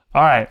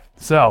All right,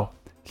 so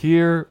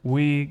here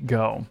we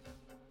go.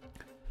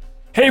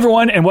 Hey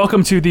everyone, and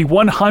welcome to the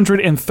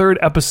 103rd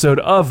episode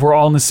of We're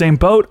All in the Same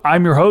Boat.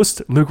 I'm your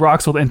host, Luke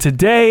Roxwold, and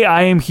today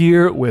I am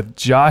here with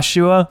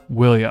Joshua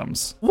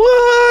Williams.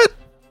 What?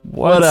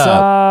 What's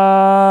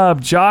up?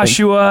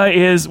 Joshua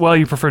is, well,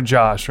 you prefer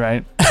Josh,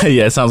 right?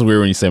 Yeah, it sounds weird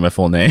when you say my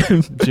full name.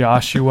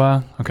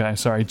 Joshua. Okay,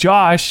 sorry.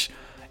 Josh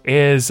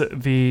is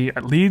the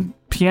lead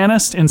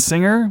pianist and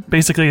singer,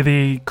 basically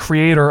the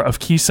creator of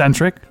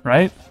Keycentric,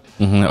 right?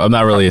 I'm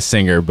not really a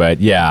singer,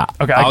 but yeah.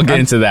 Okay, I'll get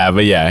into that.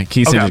 But yeah,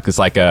 Keycentric is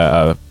like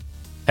a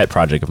pet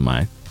project of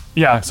mine.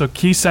 Yeah, so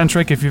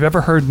Keycentric, if you've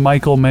ever heard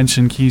Michael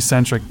mention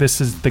Keycentric,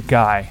 this is the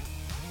guy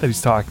that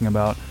he's talking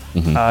about.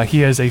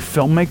 He is a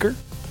filmmaker,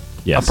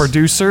 Yes. a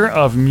producer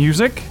of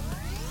music,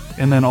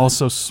 and then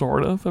also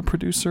sort of a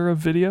producer of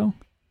video.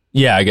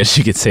 Yeah, I guess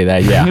you could say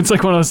that, yeah. It's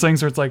like one of those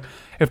things where it's like,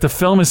 if the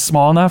film is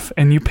small enough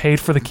and you paid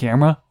for the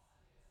camera,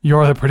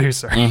 you're the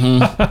producer.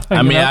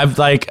 I mean,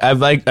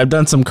 I've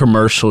done some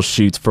commercial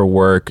shoots for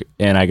work,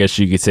 and I guess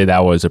you could say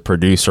that was a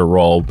producer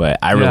role, but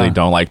I really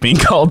don't like being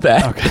called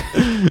that.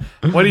 Okay.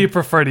 What do you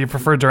prefer? Do you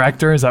prefer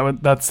director? Is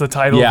that that's the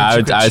title? Yeah,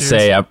 that you I'd choose?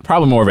 say I'm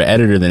probably more of an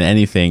editor than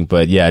anything,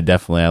 but yeah,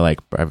 definitely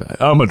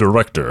I'm a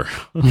director.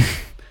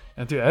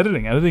 Yeah, dude,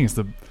 editing is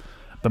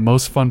the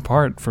most fun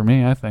part for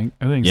me, I think.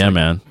 Yeah,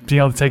 man. Being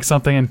able to take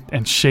something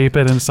and shape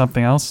it into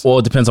something else. Well,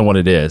 it depends on what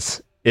it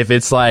is.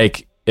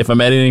 If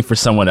I'm editing for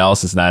someone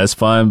else, it's not as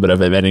fun, but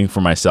if I'm editing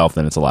for myself,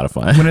 then it's a lot of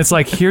fun. When it's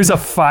like, here's a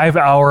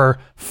 5-hour,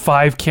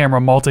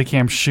 5-camera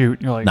multicam shoot,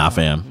 you're like, Nah,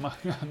 fam.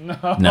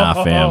 no.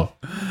 Nah, fam.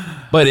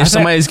 But if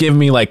somebody's giving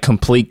me like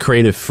complete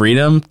creative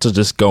freedom to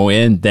just go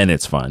in, then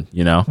it's fun,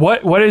 you know?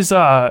 What is,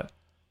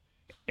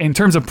 in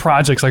terms of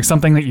projects, like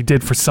something that you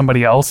did for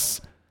somebody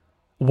else,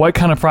 what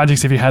kind of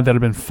projects have you had that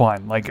have been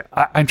fun? Like,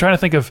 I'm trying to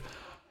think of,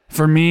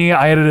 for me,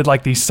 I edited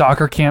like these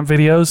soccer camp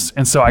videos,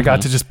 and so I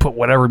got to just put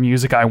whatever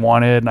music I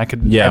wanted, and I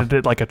could edit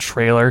it like a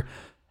trailer,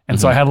 and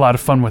so I had a lot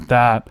of fun with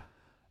that.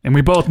 And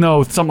we both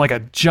know something like a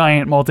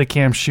giant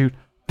multicam shoot,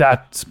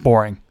 that's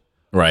boring.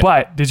 Right.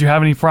 But did you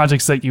have any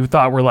projects that you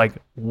thought were like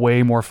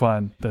way more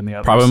fun than the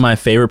others? Probably my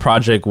favorite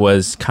project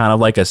was kind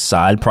of like a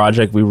side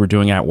project we were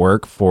doing at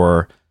work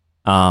for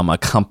a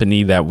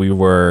company that we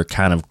were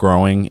kind of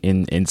growing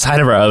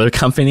inside of our other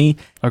company.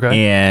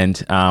 Okay.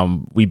 And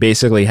we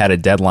basically had a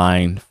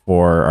deadline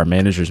for our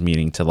managers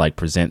meeting to like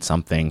present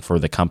something for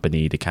the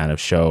company to kind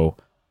of show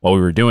what we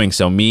were doing.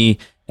 So me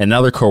and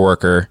another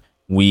coworker,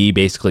 we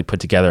basically put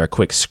together a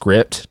quick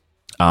script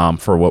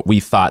for what we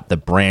thought the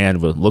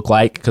brand would look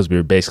like, because we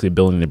were basically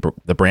building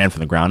the brand from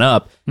the ground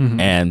up.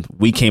 And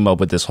we came up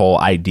with this whole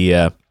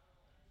idea.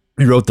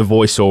 We wrote the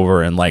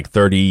voiceover in like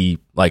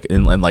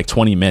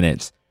 20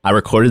 minutes. I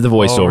recorded the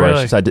voiceover. Oh,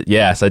 really? So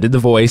I did the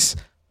voice.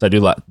 So I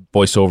do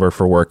voiceover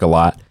for work a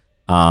lot.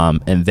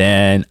 And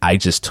then I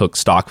just took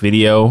stock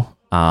video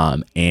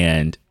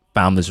and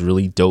found this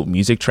really dope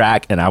music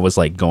track, and I was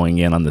like going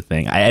in on the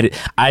thing.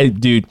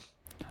 Dude,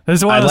 This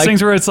is one of those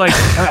things where it's like,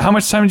 how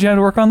much time did you have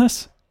to work on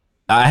this?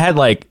 I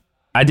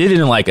did it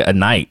in like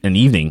an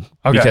evening,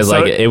 because so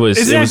like it was.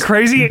 Isn't that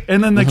crazy?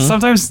 And then like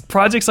sometimes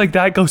projects like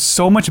that go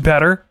so much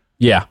better.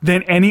 Yeah.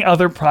 Than any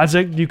other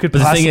project you could But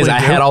the possibly thing is, I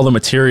do. had all the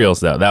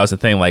materials, though. That was the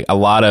thing. Like,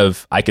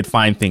 I could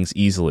find things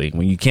easily.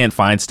 When you can't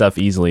find stuff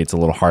easily, it's a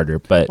little harder.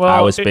 But Well,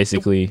 I was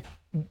basically...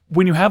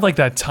 when you have, like,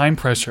 that time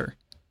pressure,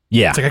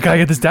 Yeah. it's like, I gotta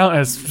get this down.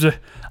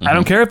 I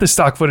don't care if the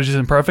stock footage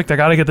isn't perfect. I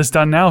gotta get this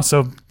done now,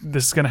 so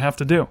this is gonna have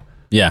to do.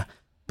 Yeah.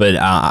 But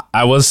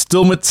I was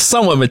still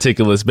somewhat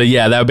meticulous. But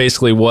yeah, that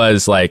basically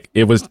was, like,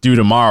 it was due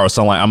tomorrow.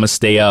 So I'm like, I'm going to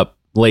stay up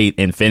late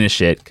and finish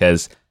it,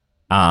 because...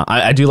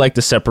 I do like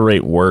to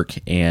separate work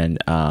and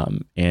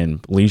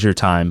leisure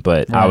time,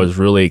 but I was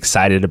really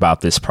excited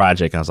about this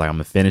project. I was like, I'm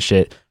gonna finish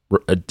it.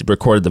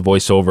 Recorded the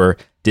voiceover,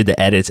 did the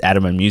edits,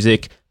 added my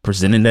music,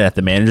 presented it at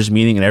the managers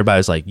meeting, and everybody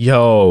was like,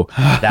 "Yo,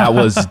 that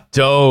was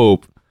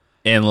dope!"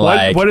 And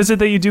like, what is it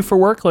that you do for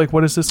work? Like,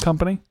 what is this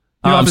company? You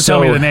don't have to tell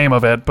me the name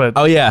of it, but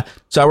oh yeah,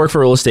 so I work for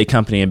a real estate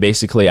company, and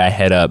basically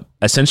I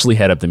essentially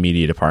head up the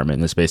media department.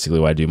 And that's basically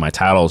what I do. My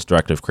title is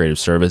Director of Creative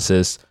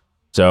Services.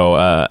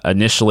 So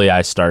initially,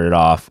 I started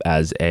off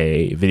as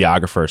a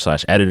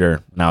videographer /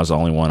 editor, and I was the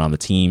only one on the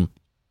team.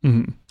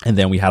 And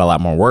then we had a lot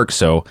more work,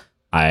 so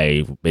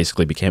I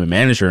basically became a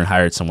manager and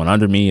hired someone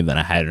under me, and then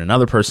I hired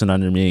another person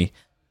under me,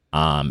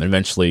 and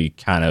eventually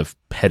kind of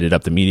headed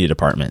up the media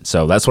department.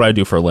 So that's what I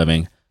do for a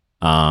living,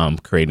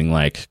 creating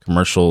like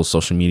commercials,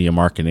 social media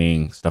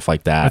marketing, stuff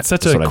like that. it's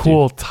such a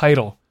cool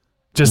title.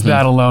 Just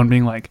that alone,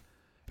 being like,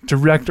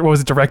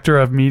 director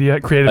of media, media?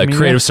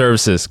 Creative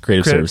services.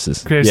 Creative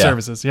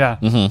services. Yeah.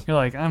 You're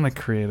like, I'm a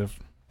creative.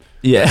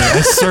 Yeah.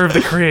 I serve the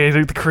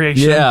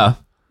creation. Yeah.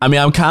 I mean,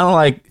 I'm kind of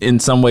like, in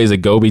some ways, a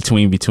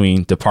go-between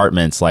between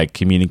departments, like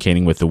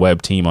communicating with the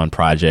web team on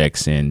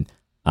projects and,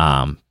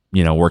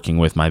 working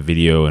with my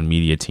video and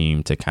media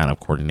team to kind of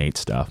coordinate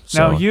stuff.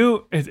 So,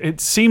 now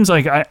it seems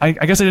like, I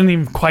guess I didn't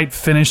even quite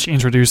finish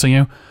introducing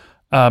you.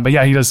 But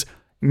yeah, he does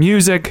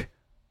music,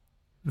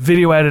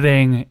 video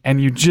editing,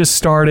 and you just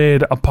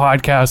started a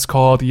podcast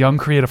called Young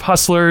Creative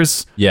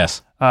Hustlers.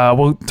 Yes.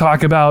 We'll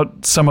talk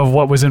about some of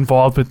what was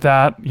involved with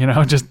that.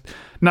 Just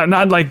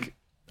not like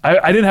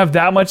I didn't have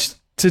that much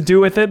to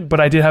do with it, but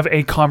I did have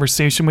a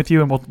conversation with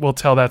you, and we'll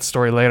tell that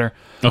story later.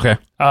 Okay.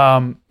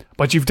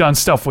 But you've done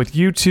stuff with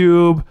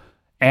YouTube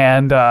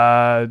and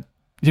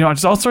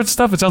just all sorts of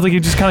stuff. It sounds like you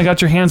just kind of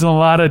got your hands in a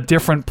lot of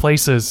different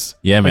places.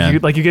 Yeah, man.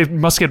 You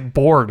must get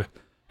bored.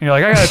 And you're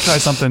like, I gotta try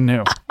something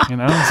new.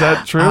 Is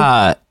that true?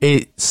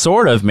 It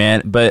sort of,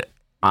 man. But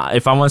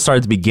if I want to start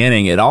at the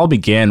beginning, it all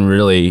began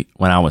really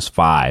when I was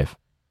 5,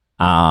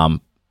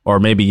 or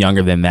maybe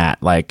younger than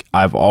that. Like,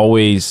 I've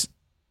always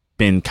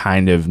been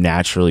kind of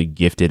naturally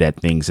gifted at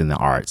things in the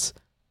arts.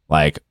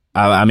 Like,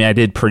 I mean, I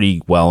did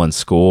pretty well in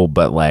school,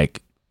 but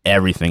like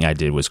everything I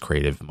did was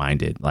creative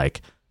minded.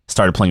 Like,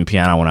 started playing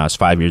piano when I was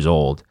 5 years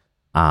old.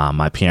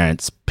 My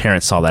parents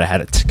saw that I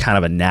had kind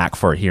of a knack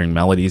for hearing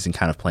melodies and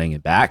kind of playing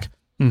it back.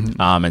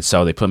 Mm-hmm. And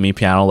so they put me in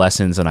piano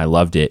lessons, and I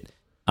loved it.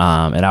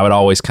 And I would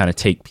always kind of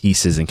take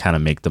pieces and kind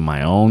of make them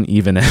my own.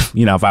 Even if,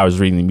 if I was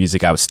reading the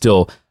music, I was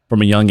still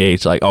from a young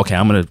age, like, okay,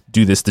 I'm going to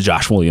do this the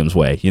Josh Williams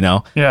way,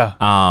 Yeah.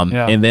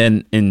 Yeah. And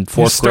then in fourth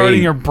grade. You're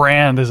starting your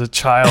brand as a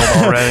child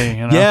already,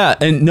 Yeah.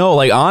 And no,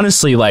 like,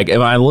 honestly, like,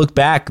 when I look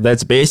back,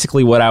 that's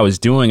basically what I was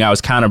doing. I was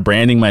kind of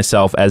branding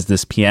myself as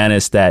this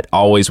pianist that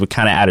always would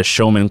kind of add a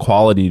showman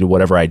quality to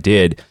whatever I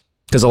did.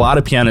 Because a lot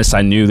of pianists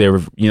I knew, they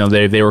were,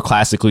 they were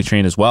classically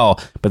trained as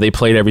well, but they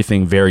played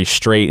everything very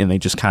straight and they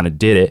just kind of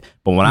did it.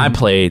 But when I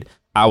played,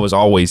 I was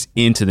always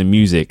into the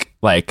music,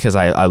 like, because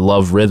I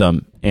love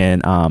rhythm,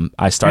 and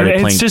I started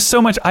playing. It's just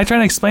so much. I try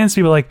to explain to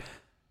people, like,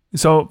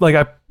 so, like,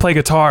 I play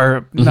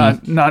guitar,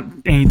 not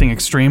anything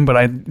extreme, but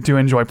I do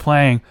enjoy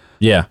playing.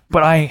 Yeah.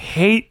 But I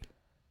hate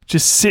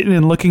just sitting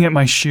and looking at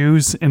my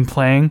shoes and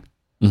playing.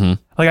 Mm-hmm.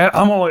 Like,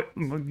 I'm always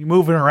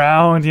moving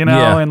around,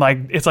 and like,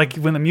 it's like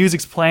when the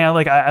music's playing,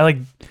 I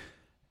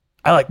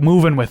like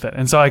moving with it.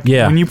 And so, like,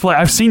 when you play,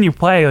 I've seen you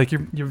play, like,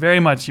 you're very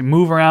much, you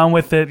move around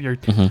with it. You're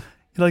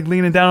like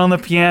leaning down on the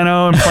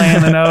piano and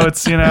playing the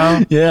notes,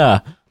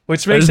 Yeah.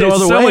 Which makes There's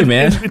no other way,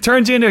 man. It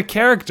turns you into a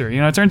character,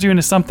 it turns you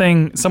into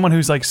someone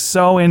who's like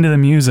so into the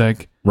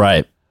music.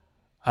 Right.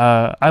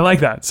 I like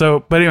that.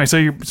 So, but anyway, so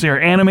you're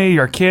anime,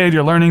 you're a kid,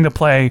 you're learning to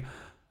play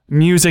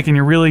music, and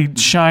you're really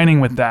shining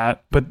with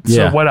that. But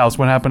so what else?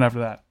 What happened after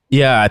that?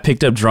 Yeah, I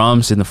picked up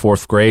drums in the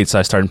 4th grade, so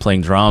I started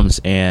playing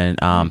drums, and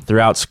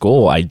throughout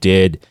school, I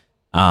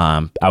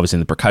was in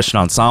the percussion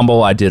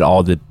ensemble. I did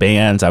all the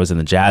bands. I was in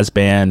the jazz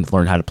band,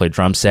 learned how to play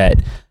drum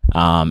set.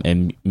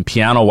 And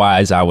piano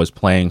wise, I was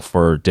playing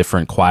for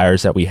different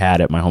choirs that we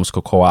had at my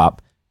homeschool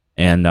co-op.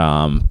 And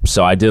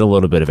so I did a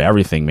little bit of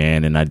everything,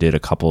 man. And I did a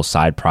couple of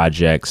side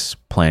projects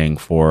playing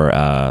for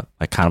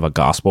like kind of a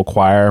gospel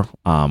choir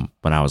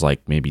when I was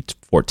like maybe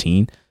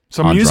 14.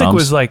 So music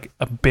was like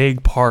a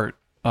big part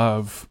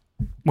of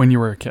when you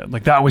were a kid.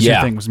 Like, that was your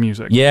thing, was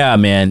music. Yeah,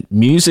 man.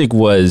 Music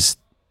was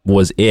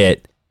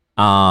it.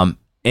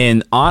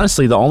 And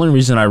honestly, the only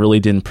reason I really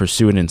didn't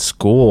pursue it in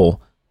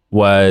school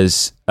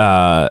was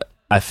I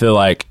feel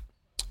like,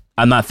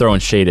 I'm not throwing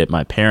shade at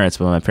my parents,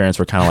 but my parents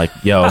were kind of like,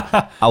 yo,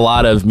 a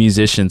lot of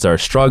musicians are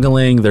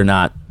struggling. They're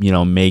not,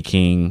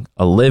 making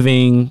a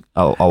living.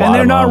 A lot and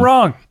they're not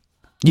wrong.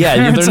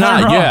 Yeah, they're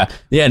not.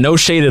 Yeah, no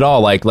shade at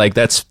all. Like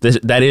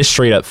that is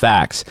straight up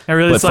facts.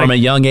 Really, but from a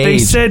young age, they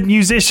said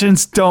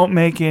musicians don't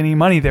make any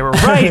money. They were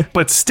right,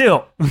 but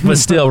still,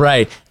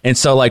 right. And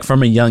so, like,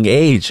 from a young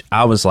age,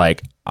 I was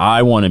like,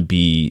 I want to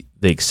be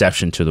the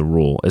exception to the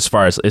rule as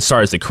far as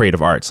the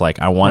creative arts. Like,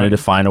 I wanted to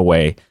find a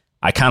way.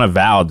 I kind of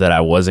vowed that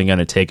I wasn't going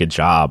to take a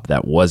job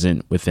that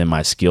wasn't within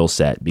my skill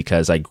set,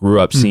 because I grew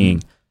up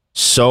seeing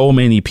so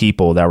many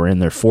people that were in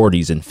their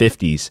 40s and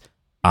 50s.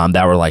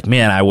 That were like,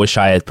 man, I wish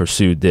I had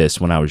pursued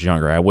this when I was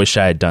younger. I wish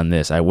I had done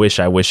this. I wish.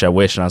 And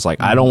I was like,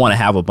 I don't want to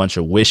have a bunch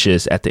of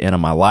wishes at the end of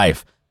my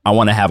life. I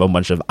want to have a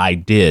bunch of I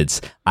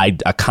dids. I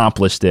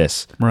accomplished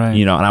this, right?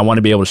 And I want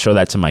to be able to show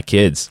that to my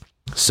kids.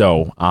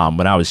 So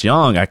when I was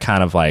young, I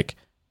kind of like,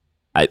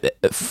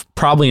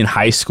 probably in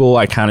high school,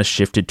 I kind of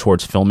shifted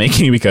towards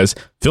filmmaking because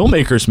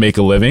filmmakers make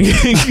a living.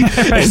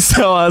 And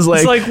so I was like,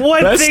 it's like,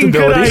 what thing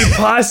could I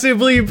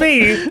possibly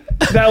be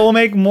that will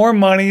make more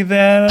money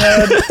than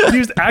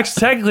actually,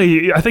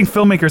 technically, I think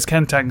filmmakers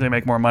can technically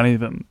make more money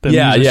than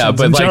musicians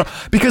but in like, general,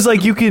 because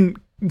like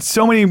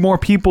so many more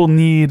people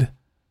need,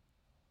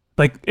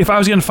 like, if I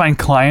was going to find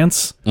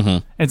clients,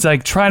 it's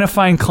like trying to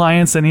find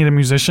clients that need a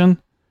musician,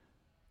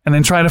 and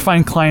then try to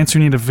find clients who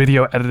need a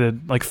video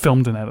edited, like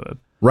filmed and edited.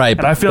 Right.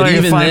 And I feel like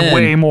I find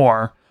way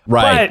more.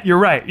 Right. But you're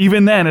right.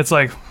 Even then, it's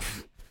like...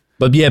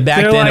 But yeah,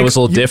 back then it was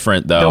a little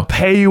different, though. They'll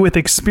pay you with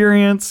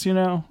experience,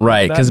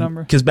 Right.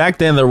 Because back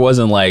then there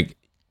wasn't like...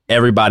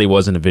 Everybody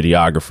wasn't a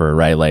videographer,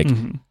 right? Like,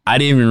 I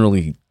didn't even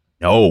really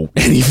know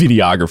any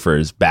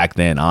videographers back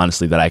then,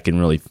 honestly, that I can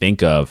really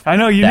think of. I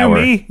know. You knew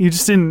me. You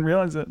just didn't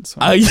realize it.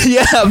 So.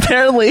 Yeah,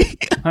 apparently.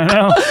 I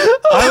know.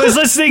 I was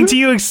listening to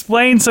you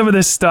explain some of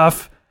this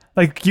stuff,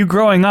 like you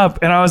growing up,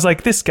 and I was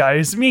like, this guy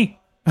is me.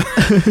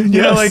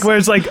 You know, like where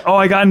it's like, oh,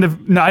 I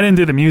didn't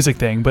do the music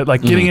thing, but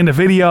like getting into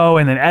video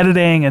and then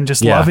editing and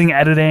just loving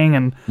editing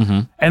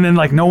and then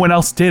like no one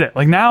else did it.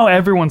 Like now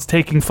everyone's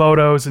taking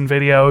photos and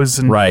videos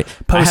and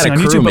posting on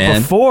YouTube, but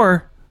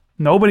before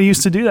nobody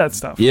used to do that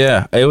stuff.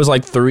 Yeah, it was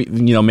like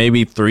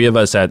maybe three of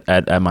us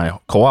at my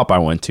co-op I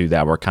went to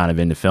that were kind of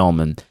into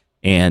film,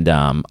 and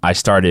I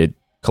started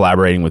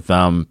collaborating with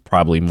them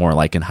probably more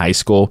like in high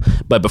school.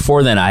 But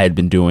before then, I had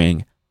been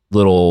doing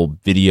little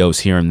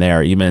videos here and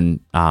there. Even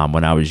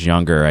when I was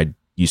younger, I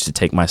used to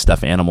take my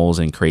stuffed animals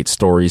and create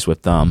stories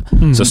with them.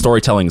 So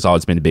storytelling has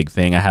always been a big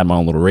thing. I had my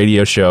own little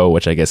radio show,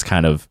 which I guess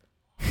kind of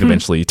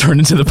eventually turned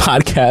into the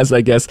podcast.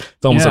 I guess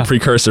it's almost a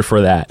precursor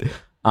for that.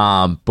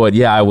 But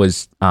yeah, I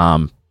was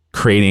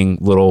creating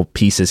little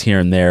pieces here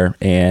and there,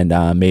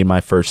 and made my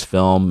first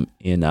film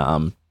in.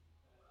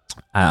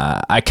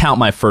 I count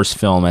my first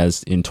film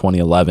as in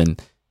 2011.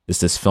 It's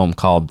this film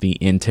called The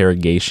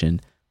Interrogation.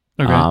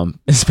 Okay.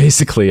 It's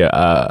basically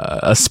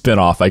a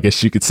spin-off, I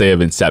guess you could say,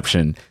 of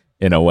Inception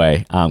in a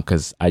way,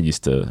 because I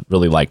used to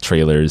really like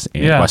trailers,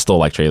 and well, I still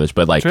like trailers,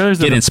 but like trailers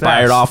get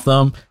inspired off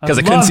them because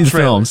I couldn't see the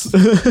films.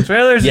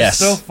 Trailers are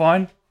so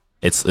fun.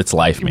 It's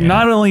life, man.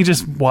 Not only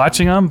just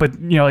watching them,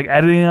 but like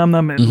editing them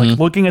and like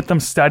looking at them,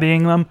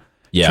 studying them.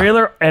 Yeah.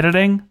 Trailer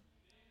editing.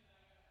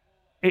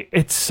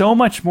 It's so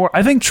much more.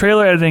 I think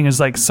trailer editing is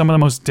like some of the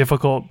most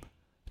difficult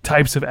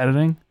types of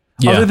editing.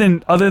 Yeah.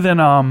 Other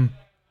than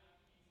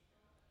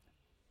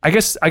I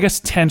guess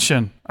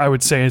tension, I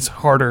would say, is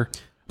harder.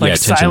 Like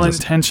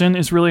silent tension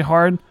is really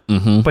hard.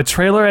 But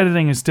trailer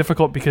editing is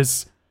difficult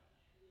because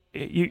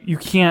you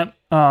can't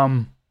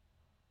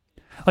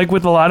like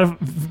with a lot of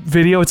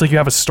video, it's like you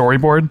have a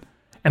storyboard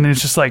and then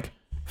it's just like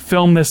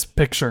film this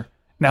picture.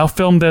 Now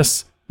film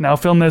this. Now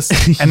film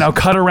this and now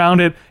cut around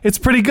it. It's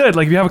pretty good.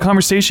 Like if you have a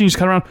conversation, you just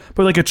cut around.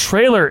 But like a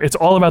trailer, it's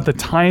all about the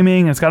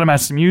timing. It's got to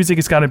match the music.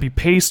 It's got to be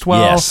paced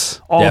well.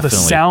 Yes, all the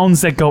sounds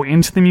that go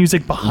into the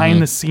music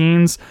behind the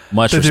scenes.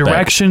 Much the respect.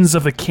 Directions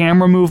of the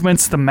camera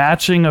movements, the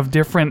matching of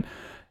different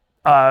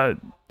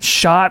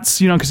shots,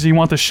 because you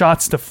want the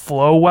shots to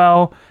flow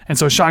well. And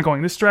so a shot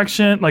going this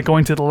direction, like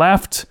going to the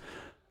left,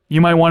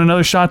 you might want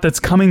another shot that's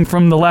coming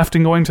from the left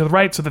and going to the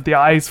right so that the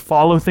eyes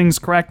follow things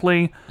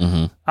correctly.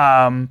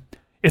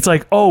 It's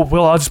like, oh,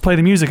 well, I'll just play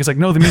the music. It's like,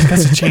 no, the music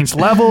has to change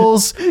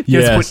levels.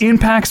 You have to put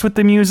impacts with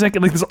the music.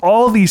 And like, there's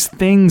all these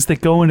things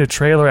that go into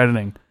trailer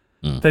editing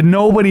that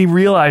nobody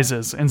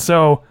realizes. And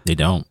so they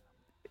don't.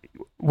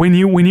 When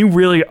you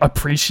really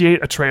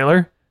appreciate a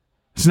trailer,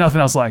 there's nothing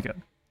else like it.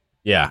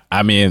 Yeah,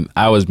 I mean,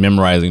 I was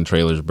memorizing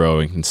trailers, bro,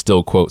 and can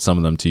still quote some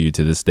of them to you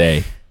to this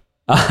day.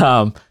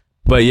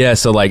 But yeah,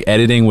 so like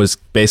editing was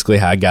basically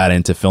how I got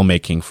into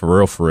filmmaking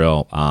for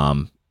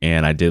real.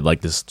 And I did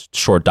like this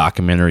short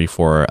documentary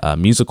for a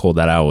musical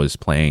that I was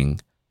playing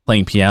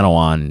piano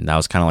on. And that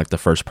was kind of like the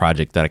first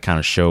project that I kind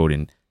of showed.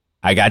 And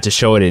I got to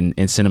show it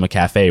in Cinema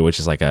Cafe, which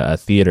is like a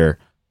theater.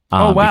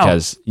 Oh, wow.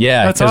 Because,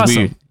 that's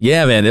awesome.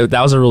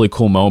 That was a really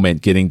cool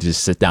moment getting to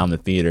just sit down in the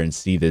theater and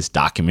see this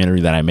documentary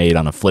that I made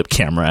on a flip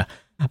camera,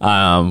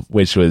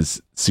 which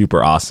was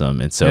super awesome.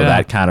 And so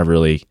that kind of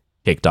really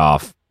kicked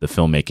off the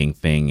filmmaking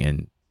thing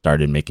and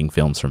started making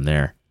films from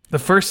there. The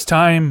first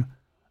time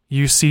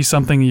you see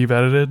something you've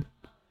edited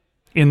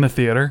in the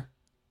theater,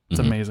 it's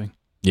amazing.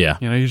 Yeah.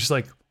 You're just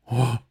like,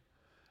 oh,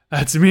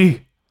 that's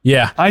me.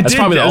 Yeah. That's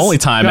probably the only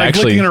time,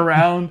 actually. Looking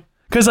around.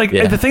 Because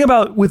the thing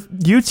about with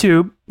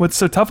YouTube, what's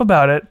so tough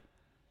about it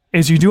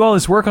is you do all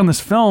this work on this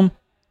film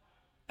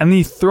and then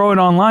you throw it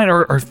online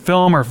or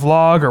film or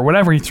vlog or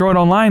whatever. You throw it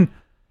online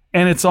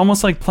and it's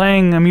almost like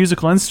playing a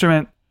musical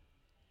instrument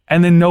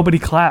and then nobody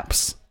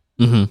claps.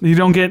 You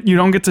don't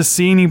get to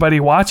see anybody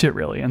watch it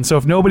really. And so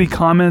if nobody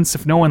comments,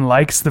 if no one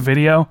likes the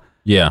video,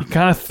 you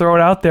kind of throw it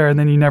out there and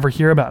then you never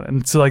hear about it.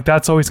 And so like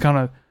that's always kind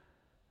of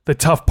the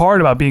tough part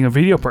about being a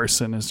video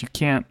person is you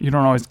don't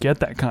always get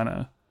that kind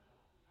of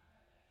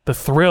the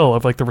thrill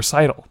of like the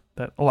recital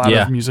that a lot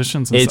of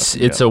musicians and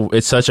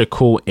it's such a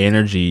cool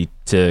energy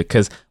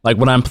because like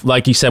when I'm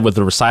like you said with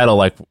the recital,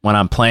 like when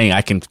I'm playing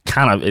I can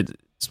kind of it's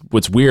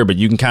what's weird, but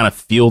you can kind of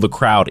feel the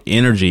crowd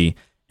energy.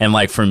 And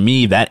like for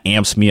me, that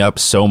amps me up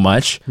so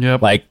much.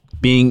 Yep. Like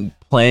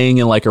playing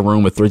in like a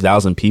room with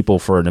 3,000 people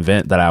for an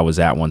event that I was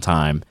at one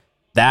time.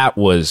 That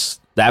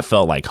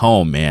felt like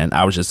home, man.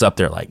 I was just up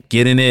there like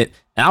getting it.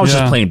 And I was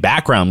just playing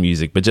background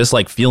music, but just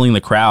like feeling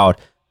the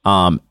crowd.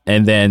 And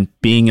then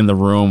being in the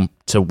room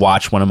to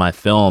watch one of my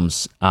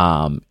films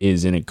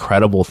is an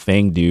incredible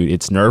thing, dude.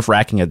 It's nerve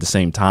wracking at the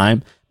same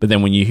time. But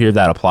then when you hear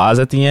that applause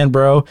at the end,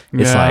 bro,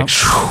 it's like,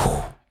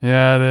 whew.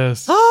 Yeah, it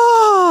is.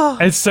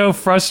 It's so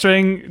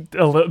frustrating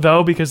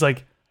though because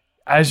like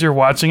as you're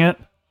watching it,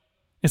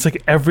 it's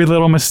like every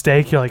little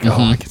mistake you're like, oh,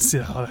 I can see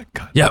that. Oh, that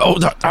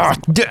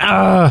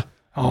cut.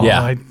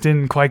 Yeah. I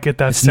didn't quite get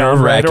that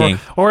sound right.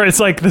 Or it's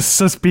like the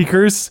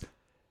speakers.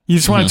 You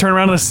just want to turn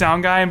around to the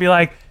sound guy and be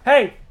like,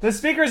 hey, the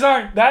speakers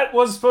aren't. That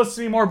was supposed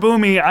to be more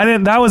boomy. That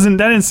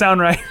didn't sound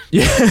right.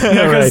 Yeah,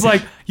 because it's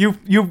like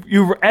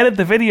you edit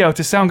the video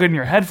to sound good in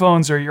your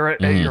headphones or your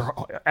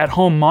at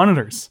home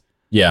monitors.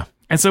 Yeah.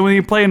 And so when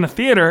you play in the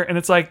theater and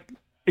it's like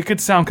it could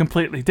sound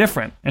completely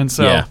different. And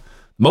so Yeah.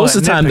 Most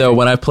of the time, nitpicking. though,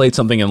 when I played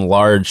something in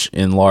large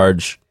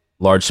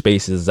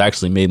spaces, it's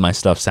actually made my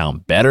stuff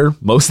sound better.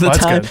 Most of the Well,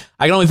 that's time, good.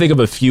 I can only think of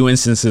a few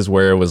instances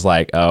where it was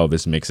like, "Oh,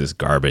 this mix is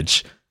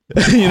garbage."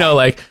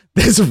 Like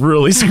this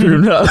really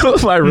screwed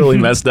up. I really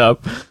messed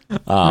up.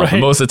 Right.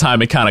 Most of the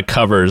time, it kind of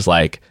covers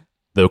like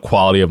the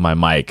quality of my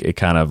mic. It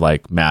kind of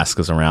like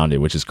masks around it,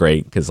 which is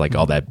great because like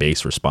all that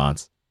bass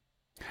response.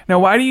 Now,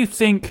 why do you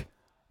think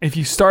if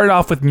you started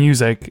off with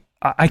music,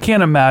 I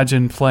can't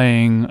imagine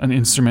playing an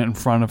instrument in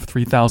front of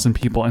 3,000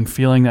 people and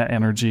feeling that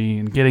energy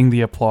and getting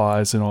the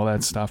applause and all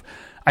that stuff.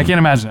 I can't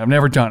imagine it. I've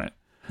never done it.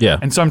 Yeah.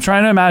 And so I'm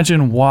trying to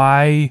imagine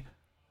why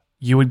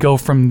you would go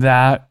from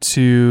that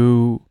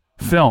to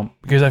film,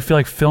 because I feel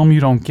like film,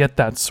 you don't get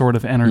that sort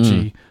of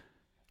energy.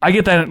 I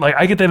get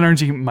that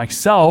energy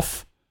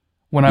myself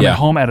when I'm Yeah. at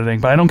home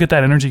editing, but I don't get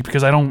that energy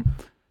because I don't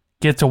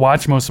get to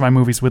watch most of my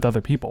movies with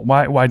other people.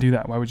 Why do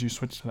that? Why would you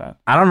switch to that?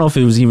 I don't know if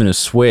it was even a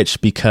switch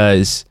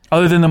because.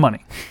 Other than the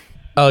money.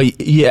 Oh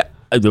yeah,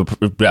 it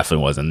definitely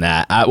wasn't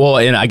that.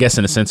 And I guess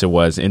in a sense it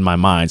was in my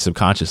mind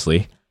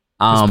subconsciously.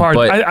 But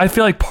I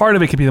feel like part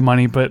of it could be the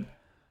money, but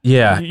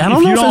Yeah, I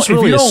don't know if it's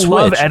really if you a don't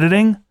love switch.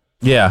 editing,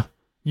 Yeah,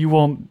 you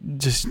won't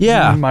just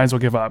Yeah. you might as well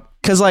give up.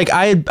 because like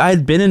I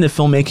had been into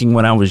filmmaking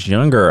when I was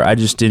younger. I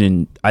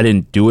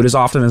didn't do it as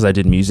often as I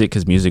did music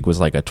because music was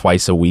like a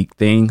twice a week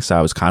thing. So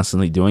I was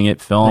constantly doing it.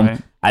 Film,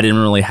 Right. I didn't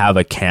really have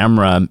a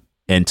camera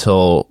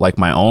until like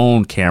my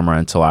own camera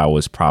until I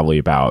was probably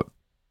about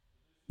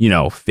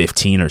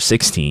 15 or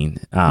 16,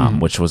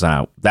 which was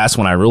that's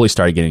when I really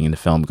started getting into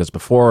film, because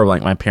before,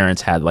 like, my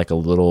parents had like a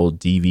little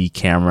DV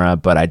camera,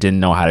 but I didn't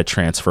know how to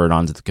transfer it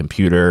onto the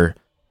computer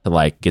to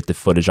like get the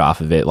footage off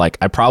of it. Like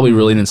I probably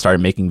really didn't start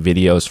making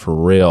videos for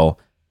real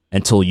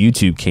until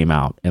YouTube came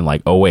out in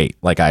like 2008.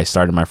 Like I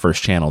started my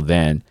first channel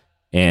then,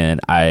 and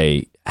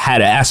I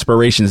had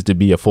aspirations to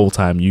be a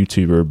full-time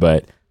YouTuber,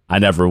 but I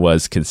never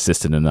was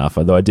consistent enough,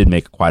 although I did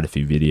make quite a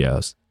few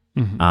videos.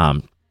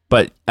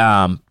 But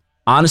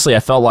honestly, I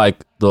felt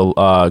like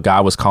the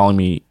guy was calling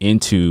me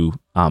into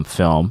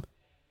film,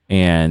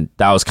 and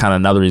that was kind of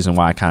another reason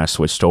why I kind of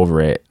switched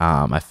over it.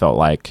 I felt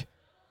like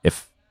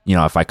if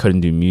I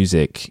couldn't do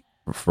music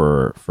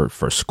for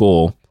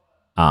school,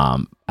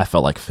 I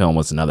felt like film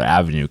was another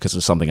avenue because it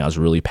was something I was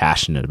really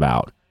passionate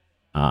about,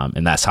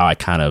 and that's how I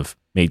kind of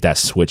made that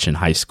switch in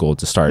high school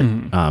to start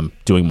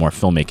doing more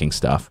filmmaking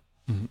stuff.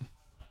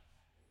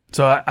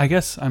 So I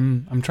guess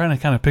I'm trying to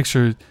kind of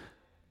picture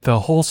the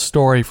whole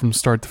story from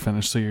start to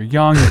finish. So you're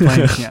young, you're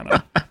playing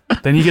piano.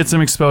 Then you get some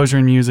exposure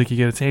in music, you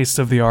get a taste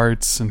of the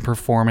arts and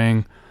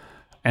performing,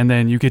 and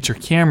then you get your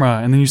camera,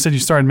 and then you said you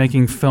started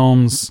making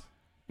films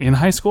in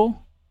high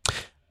school?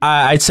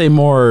 I'd say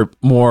more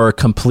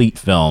complete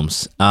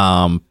films,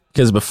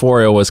 because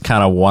before it was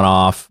kind of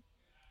one-off.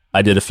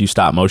 I did a few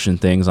stop motion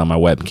things on my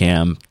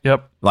webcam,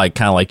 Yep. like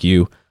kind of like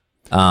you.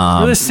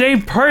 We're the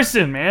same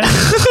person, man.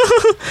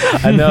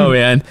 I know,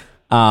 man.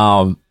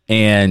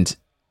 And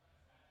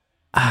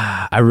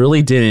I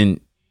really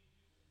didn't.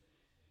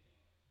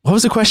 What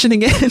was the question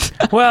again?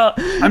 Well,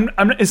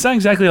 it's not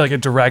exactly like a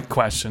direct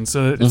question,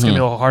 so it's gonna be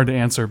a little hard to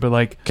answer. But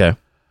like, Okay.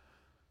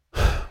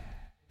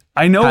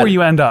 I know where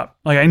you end up.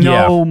 Like, I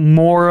know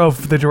more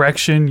of the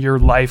direction your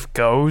life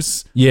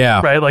goes.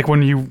 Yeah. Right. Like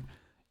when you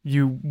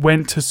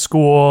went to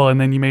school and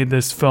then you made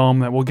this film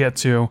that we'll get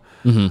to.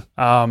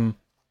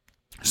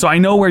 So I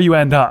know where you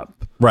end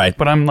up. Right.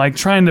 But I'm like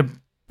trying to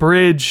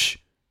bridge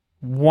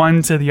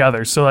one to the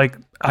other. So like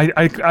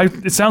I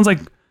it sounds like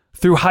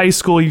through high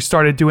school you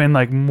started doing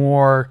like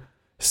more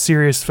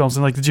serious films,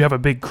 and like did you have a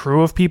big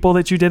crew of people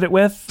that you did it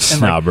with?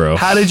 And Nah, like, bro.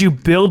 how did you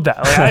build that?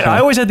 Like, I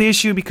always had the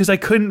issue because I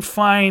couldn't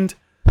find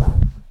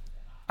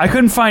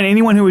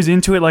anyone who was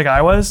into it like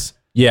I was.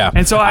 Yeah.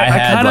 And so I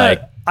had kind of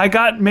like, I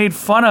got made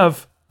fun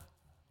of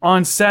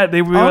on set.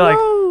 They were like,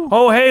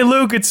 "Oh, hey,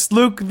 Luke, it's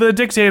Luke the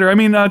dictator. I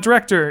mean,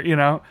 director."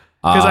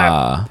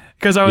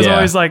 Because I was yeah.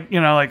 always like,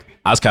 like,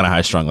 I was kind of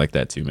high strung like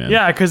that too, man.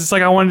 yeah, because it's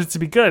like I wanted it to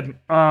be good.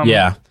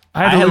 Yeah.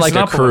 I had to like loosen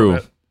a up a little crew.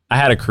 bit. I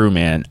had a crew,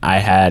 man. I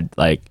had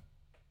like,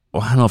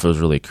 well, I don't know if it was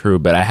really a crew,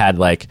 but I had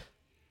like,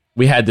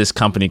 we had this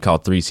company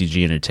called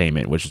 3CG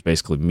Entertainment, which was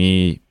basically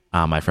me,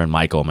 my friend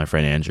Michael, my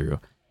friend Andrew.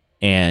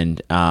 And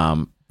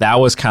that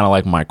was kind of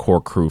like my core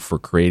crew for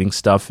creating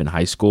stuff in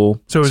high school.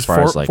 So it was as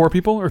far as, like, four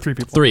people or three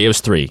people? Three. It was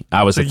three.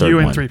 I was So the third you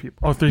and one. three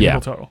people. Oh, three Yeah.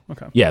 people total.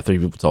 Okay. Yeah, three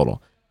people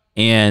total.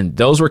 And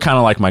those were kind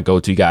of like my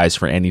go-to guys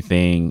for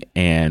anything.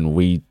 And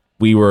we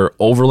were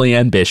overly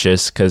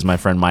ambitious because my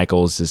friend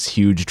Michael is this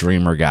huge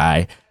dreamer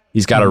guy.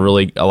 He's got a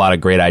lot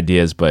of great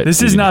ideas, but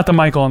This is not the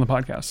Michael on the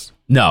podcast.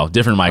 no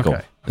different Michael.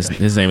 Okay.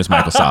 His name is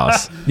Michael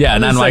Salas. Yeah,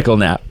 not It's like- Michael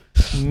Knapp.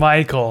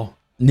 Michael,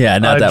 Yeah,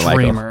 not a that Michael.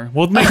 dreamer.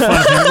 We'll make fun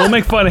of him. We'll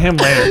make fun of him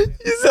later.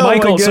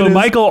 Michael. So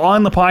Michael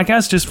on the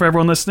podcast, just for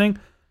everyone listening,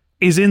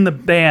 is in the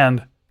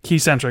band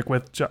Keycentric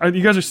with.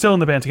 You guys are still in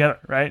the band together,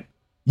 right?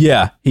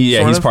 Yeah, Sort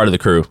he's of? part of the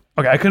crew.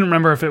 Okay, I couldn't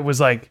remember if it was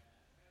like.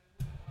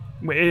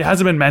 It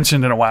hasn't been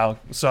mentioned in a while,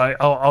 so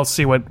I'll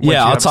see what. Yeah, you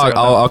I'll have to say talk.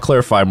 about that. I'll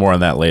clarify more on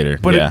that later.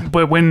 But yeah,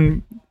 but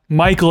when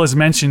Michael has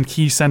mentioned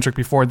Keycentric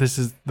before. This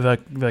is the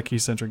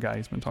Keycentric guy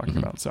he's been talking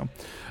about. So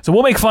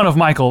we'll make fun of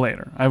Michael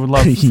later. I would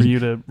love for you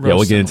to roast Yeah,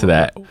 we'll get into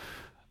that.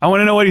 I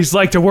want to know what he's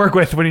like to work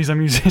with when he's a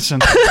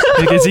musician.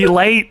 Like, is he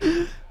late?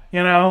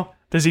 You know,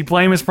 does he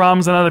blame his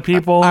problems on other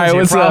people? All right, is he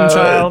a what's problem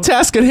child?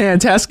 task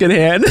at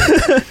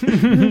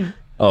hand?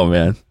 Oh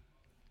man.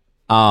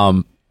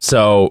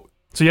 So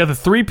you have the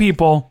 3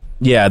 people.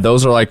 yeah,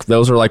 those are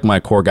like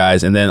my core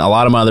guys, and then a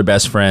lot of my other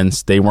best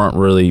friends. They weren't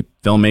really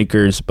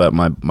filmmakers, but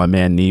my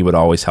man Nee would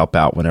always help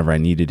out whenever I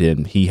needed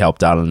him. He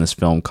helped out on this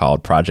film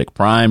called Project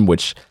Prime,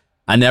 which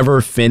I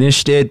never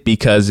finished it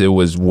because it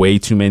was way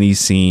too many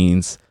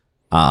scenes.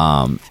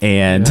 And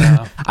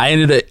Yeah. I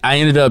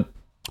ended up.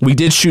 We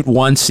did shoot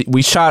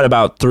we shot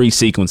about 3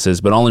 sequences,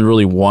 but only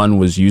really one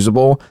was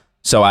usable.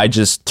 So I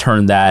just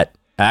turned that.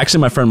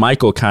 Actually, my friend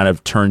Michael kind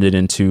of turned it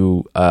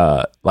into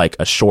like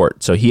a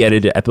short. So he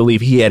edited. I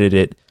believe he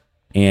edited it,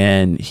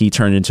 and he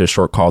turned it into a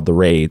short called The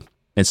Raid.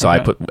 And so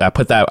Okay.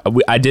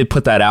 I did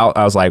put that out.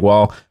 I was like,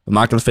 well, I'm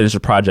not going to finish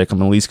the project.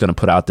 I'm at least going to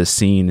put out this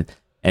scene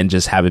and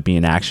just have it be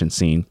an action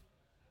scene.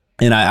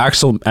 And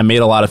I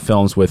made a lot of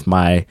films with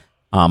my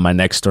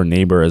next door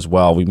neighbor as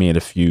well. We made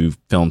a few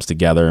films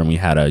together, and we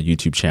had a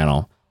YouTube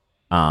channel.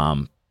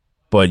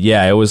 But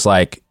yeah, it was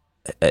like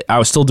I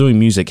was still doing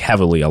music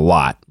heavily a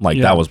lot. Like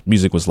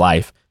music was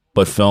life,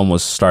 but film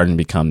was starting to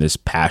become this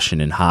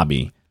passion and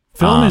hobby.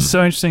 Film is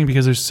so interesting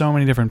because there's so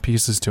many different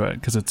pieces to it.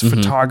 Because it's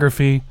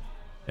photography,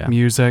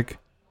 music,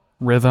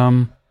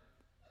 rhythm,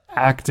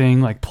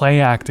 acting, like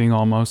play acting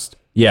almost.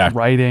 Yeah,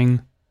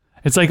 Writing.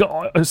 It's like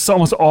it's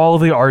almost all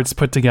of the arts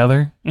put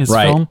together is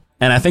film.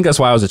 And I think that's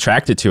why I was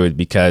attracted to it,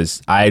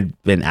 because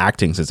I'd been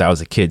acting since I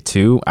was a kid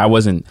too. I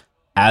wasn't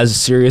as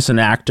serious an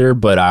actor,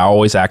 but I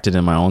always acted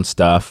in my own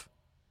stuff.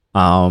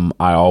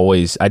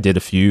 I did a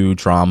few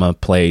drama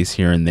plays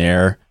here and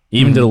there.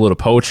 Even did a little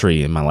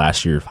poetry in my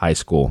last year of high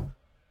school.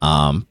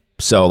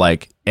 So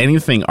like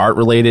anything art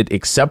related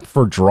except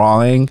for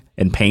drawing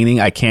and painting,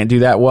 I can't do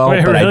that well.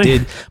 Wait, but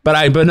really?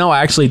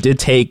 I actually did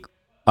take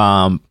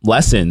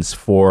lessons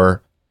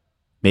for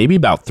maybe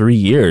about 3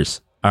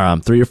 years.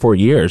 3 or 4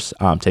 years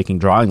taking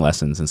drawing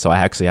lessons, and so I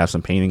actually have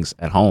some paintings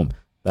at home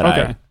that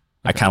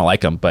I kind of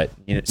like them. But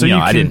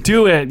I didn't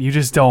do it. You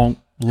just don't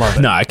love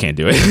it. No, I can't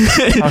do it.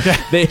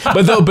 Okay.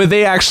 But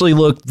they actually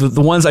look.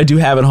 The ones I do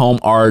have at home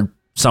are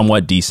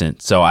somewhat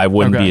decent, so I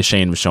wouldn't be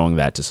ashamed of showing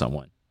that to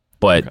someone.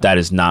 But that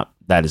is not.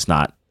 It's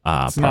not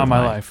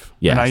my life.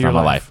 Yeah, not it's your not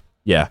my life.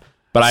 Yeah,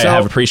 but I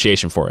have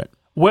appreciation for it.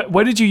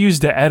 What did you use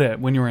to edit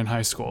when you were in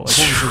high school? Like,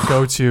 what was your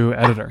go-to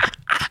editor?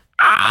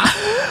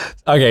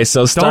 Okay,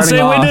 so Don't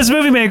say Windows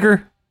Movie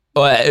Maker.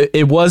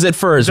 It was at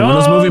first. No.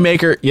 Windows Movie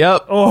Maker.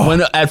 Yep.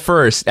 Oh. At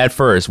first,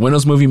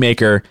 Windows Movie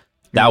Maker.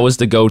 That was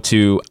the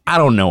go-to. I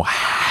don't know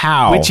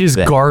how. Which is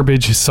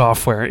garbage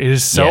software. It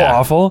is so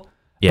awful.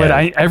 Yeah.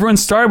 But everyone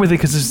started with it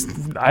because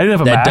I didn't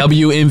have a Mac. That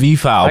WMV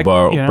file,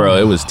 bro.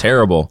 It was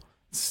terrible.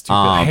 Stupid.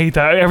 I hate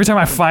that. Every time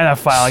I find that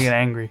file, I get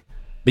angry.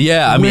 But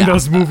yeah,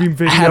 Windows Movie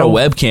Video. I had a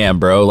webcam,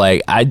 bro.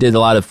 Like I did a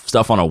lot of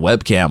stuff on a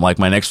webcam. Like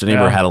my next door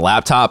neighbor had a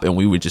laptop, and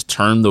we would just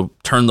turn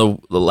the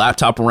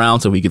laptop around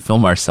so we could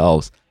film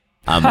ourselves,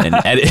 and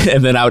edit,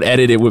 and then I would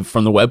edit it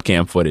from the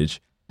webcam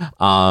footage.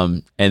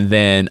 And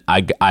then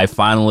I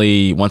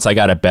finally, once I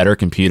got a better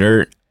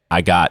computer,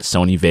 I got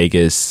Sony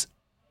Vegas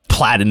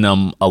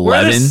Platinum 11.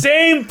 We're the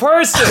same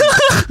person.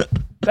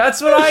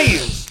 That's what I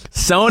use.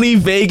 Sony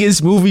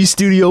Vegas Movie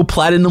Studio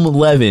Platinum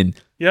 11.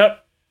 Yep.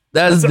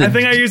 I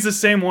think I used the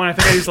same one. I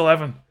think I used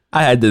 11.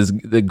 I had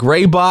the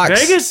gray box.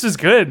 Vegas is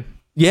good.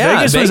 Yeah,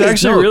 Vegas was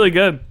actually really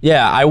good.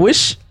 Yeah, I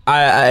wish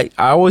I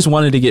always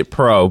wanted to get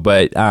Pro,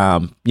 but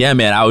yeah,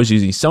 man, I was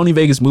using Sony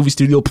Vegas Movie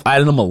Studio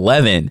Platinum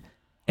 11,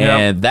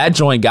 and that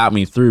joint got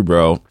me through,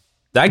 bro.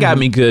 That got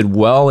me good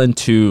well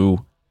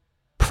into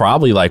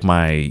probably like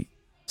my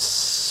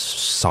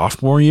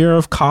sophomore year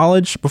of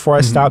college before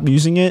I stopped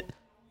using it.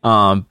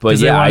 But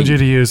they wanted you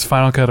to use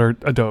Final Cut or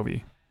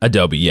Adobe.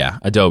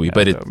 Adobe,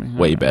 but it's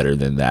way better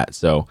than that.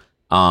 So,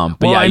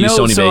 but I use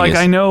Sony Vegas. Like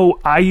I know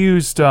I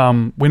used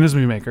Windows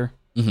Movie Maker,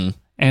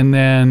 and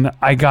then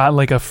I got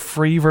like a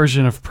free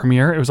version of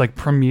Premiere. It was like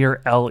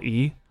Premiere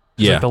LE,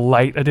 like the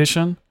light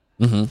edition.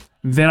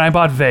 Then I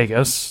bought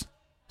Vegas,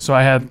 so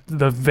I had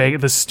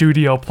the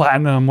Studio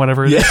Platinum,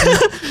 whatever it is.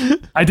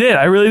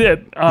 I really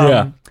did.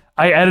 I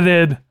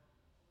edited.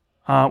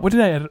 What did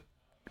I edit?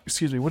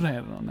 Excuse me. What did I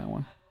edit on that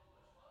one?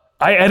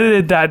 I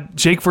edited that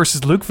Jake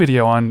versus Luke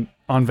video on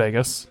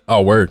Vegas.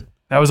 Oh, word.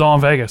 That was all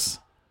in Vegas.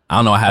 I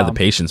don't know. I had the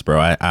patience, bro.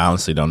 I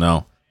honestly don't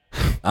know.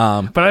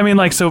 But I mean,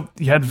 like, so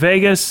you had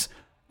Vegas,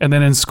 and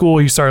then in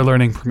school you started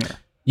learning Premiere.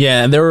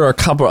 Yeah, and there were a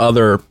couple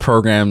other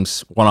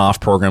programs, one-off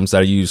programs that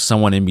I used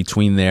somewhat in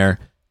between there.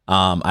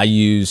 I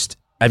used.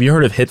 Have you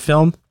heard of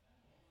HitFilm?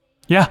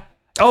 Yeah.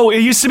 Oh, it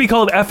used to be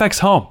called FX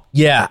Home.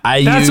 Yeah,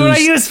 That's what I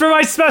used for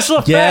my special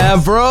effects.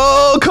 Yeah,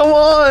 bro, come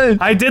on.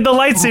 I did the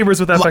lightsabers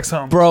with FX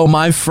Home. Bro,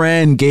 my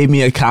friend gave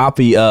me a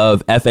copy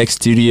of FX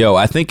Studio.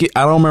 I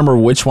don't remember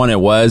which one it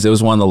was. It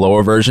was one of the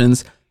lower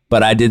versions,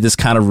 but I did this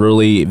kind of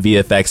really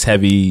VFX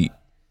heavy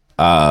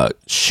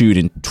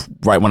shoot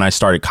right when I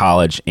started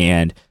college,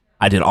 and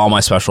I did all my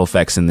special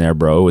effects in there,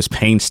 bro. It was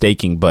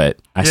painstaking, but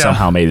I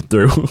somehow made it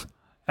through.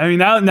 I mean,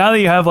 now that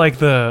you have like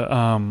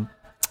the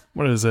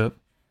what is it?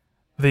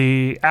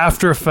 The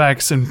After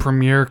Effects and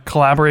Premiere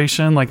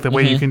collaboration, like the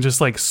way you can just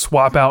like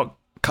swap out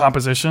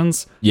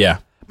compositions. Yeah.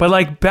 But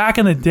like back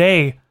in the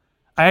day,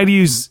 I had to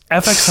use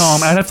FX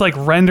Home. I'd have to like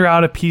render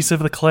out a piece of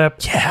the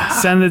clip,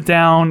 send it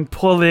down,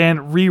 pull it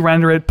in,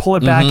 re-render it, pull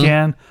it back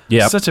in.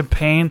 Yeah. Such a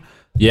pain.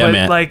 Yeah, but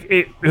man. Like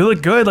it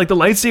looked good. Like the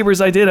lightsabers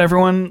I did,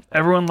 everyone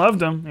loved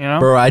them, you know?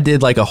 Bro, I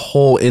did like a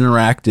whole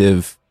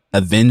interactive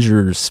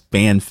Avengers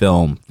fan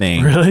film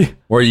thing. Really?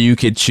 Where you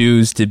could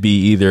choose to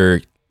be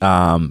either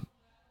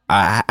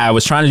I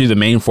was trying to do the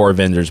main 4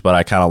 Avengers, but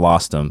I kind of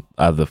lost them.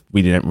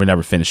 We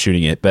never finished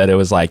shooting it, but it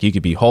was like you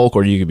could be Hulk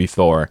or you could be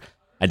Thor.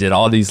 I did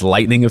all these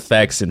lightning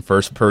effects in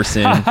first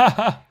person.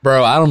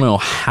 Bro, I don't know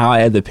how I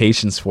had the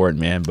patience for it,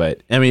 man.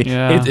 But I mean,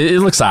 it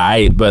looks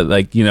alright, but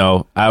like, you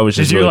know, I was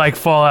just. Did you like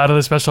fall out of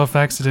the special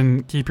effects? It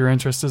didn't keep your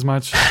interest as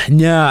much?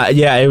 Yeah,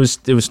 it was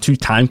too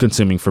time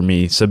consuming for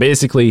me. So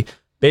basically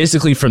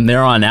from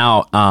there on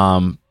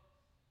out,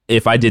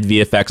 if I did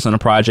VFX on a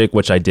project,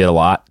 which I did a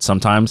lot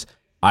sometimes,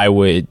 I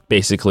would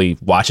basically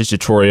watch a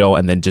tutorial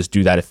and then just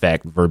do that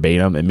effect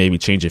verbatim and maybe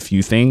change a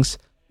few things.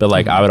 But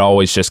like I would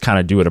always just kind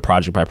of do it a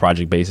project by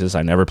project basis.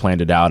 I never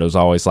planned it out. It was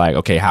always like,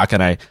 okay, how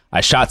can I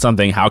shot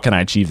something, how can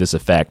I achieve this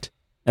effect?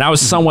 And I was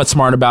somewhat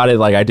smart about it.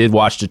 Like I did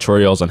watch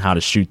tutorials on how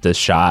to shoot this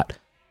shot.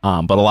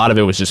 But a lot of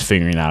it was just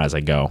figuring it out as I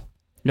go.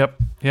 Yep.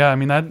 Yeah, I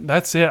mean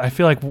that's it. I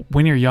feel like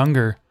when you're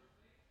younger,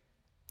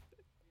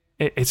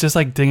 it's just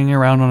like digging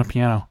around on a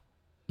piano.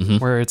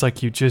 Where it's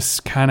like you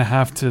just kind of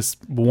have to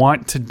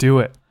want to do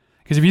it.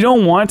 Because if you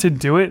don't want to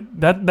do it,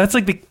 that's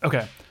like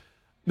okay.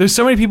 There's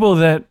so many people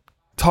that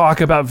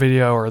talk about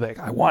video or like,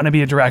 I want to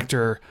be a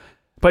director,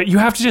 but you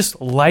have to just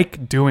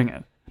like doing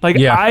it. Like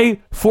I,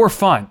 for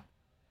fun,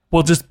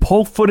 will just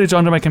pull footage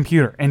onto my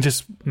computer and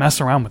just mess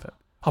around with it.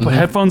 I'll put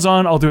headphones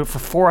on. I'll do it for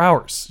 4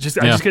 hours. I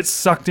just get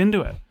sucked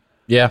into it.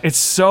 Yeah. It's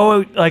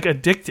so like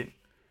addicting,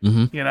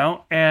 you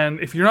know? And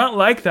if you're not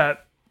like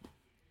that,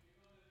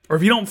 or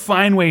if you don't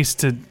find ways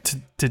to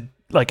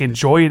like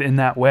enjoy it in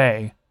that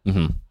way, I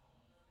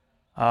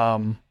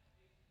don't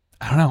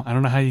know. I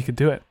don't know how you could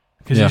do it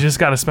because you just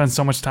got to spend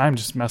so much time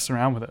just messing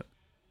around with it.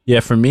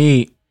 Yeah, for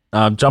me,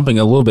 jumping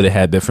a little bit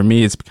ahead, but for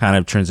me, it's kind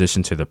of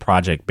transitioned to the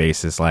project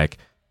basis. Like,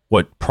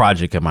 what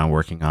project am I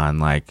working on?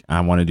 Like, I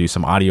want to do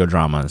some audio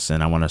dramas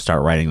and I want to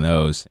start writing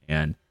those.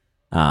 And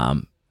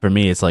for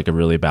me, it's like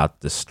really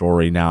about the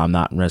story now. I'm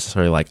not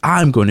necessarily like,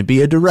 I'm going to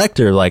be a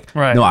director. Like,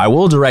 no, I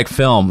will direct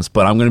films,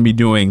 but I'm going to be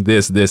doing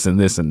this, and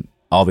this, and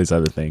all these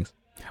other things.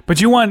 But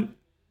you want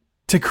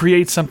to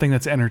create something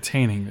that's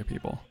entertaining to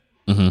people.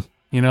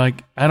 You know,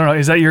 like, I don't know,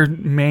 is that your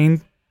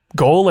main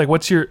goal? Like,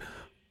 what's your...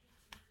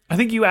 I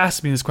think you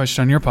asked me this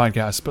question on your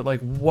podcast, but like,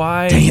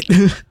 why... Dang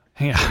it.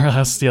 Hang on,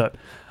 I'll steal it.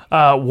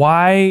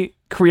 Why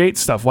create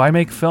stuff? Why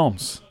make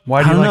films?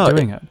 Why do you like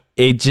doing it?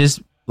 It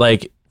just,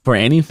 like, for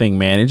anything,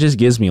 man, it just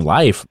gives me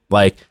life.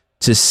 Like,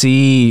 to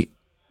see...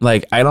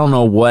 Like, I don't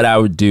know what I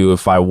would do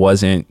if I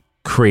wasn't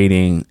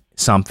creating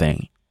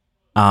something.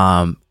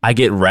 I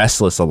get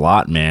restless a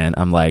lot, man.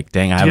 I'm like,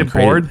 dang, I haven't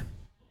created... bored?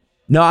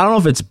 No, I don't know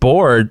if it's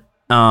bored,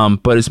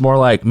 but it's more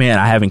like, man,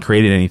 I haven't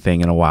created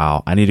anything in a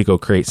while. I need to go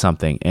create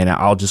something, and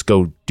I'll just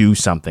go do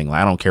something.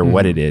 Like, I don't care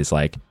what it is.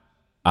 Like,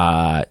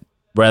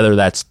 whether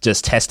that's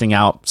just testing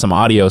out some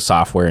audio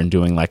software and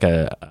doing like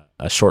a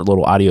short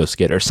little audio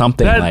skit or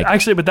something.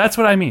 Actually, but that's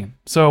what I mean.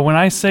 So when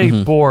I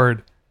say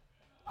bored,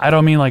 I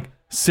don't mean like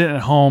sitting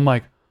at home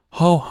like,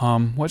 ho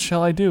hum, what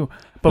shall I do?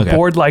 But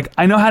bored, like,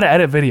 I know how to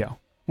edit video.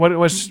 What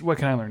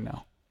can I learn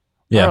now?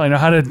 I don't really know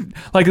how to,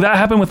 like, that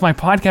happened with my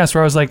podcast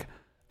where I was like,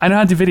 I know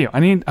how to do video. I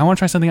want to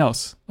try something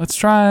else. Let's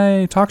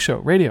try talk show,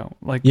 radio,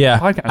 like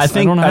podcast. I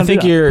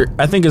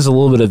think it's a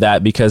little bit of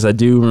that because I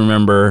do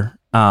remember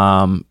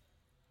I'm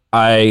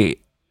a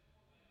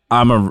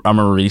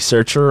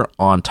researcher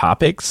on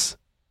topics.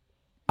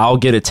 I'll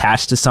get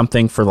attached to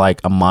something for like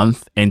a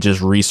month and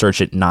just research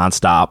it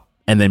nonstop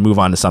and then move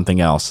on to something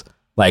else.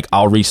 Like,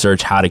 I'll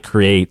research how to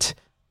create,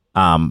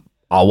 I'll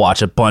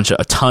watch a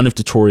ton of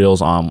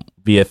tutorials on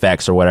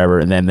VFX or whatever.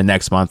 And then the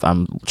next month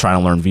I'm trying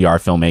to learn VR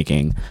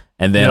filmmaking.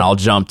 And then I'll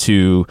jump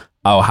to,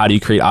 how do you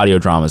create audio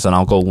dramas? And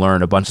I'll go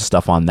learn a bunch of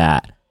stuff on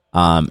that.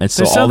 And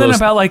so there's something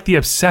about like the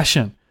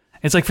obsession.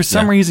 It's like for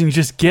some reason you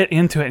just get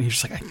into it and you're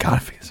just like, I gotta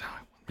figure this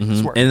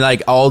out. And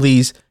like all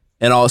these,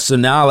 and also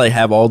now I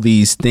have all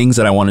these things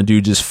that I want to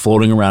do just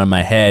floating around in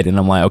my head. And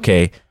I'm like,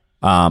 okay.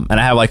 And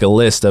I have like a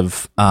list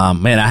of, I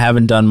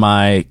haven't done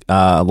my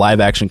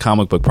live action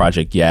comic book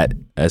project yet,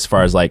 as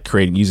far as like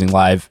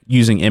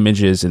using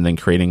images and then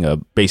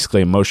creating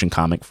basically a motion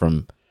comic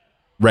from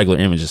regular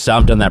images. So I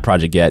haven't done that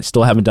project yet.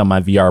 Still haven't done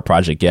my VR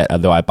project yet,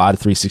 although I bought a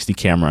 360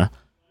 camera.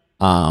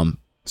 So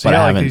but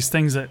I like these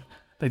things that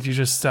you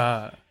just,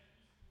 I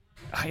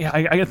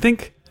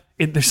think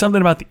there's something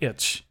about the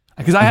itch,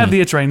 because I have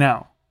the itch right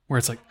now where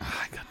it's like,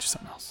 I gotta do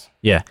something else.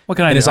 Yeah. What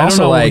can I do? It's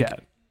also like,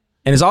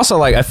 and it's also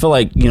like, I feel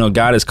like,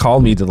 God has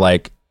called me to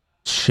like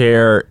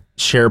share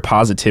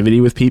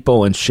positivity with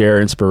people and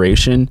share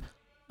inspiration,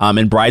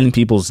 and brighten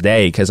people's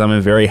day, because I'm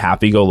a very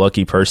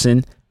happy-go-lucky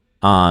person.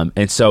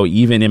 And so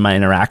even in my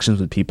interactions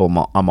with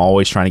people, I'm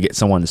always trying to get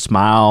someone to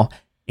smile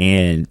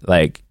and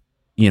like,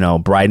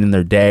 brighten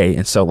their day.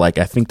 And so like,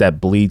 I think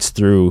that bleeds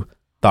through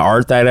the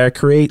art that I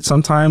create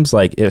sometimes,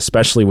 like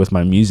especially with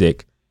my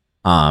music.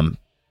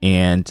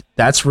 And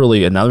that's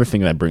really another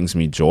thing that brings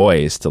me joy,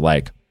 is to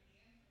like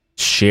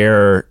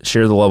share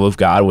the love of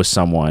God with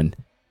someone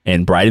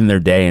and brighten their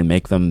day and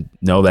make them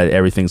know that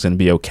everything's going to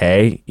be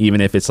okay, even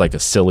if it's like a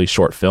silly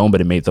short film,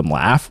 but it made them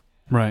laugh.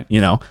 Right.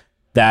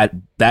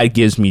 That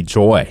gives me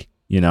joy,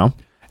 Now,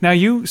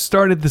 you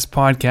started this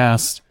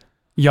podcast,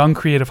 Young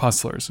Creative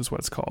Hustlers is what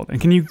it's called. And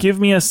can you give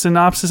me a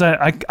synopsis?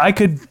 I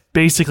could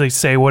basically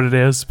say what it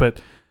is, but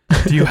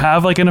do you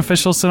have like an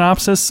official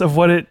synopsis of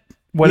what it's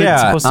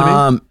supposed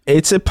to be?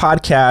 It's a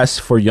podcast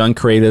for young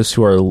creatives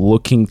who are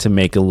looking to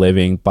make a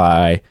living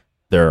by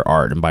their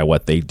art and by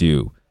what they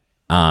do.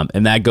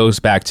 And that goes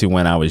back to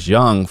when I was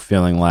young,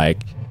 feeling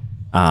like,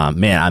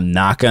 man, I'm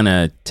not going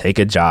to take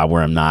a job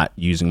where I'm not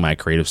using my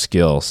creative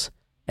skills.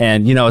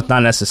 And, it's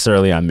not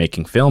necessarily I'm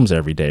making films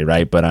every day,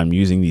 right? But I'm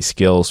using these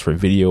skills for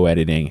video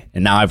editing.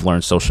 And now I've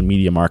learned social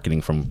media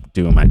marketing from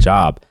doing my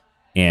job.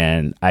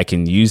 And I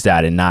can use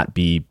that and not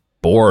be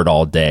bored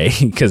all day,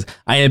 because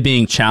I am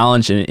being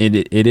challenged, and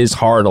it is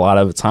hard a lot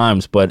of the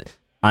times, but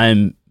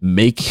I'm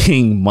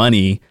making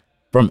money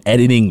from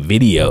editing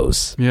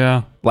videos.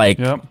 Yeah. Like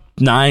yep.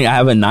 I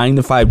have a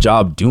 9-to-5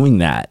 job doing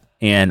that,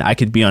 and I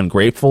could be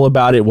ungrateful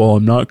about it. Well,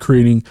 I'm not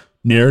creating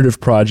narrative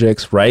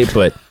projects, right?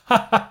 But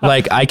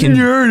like I can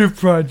narrative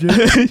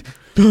project.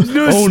 No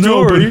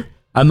story. No, but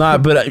I'm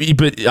not.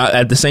 But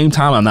at the same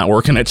time, I'm not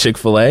working at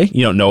Chick-fil-A.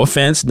 No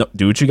offense. No,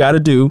 do what you got to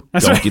do.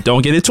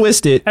 Don't get it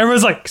twisted.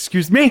 Everyone's like,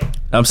 "Excuse me."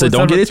 I'm saying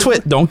don't get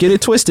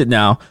it twisted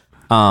now.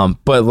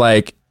 But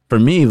like for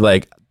me,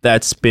 like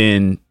that's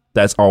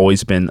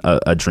always been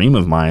a dream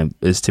of mine,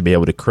 is to be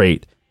able to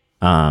create,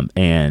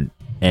 and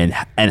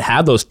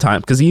have those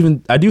times, because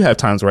even I do have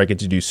times where I get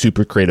to do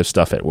super creative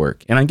stuff at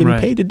work, and I'm getting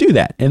paid to do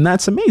that, and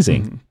that's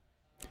amazing. Mm-hmm.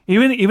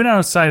 Even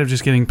outside of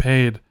just getting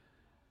paid,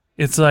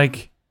 it's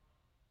like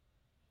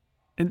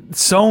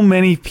so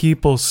many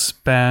people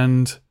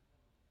spend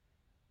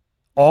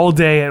all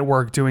day at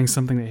work doing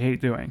something they hate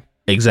doing.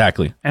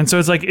 Exactly. And so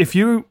it's like, if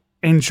you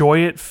enjoy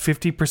it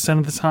 50%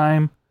 of the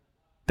time,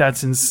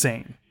 that's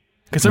insane.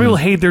 Because some people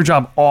hate their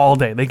job all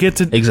day. They get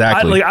to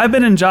exactly. I've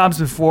been in jobs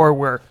before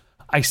where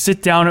I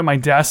sit down at my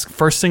desk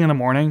first thing in the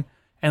morning,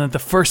 and the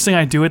first thing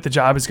I do at the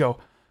job is go,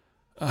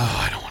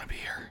 "Oh, I don't want to be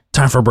here.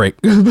 Time for a break."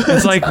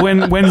 It's like,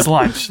 when's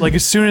lunch? Like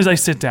as soon as I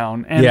sit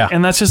down,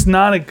 and that's just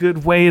not a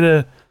good way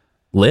to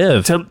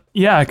live.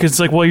 Because it's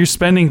like, well, you're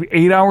spending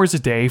 8 hours a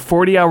day,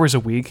 40 hours a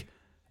week,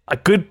 a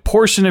good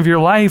portion of your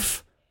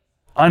life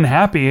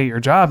unhappy at your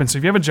job. And so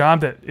if you have a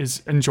job that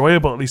is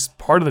enjoyable at least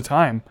part of the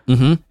time,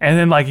 and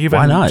then like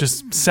even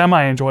just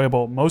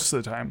semi-enjoyable most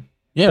of the time,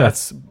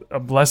 that's a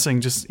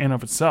blessing just in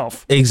of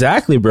itself.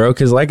 Exactly, bro.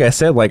 Because like I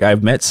said, like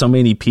I've met so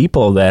many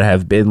people that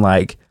have been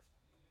like,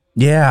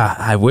 yeah,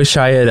 I wish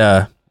I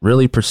had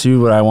really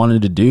pursued what I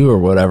wanted to do or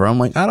whatever. I'm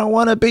like, I don't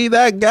want to be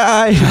that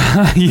guy.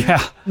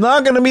 Yeah.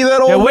 Not going to be that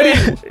old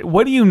man.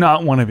 What do you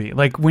not want to be?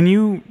 Like when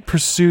you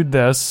pursued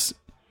this,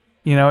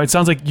 it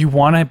sounds like you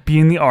want to be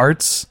in the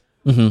arts,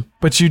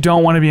 but you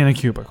don't want to be in a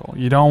cubicle.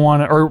 You don't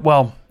want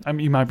to,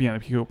 you might be in a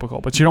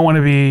cubicle, but you don't want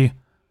to be,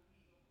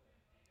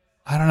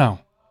 I don't know.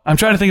 I'm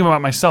trying to think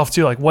about myself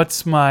too. Like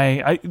what's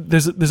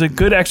there's a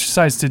good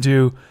exercise to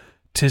do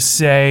to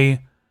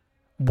say,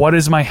 what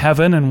is my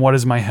heaven and what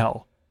is my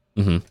hell?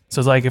 So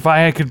it's like, if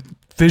I could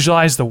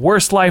visualize the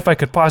worst life I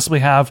could possibly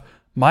have,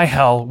 my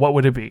hell, what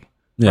would it be?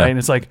 Yeah. Right? And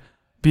it's like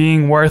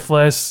being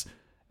worthless,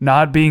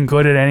 not being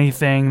good at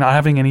anything, not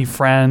having any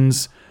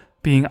friends,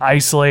 being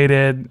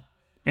isolated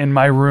in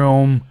my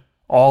room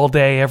all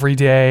day, every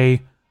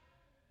day,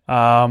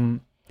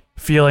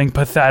 feeling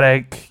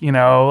pathetic,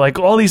 like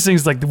all these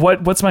things, like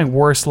what's my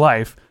worst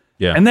life?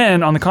 Yeah. And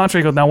then on the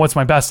contrary, go, now what's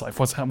my best life?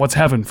 What's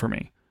heaven for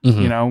me,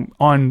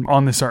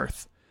 on this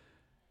earth?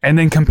 And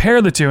then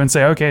compare the two and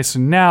say, okay, so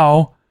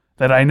now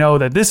that I know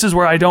that this is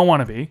where I don't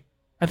want to be,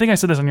 I think I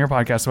said this on your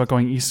podcast about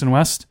going east and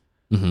west,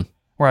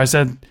 where I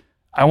said,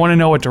 I want to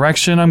know what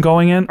direction I'm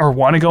going in or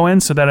want to go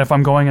in, so that if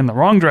I'm going in the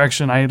wrong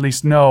direction, I at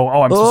least know,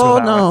 I'm supposed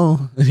to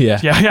go that way. Yeah.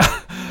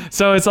 Yeah.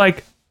 So it's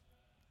like,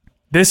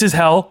 this is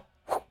hell,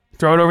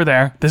 throw it over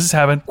there. This is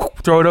heaven,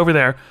 throw it over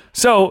there.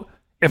 So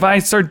if I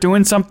start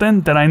doing something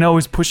that I know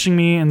is pushing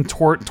me in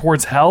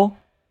towards hell,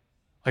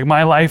 like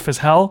my life is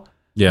hell,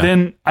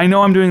 then I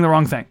know I'm doing the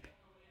wrong thing.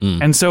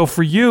 And so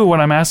for you, what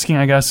I'm asking,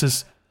 I guess,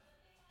 is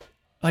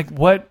like,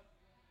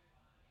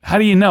 how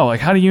do you know?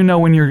 Like, how do you know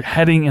when you're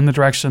heading in the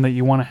direction that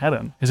you want to head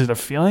in? Is it a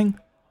feeling?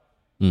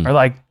 Or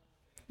like,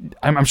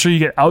 I'm sure you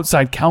get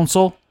outside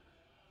counsel.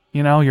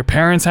 Your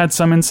parents had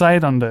some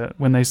insight on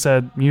when they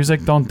said,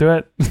 music, don't do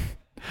it.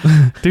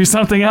 Do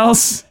something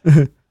else.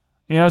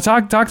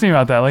 Talk to me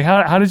about that. Like,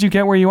 how did you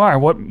get where you are?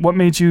 What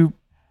made you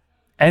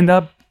end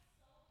up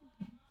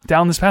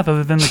down this path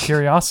other than the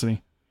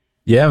curiosity?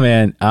 Yeah,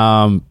 man.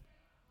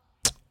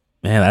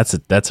 Man,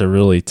 that's a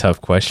really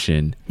tough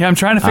question. Yeah, I'm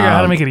trying to figure out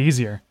how to make it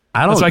easier.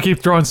 That's why I keep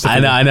throwing stuff.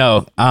 I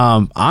know.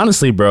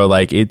 Honestly, bro,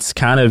 like it's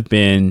kind of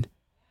been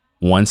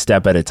one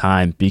step at a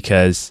time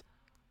because,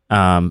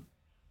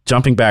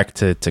 jumping back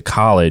to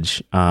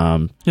college.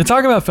 You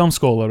talk about film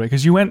school a little bit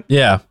because you went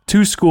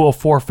to school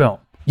for film.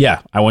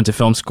 Yeah, I went to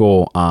film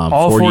school.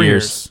 All 4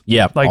 years.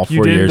 Yeah, like all 4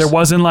 you did. years. There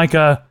wasn't like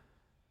a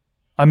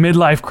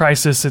midlife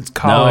crisis at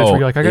college where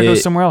you're like, I gotta go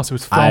somewhere else. It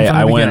was film from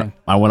the beginning.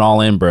 I went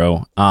all in,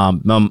 bro.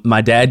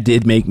 My dad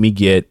did make me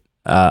get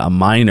a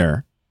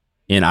minor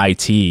in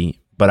IT,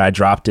 but I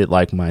dropped it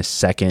like my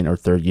second or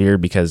third year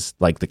because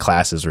like the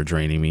classes were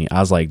draining me.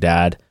 I was like,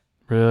 Dad,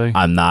 really?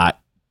 I'm not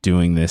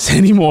doing this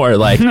anymore.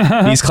 Like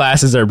these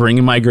classes are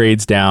bringing my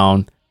grades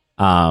down.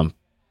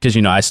 Because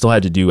I still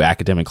had to do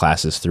academic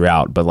classes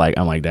throughout, but like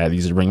I'm like, Dad,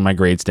 these are bringing my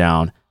grades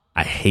down.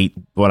 I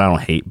don't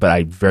hate, but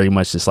I very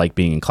much dislike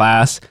being in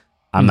class.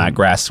 I'm not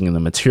grasping the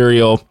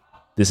material.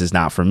 This is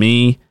not for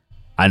me.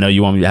 I know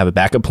you want me to have a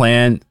backup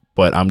plan,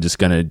 but I'm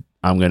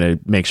gonna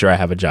make sure I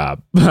have a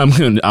job. I'm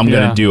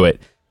gonna do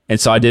it. And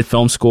so I did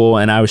film school,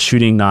 and I was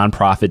shooting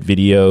nonprofit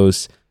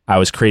videos. I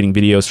was creating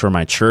videos for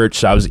my church.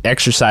 So I was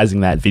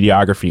exercising that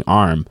videography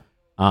arm,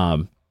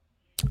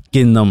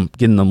 getting them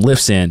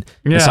lifts in.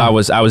 Yeah. And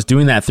so I was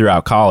doing that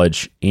throughout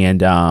college, and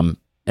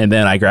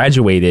then I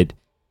graduated.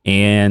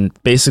 And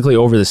basically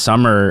over the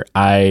summer,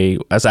 I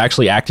was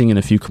actually acting in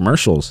a few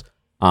commercials.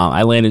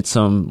 I landed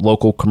some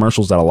local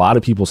commercials that a lot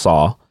of people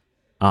saw.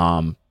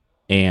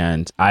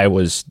 And I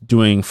was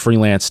doing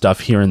freelance stuff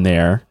here and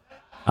there.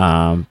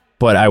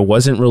 But I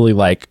wasn't really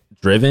like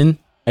driven.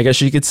 I guess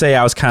you could say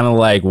I was kind of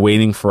like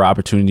waiting for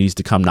opportunities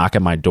to come knock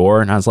at my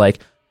door. And I was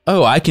like,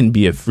 oh, I can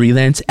be a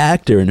freelance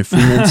actor and a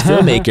freelance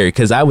filmmaker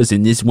because I was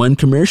in this one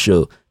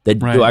commercial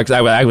that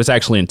I was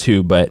actually in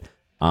two, but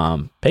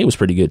pay was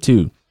pretty good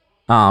too.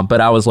 But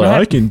I was like,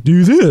 I can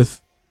do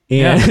this.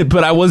 And,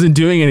 but I wasn't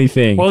doing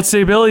anything. Well, it's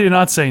the ability to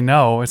not say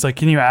no. It's like,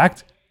 can you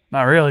act?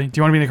 Not really. Do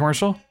you want to be in a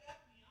commercial?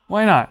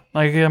 Why not?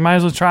 Like, I might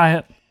as well try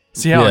it.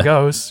 See how it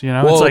goes.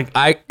 Well, it's like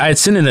I had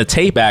sent in a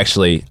tape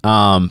actually.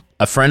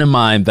 A friend of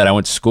mine that I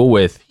went to school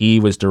with, he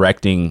was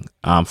directing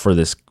for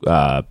this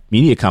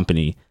media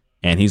company,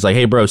 and he's like,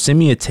 "Hey, bro, send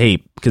me a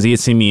tape," because he had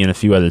seen me in a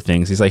few other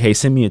things. He's like, "Hey,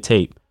 send me a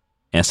tape,"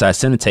 and so I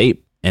sent a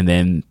tape, and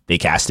then they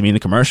casted me in the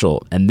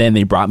commercial, and then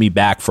they brought me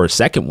back for a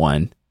second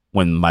one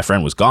when my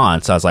friend was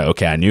gone. So I was like,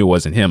 okay, I knew it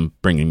wasn't him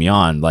bringing me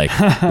on. Like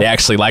they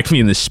actually liked me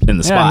in the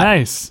spot.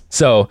 Nice.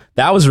 So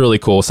that was really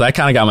cool. So I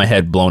kind of got my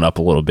head blown up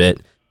a little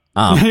bit.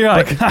 You're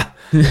like,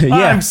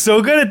 I'm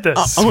so good at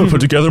this. I'm gonna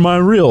put together my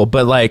reel,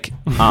 but like,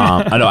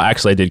 I know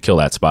actually I did kill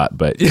that spot,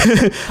 but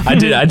I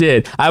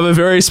did. I have a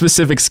very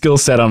specific skill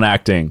set on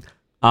acting.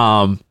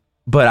 But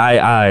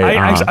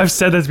I've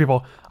said that to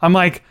people. I'm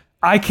like,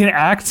 I can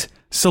act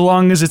so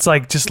long as it's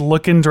like just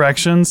look in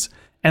directions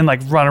and like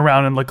run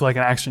around and look like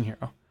an action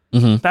hero.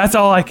 Mm-hmm. That's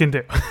all I can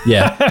do.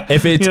 Yeah.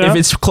 If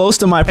it's close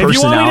to my personality.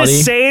 If you want me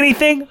to say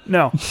anything,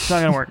 no, it's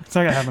not gonna work. It's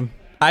not gonna happen.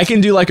 I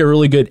can do like a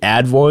really good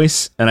ad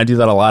voice, and I do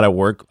that a lot at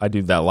work. I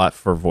do that a lot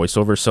for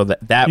voiceover. So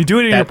that you do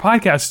it in your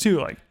podcast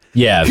too, like.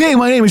 Yeah. Hey,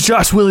 my name is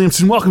Josh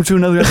Williamson. Welcome to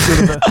another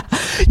episode of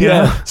the.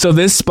 Yeah. So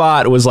this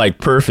spot was like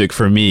perfect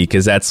for me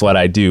because that's what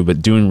I do.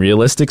 But doing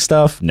realistic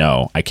stuff,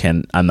 no,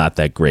 I'm not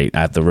that great. I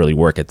have to really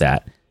work at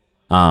that.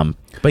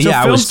 But so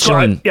yeah, I was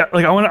chilling. Yeah,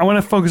 like I want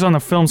to focus on the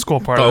film school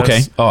part. Of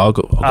this. Oh, I'll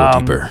go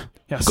deeper.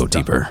 Yes, I'll go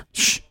deeper.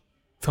 Shh.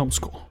 Film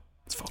school.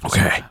 Let's focus.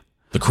 Okay.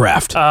 The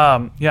craft.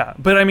 Yeah,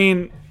 but I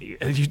mean,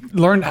 you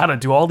learned how to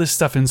do all this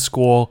stuff in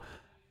school.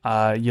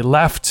 You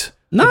left.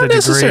 Not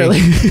necessarily.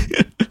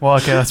 Well,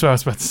 okay, that's what I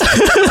was about to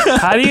say.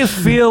 How do you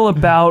feel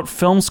about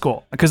film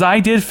school? Because I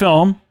did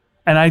film,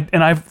 and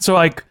I've so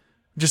like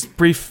just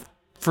brief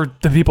for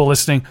the people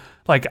listening.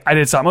 Like I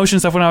did stop motion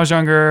stuff when I was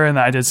younger, and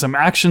I did some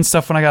action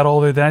stuff when I got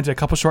older. Then I did a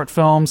couple short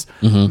films.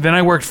 Mm-hmm. Then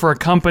I worked for a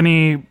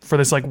company for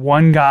this like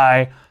one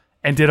guy,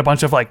 and did a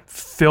bunch of like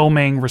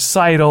filming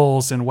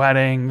recitals and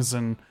weddings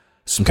and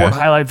sport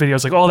highlight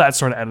videos, like all that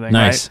sort of editing.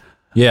 Nice. Right?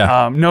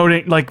 Yeah.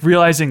 Noting, like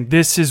realizing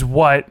this is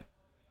what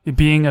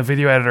being a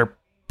video editor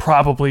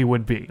probably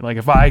would be. Like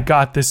if I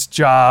got this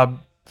job,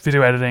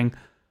 video editing,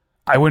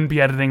 I wouldn't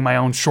be editing my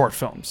own short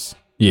films.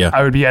 Yeah.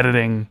 I would be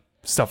editing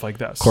stuff like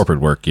this.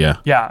 Corporate work, yeah.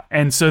 Yeah.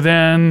 And so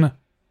then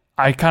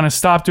I kind of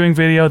stopped doing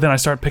video. Then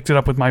I picked it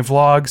up with my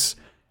vlogs,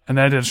 and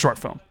then I did a short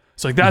film.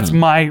 So like that's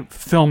my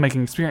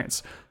filmmaking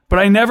experience. But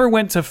I never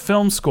went to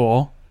film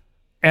school,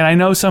 and I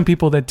know some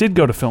people that did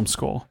go to film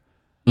school.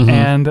 Mm-hmm.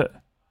 And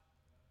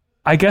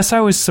I guess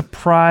I was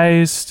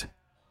surprised.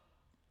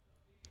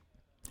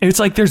 It's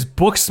like there's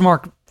book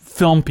smart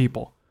film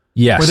people.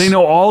 Yes. Where they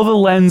know all the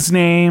lens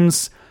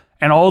names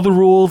and all the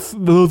rule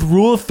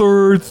of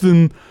thirds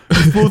and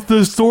put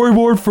the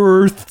storyboard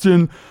first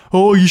and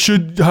you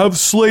should have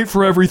slate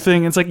for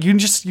everything. It's like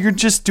you're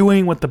just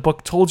doing what the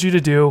book told you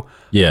to do.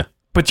 Yeah.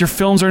 But your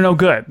films are no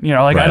good.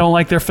 Right. I don't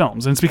like their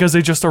films. And it's because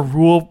they just are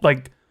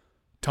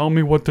tell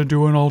me what to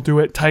do and I'll do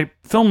it type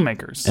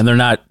filmmakers. And they're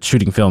not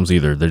shooting films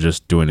either. They're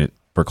just doing it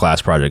for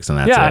class projects and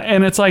that's it. Yeah,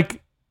 and it's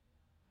like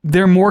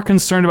they're more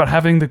concerned about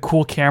having the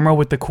cool camera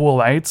with the cool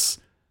lights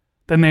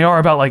than they are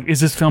about like, is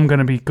this film going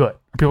to be good?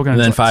 Are people going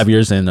to? And then 5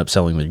 years they end up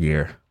selling the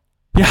gear.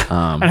 Yeah,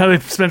 and how they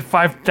spent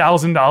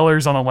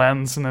 $5,000 on a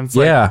lens, and then it's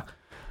like, Yeah.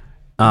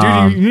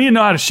 dude, you need to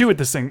know how to shoot with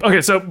this thing.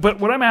 Okay, so but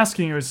what I'm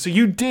asking you is, so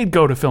you did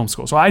go to film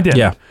school, so I did.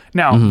 Yeah.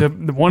 Now, the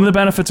one of the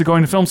benefits of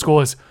going to film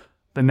school is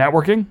the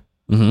networking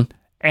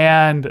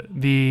and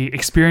the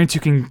experience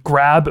you can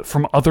grab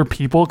from other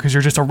people because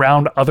you're just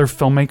around other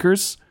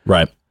filmmakers.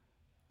 Right.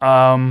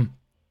 And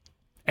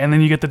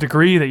then you get the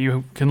degree that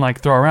you can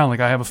like throw around.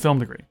 Like I have a film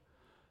degree.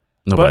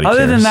 Nobody But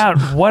other than cares.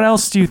 that, what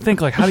else do you think?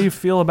 Like, how do you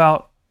feel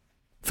about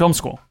film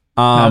school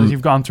now that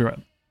you've gone through it?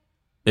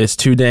 It's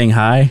too dang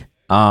high.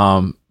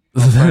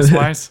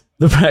 Price-wise?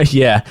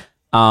 Yeah.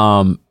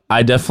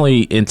 I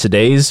definitely, in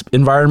today's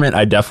environment,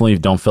 I definitely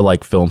don't feel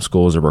like film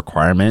school is a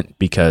requirement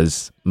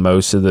because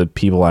most of the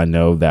people I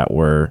know that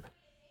were,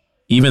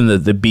 even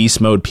the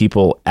beast mode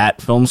people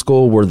at film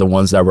school were the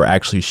ones that were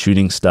actually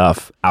shooting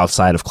stuff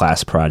outside of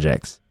class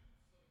projects.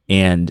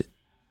 And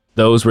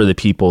those were the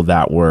people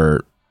that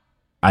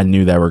I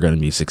knew that were going to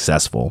be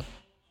successful.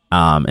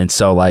 And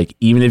so like,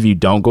 even if you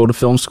don't go to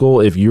film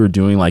school, if you're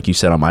doing, like you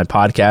said on my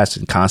podcast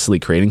and constantly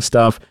creating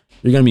stuff,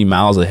 you're going to be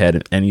miles ahead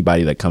of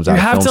anybody that comes out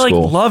of film school. You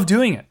have to like love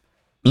doing it.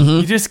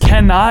 You just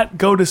cannot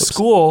go to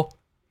school.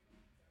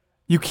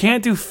 You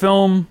can't do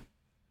film.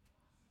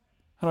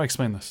 How do I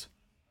explain this?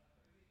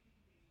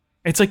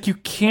 It's like you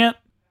can't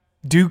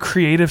do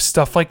creative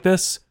stuff like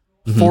this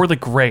for the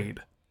grade.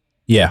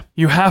 Yeah.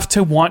 You have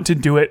to want to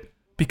do it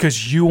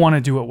because you want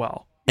to do it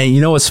well. And you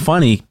know what's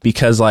funny?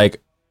 Because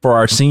like for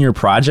our senior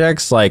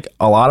projects, like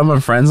a lot of my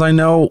friends I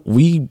know,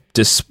 we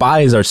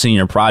despise our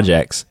senior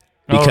projects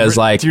because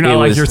like, do you not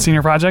like your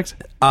senior project?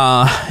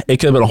 It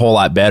could have been a whole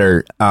lot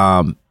better.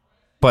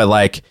 But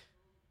like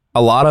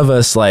a lot of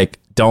us like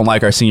don't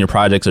like our senior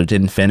projects or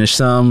didn't finish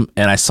them.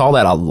 And I saw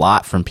that a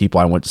lot from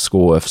people I went to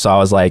school with. So I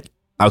was like,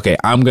 okay,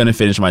 I'm going to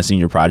finish my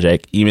senior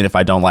project. Even if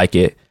I don't like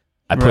it,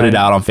 I put it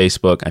out on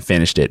Facebook. I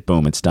finished it.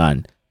 Boom, it's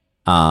done.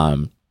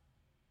 And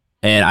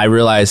I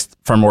realized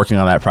from working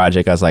on that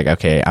project, I was like,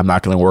 okay, I'm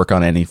not going to work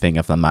on anything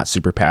if I'm not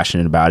super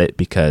passionate about it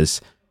because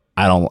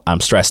I'm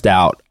stressed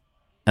out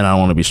and I don't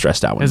want to be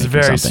stressed out when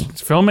making something.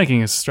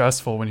 Filmmaking is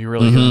stressful when you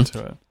really get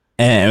into it.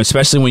 And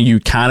especially when you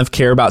kind of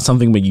care about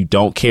something, but you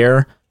don't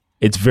care,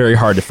 it's very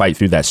hard to fight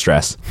through that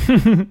stress.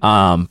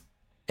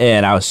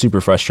 And I was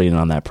super frustrated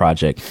on that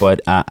project,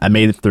 but I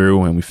made it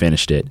through and we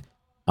finished it.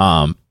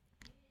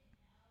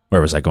 Where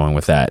was I going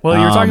with that? Well,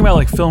 you're talking about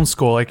like film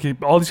school. Like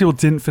all these people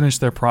didn't finish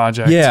their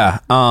project. Yeah.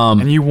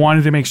 And you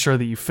wanted to make sure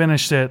that you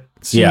finished it.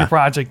 Senior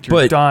project,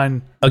 you're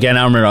done. Again,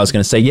 I remember I was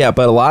going to say, yeah,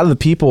 but a lot of the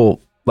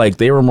people, like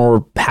they were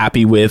more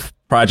happy with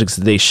projects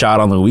that they shot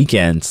on the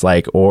weekends,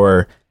 like,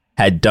 or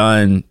had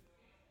done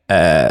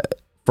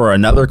for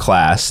another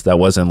class that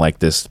wasn't like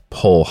this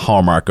whole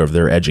hallmark of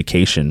their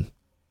education.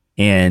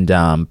 And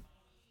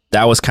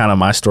that was kind of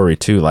my story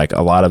too. Like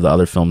a lot of the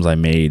other films I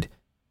made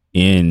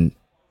in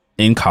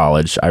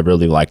college, I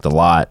really liked a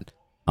lot.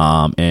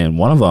 And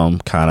one of them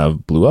kind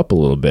of blew up a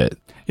little bit.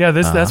 Yeah,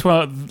 that's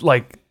what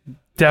like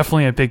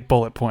definitely a big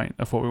bullet point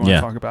of what we want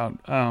to talk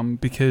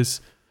about. Because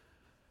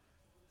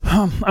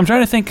I'm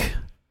trying to think.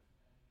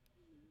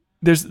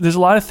 There's a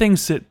lot of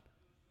things that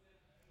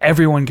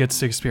everyone gets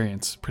to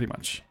experience pretty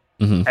much.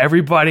 Mm-hmm.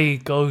 Everybody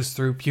goes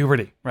through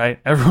puberty, right?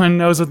 Everyone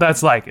knows what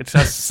that's like. It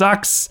just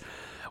sucks.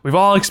 We've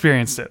all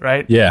experienced it,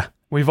 right? Yeah.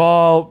 We've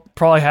all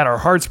probably had our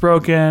hearts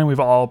broken. We've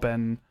all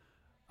been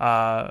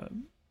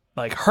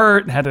like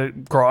hurt and had to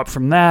grow up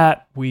from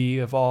that. We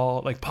have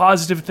all like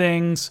positive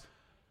things.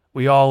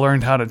 We all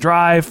learned how to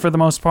drive for the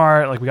most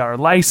part. Like we got our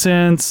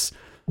license.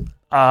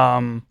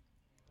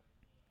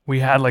 We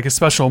had like a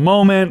special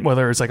moment,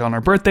 whether it's like on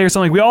our birthday or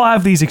something. We all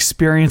have these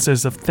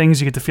experiences of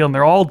things you get to feel, and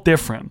they're all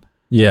different.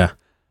 Yeah.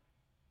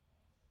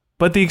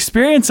 But the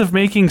experience of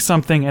making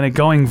something and it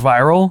going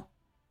viral,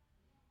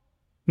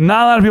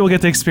 not a lot of people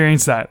get to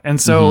experience that. And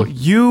so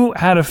you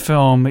had a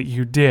film that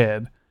you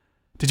did.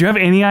 Did you have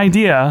any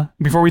idea,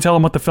 before we tell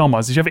them what the film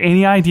was, did you have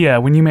any idea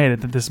when you made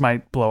it that this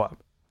might blow up?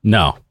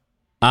 No.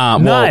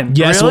 None. Well,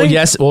 yes, really?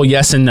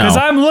 Yes and no. Because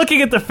I'm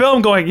looking at the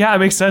film going, yeah, it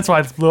makes sense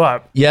why it blew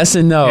up. Yes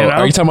and no. You know?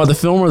 Are you talking about the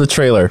film or the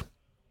trailer?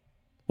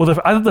 Well,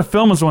 I thought the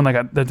film was the one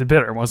that did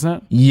better,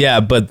 wasn't it? Yeah,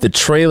 but the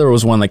trailer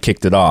was one that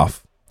kicked it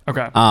off.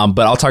 Okay. But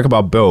I'll talk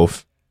about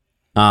both.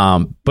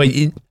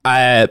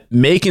 But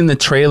making the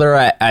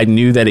trailer, I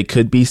knew that it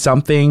could be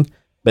something,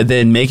 but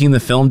then making the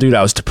film, dude,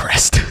 I was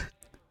depressed.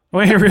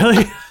 Wait,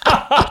 really?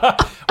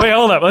 Wait,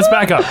 hold up. Let's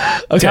back up.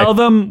 Okay. Tell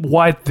them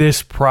what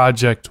this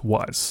project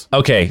was.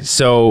 Okay,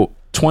 so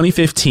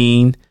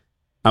 2015,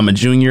 I'm a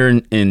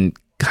junior in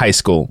high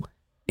school,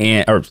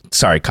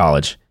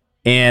 college.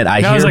 And I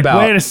hear about...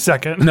 wait a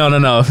second. No,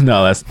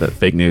 that's the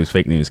fake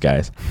news,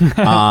 guys.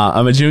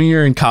 I'm a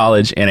junior in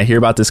college, and I hear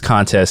about this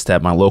contest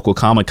that my local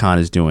Comic-Con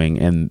is doing,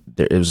 and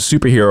it was a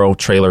superhero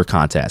trailer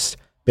contest.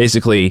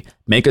 Basically,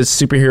 make a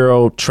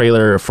superhero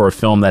trailer for a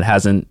film that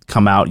hasn't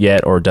come out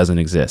yet or doesn't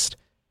exist.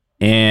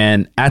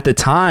 And at the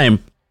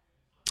time,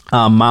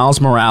 Miles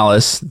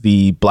Morales,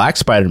 the Black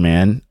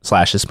Spider-Man /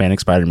 Hispanic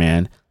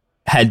Spider-Man,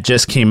 had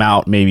just came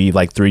out maybe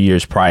like 3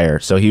 years prior.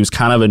 So he was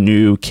kind of a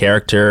new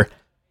character,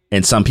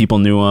 and some people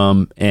knew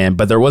him,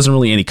 but there wasn't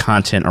really any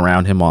content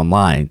around him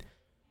online,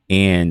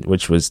 and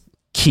which was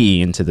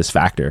key into this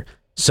factor.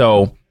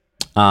 So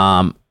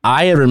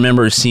I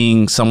remember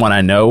seeing someone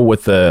I know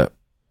with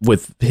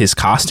his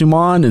costume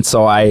on, and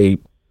so I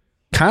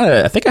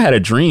think I had a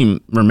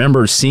dream,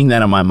 remember seeing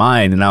that in my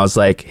mind, and I was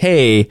like,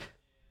 hey,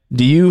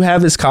 do you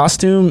have his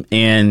costume?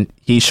 And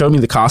he showed me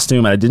the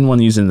costume, and I didn't want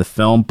to use it in the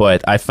film,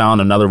 but I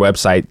found another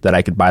website that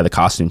I could buy the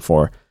costume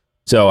for.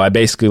 So I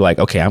basically like,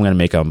 okay, I'm going to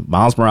make a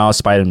Miles Morales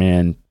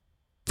Spider-Man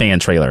fan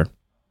trailer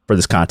for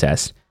this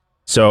contest.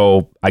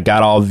 So I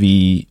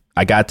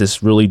got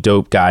this really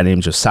dope guy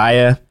named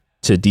Josiah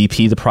to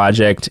DP the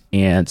project,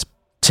 and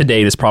to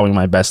date is probably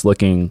my best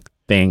looking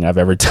thing I've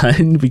ever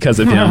done because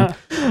of him.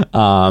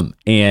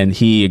 And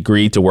he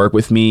agreed to work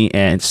with me,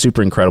 and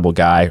super incredible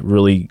guy,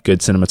 really good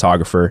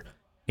cinematographer.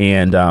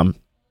 And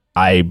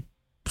I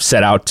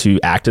set out to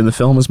act in the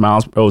film as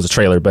Miles. Oh, it was a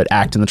trailer, but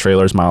act in the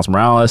trailer as Miles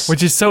Morales,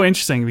 which is so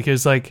interesting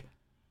because like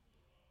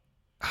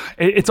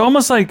it's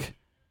almost like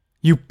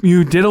you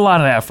did a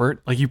lot of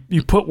effort, like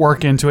you put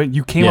work into it,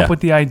 you came up with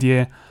the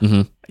idea,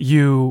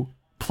 you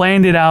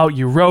planned it out,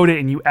 you wrote it,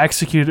 and you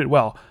executed it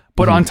well.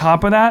 But on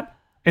top of that,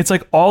 it's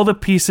like all the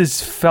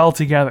pieces fell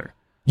together.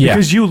 Yeah.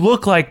 Because you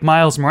look like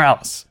Miles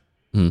Morales.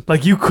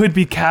 Like you could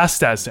be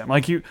cast as him.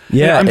 Like you.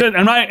 Yeah.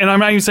 I'm not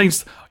even saying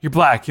you're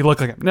black. You look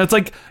like him. No, it's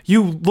like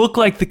you look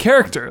like the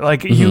character.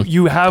 Like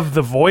you have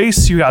the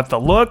voice. You got the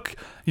look.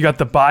 You got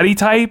the body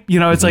type. You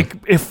know, it's like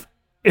if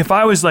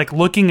I was like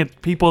looking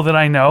at people that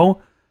I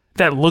know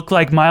that look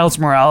like Miles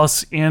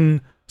Morales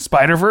in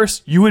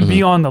Spider-Verse, you would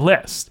be on the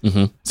list.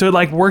 So it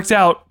like worked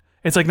out.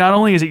 It's like not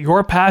only is it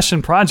your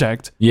passion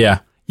project. Yeah.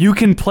 You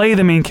can play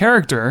the main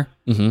character.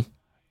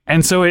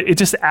 And so it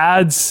just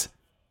adds,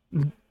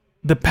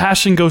 the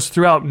passion goes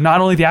throughout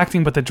not only the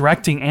acting, but the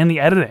directing and the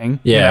editing.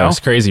 Yeah, you know? It was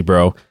crazy,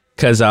 bro.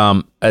 Because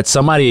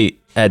somebody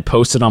had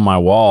posted on my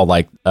wall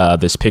like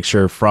this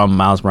picture from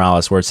Miles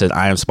Morales where it said,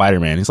 I am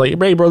Spider-Man. He's like,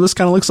 hey, bro, this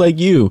kind of looks like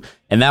you.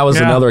 And that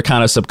was another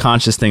kind of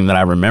subconscious thing that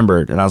I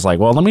remembered. And I was like,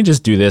 well, let me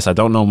just do this. I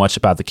don't know much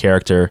about the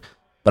character,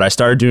 but I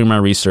started doing my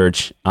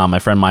research. My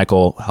friend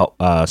Michael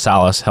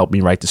Salas helped me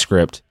write the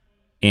script.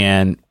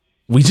 And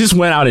we just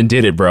went out and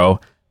did it, bro.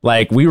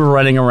 Like, we were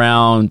running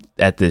around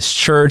at this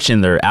church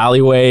in their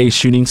alleyway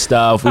shooting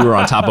stuff. We were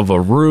on top of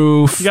a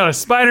roof. You got a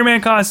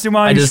Spider-Man costume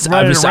on. I'm just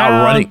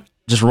out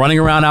running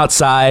around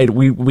outside.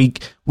 We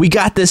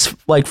got this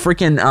like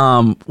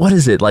freaking what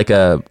is it, like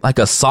a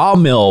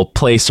sawmill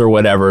place or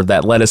whatever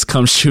that let us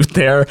come shoot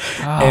there.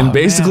 And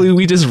basically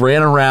we just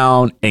ran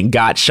around and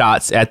got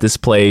shots at this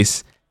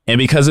place. And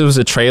because it was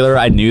a trailer,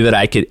 I knew that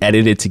I could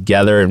edit it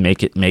together and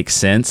make it make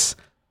sense.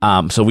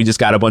 So we just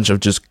got a bunch of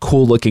just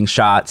cool looking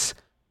shots.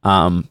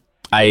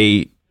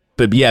 Basically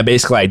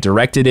I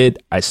directed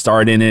it, I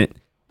starred in it,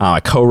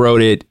 I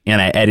co-wrote it,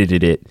 and I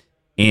edited it.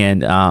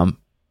 And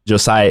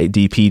Josiah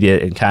DP'd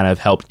it and kind of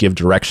helped give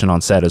direction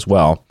on set as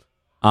well.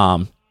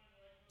 And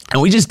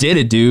we just did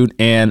it, dude.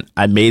 And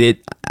I made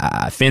it,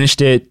 I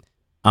finished it.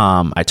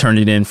 I turned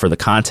it in for the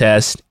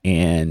contest,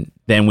 and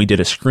then we did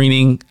a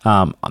screening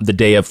on the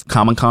day of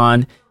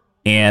Comic-Con.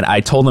 And I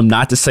told them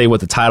not to say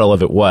what the title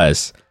of it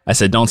was. I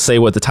said, don't say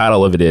what the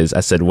title of it is. I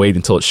said, wait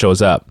until it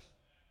shows up.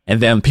 And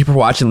then people were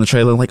watching the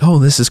trailer like, oh,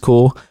 this is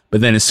cool.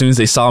 But then as soon as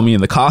they saw me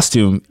in the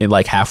costume, and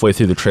like halfway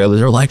through the trailer,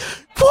 they were like,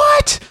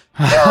 what?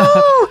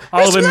 No,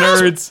 all the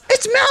nerds.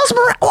 It's Miles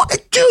Morales. Oh,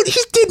 dude,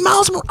 he did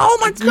Miles Morales. Oh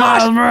my gosh.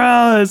 Miles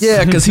Morales.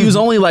 Yeah, because he was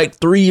only like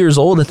 3 years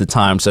old at the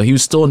time, so he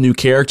was still a new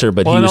character.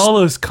 But and all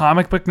those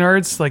comic book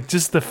nerds, like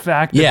just the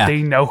fact that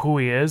they know who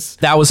he is.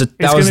 That was the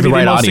right audience. It's going to be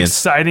the most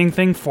exciting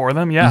thing for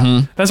them.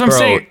 Yeah, that's what I'm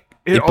saying.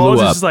 It all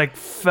just like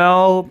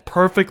fell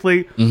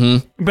perfectly.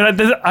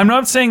 But I'm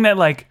not saying that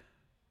like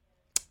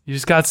you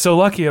just got so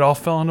lucky it all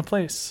fell into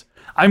place.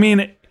 I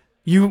mean,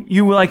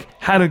 you like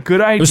had a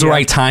good idea. It was the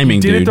right timing,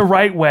 you did dude. it the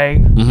right way.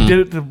 You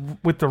did it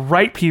with the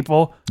right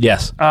people.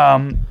 Yes.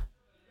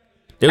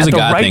 It was a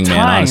God thing, man,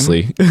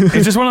 honestly.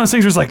 It's just one of those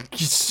things where it's like,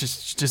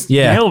 just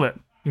nailed it.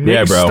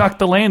 You stuck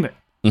the landing.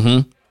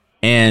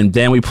 And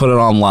then we put it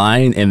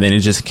online, and then it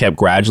just kept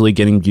gradually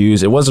getting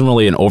views. It wasn't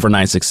really an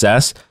overnight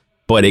success,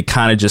 but it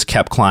kind of just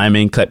kept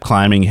climbing, hit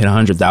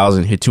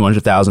 100,000, hit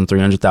 200,000,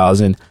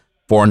 300,000,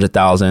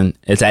 400,000.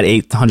 It's at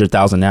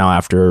 800,000 now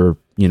after,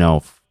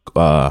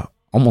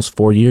 almost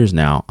 4 years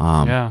now.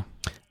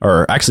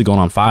 Or actually going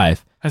on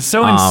 5. It's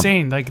so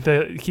insane. Like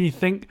can you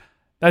think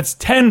that's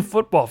 10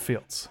 football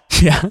fields?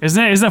 Yeah.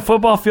 Isn't a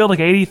football field like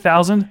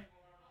 80,000?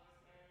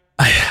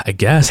 I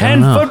guess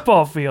 10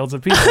 football fields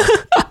of people.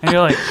 And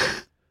you're like,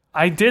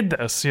 I did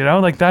this,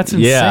 like that's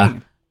insane.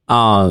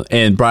 Yeah.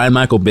 And Brian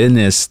Michael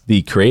Bendis,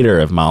 the creator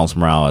of Miles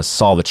Morales,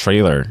 saw the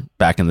trailer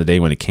back in the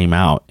day when it came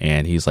out,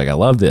 and he's like, I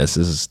love this.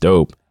 This is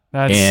dope.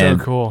 That's so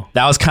cool.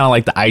 That was kind of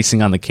like the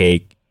icing on the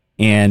cake.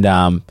 And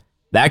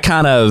that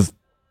kind of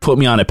put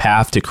me on a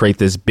path to create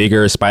this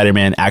bigger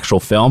Spider-Man actual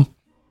film.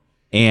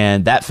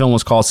 And that film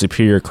was called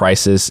Superior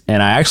Crisis.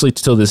 And I actually,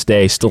 till this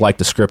day, still like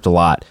the script a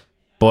lot.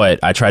 But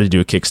I tried to do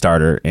a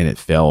Kickstarter and it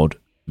failed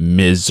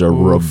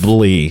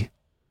miserably. Oof.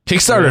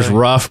 Kickstarter's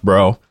rough,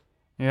 bro.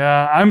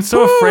 Yeah, I'm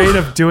so afraid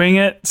of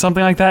doing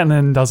something like that, and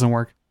then it doesn't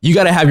work. You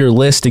got to have your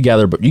list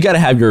together, but you got to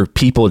have your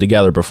people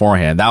together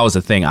beforehand. That was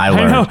the thing I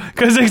learned. I know,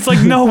 because it's like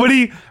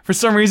for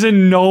some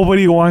reason,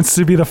 nobody wants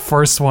to be the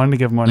first one to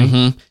give money.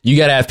 Mm-hmm. You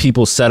got to have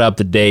people set up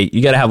the date.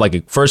 You got to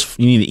have first,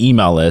 you need an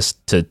email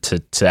list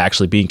to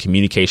actually be in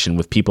communication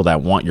with people that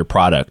want your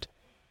product.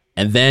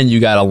 And then you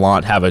got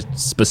to have a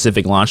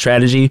specific launch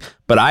strategy.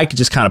 But I could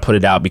just kind of put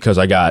it out because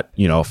I got,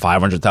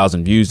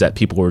 500,000 views that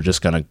people were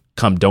just going to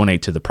come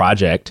donate to the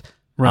project.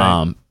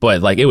 Right.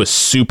 But it was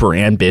super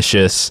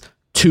ambitious,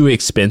 too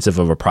expensive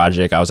of a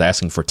project. I was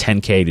asking for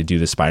 $10K to do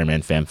the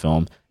Spider-Man fan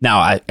film. Now,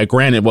 I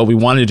granted, what we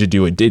wanted to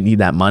do, it didn't need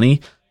that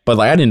money, but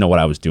I didn't know what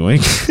I was doing.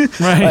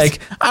 Right.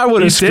 I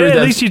would have screwed that.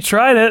 At least you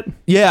tried it.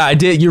 Yeah, I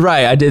did. You're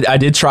right. I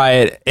did try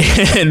it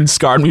and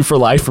scarred me for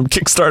life from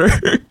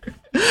Kickstarter.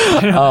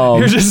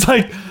 You're just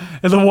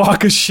the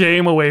walk of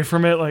shame away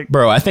from it.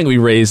 Bro, I think we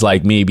raised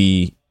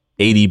maybe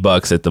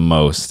 $80 at the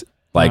most.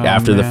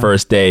 After the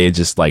first day, it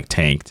just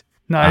tanked.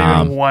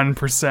 Not even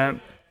 1%.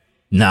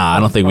 Nah, I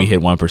don't think we hit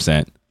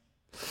 1%.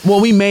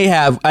 Well, we may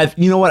have.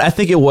 You know what? I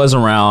think it was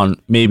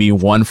around maybe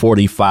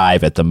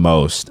 145 at the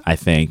most, I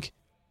think.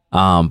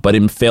 But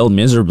it failed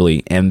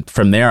miserably. And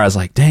from there, I was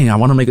like, dang, I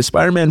want to make a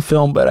Spider-Man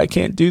film, but I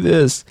can't do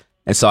this.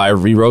 And so I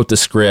rewrote the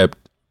script,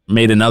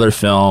 made another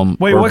film.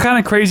 Wait, what kind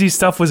of crazy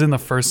stuff was in the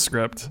first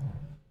script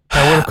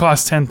that would have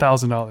cost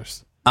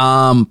 $10,000?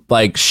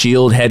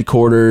 SHIELD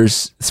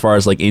headquarters, as far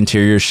as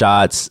interior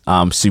shots,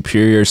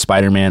 Superior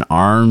Spider-Man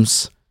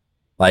arms,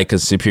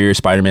 because Superior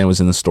Spider-Man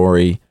was in the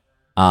story.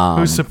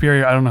 Who's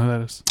Superior? I don't know who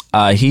that is.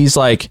 He's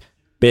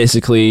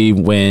basically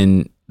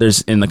when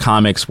there's in the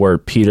comics where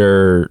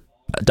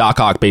Doc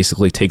Ock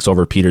basically takes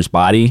over Peter's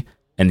body,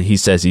 and he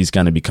says he's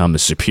going to become the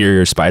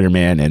Superior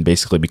Spider-Man and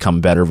basically become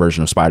a better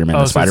version of Spider-Man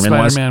than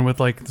Spider-Man was. Spider-Man with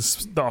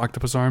the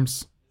octopus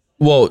arms.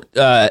 Well,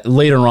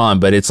 later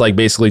on, but it's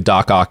basically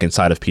Doc Ock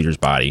inside of Peter's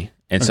body.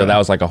 And so that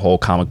was a whole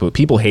comic book.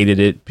 People hated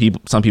it.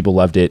 Some people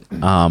loved it.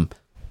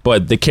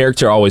 But the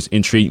character always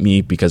intrigued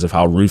me because of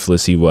how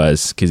ruthless he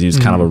was, because he was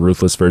kind of a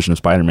ruthless version of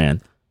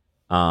Spider-Man.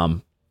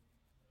 And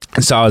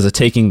so I was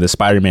taking the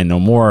Spider-Man No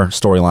More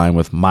storyline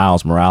with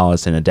Miles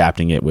Morales and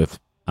adapting it with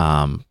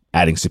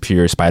adding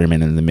Superior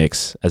Spider-Man in the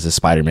mix as a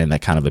Spider-Man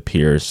that kind of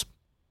appears.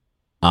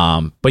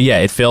 But yeah,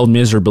 it failed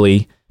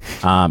miserably.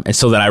 And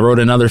so then I wrote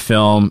another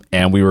film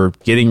and we were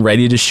getting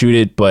ready to shoot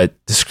it, but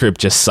the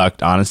script just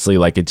sucked, honestly.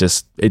 It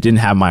didn't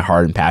have my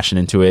heart and passion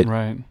into it.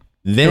 Right.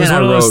 Then it was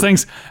one of those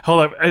things.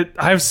 Hold up.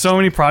 I have so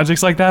many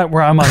projects like that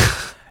where I'm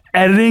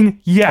editing,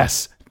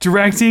 yes.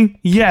 Directing,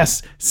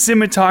 yes.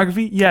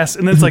 Cinematography, yes.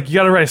 And then it's you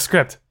got to write a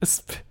script.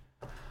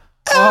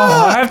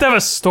 I have to have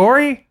a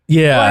story?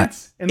 Yeah.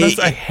 What? And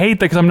I hate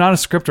that because I'm not a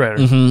scriptwriter.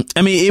 Mm-hmm.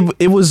 I mean,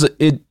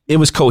 it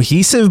was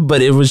cohesive,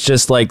 but it was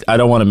just I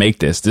don't want to make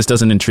this. This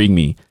doesn't intrigue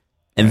me.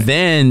 And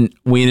then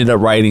we ended up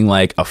writing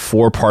a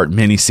 4-part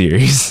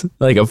miniseries,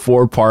 a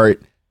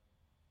 4-part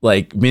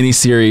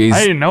miniseries.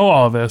 I didn't know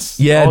all this.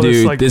 Yeah, all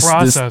dude. This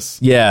process.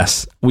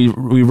 Yes, we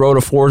wrote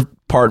a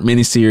 4-part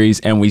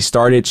miniseries and we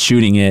started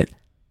shooting it,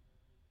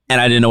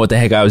 and I didn't know what the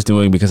heck I was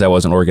doing because I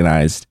wasn't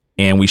organized.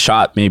 And we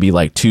shot maybe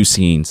 2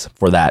 scenes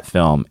for that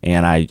film,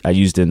 and I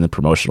used it in the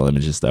promotional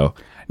images though.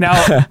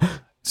 Now,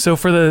 so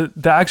for the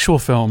actual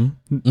film,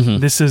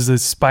 this is the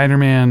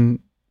Spider-Man.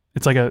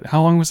 It's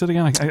how long was it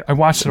again? I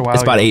watched it a while ago.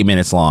 It's about 8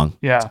 minutes long.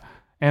 Yeah,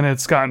 and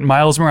it's got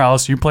Miles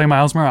Morales. You play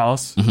Miles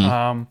Morales.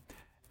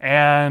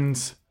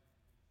 And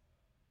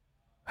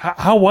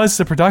how was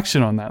the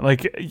production on that?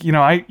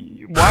 I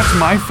watch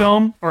my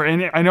film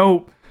I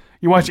know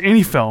you watch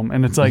any film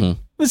and it's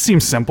this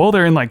seems simple.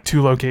 They're in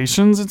 2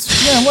 locations. It's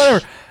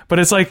whatever. But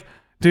it's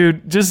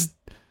dude, just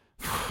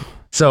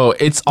so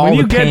it's all when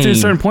you the get pain. to a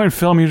certain point in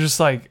film, you're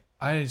just I'm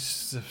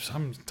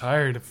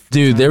tired of.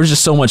 Dude, there was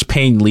just so much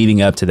pain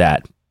leading up to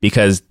that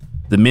because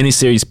the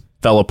miniseries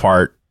fell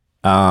apart.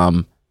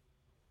 Some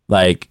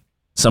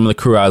of the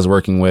crew I was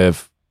working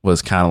with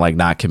was kind of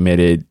not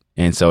committed,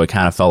 and so it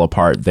kind of fell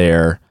apart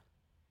there.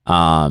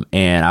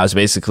 And I was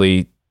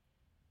basically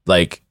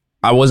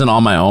I wasn't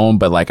on my own,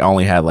 but I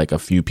only had a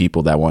few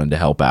people that wanted to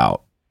help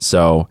out.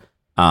 So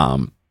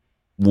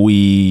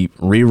we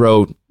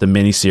rewrote the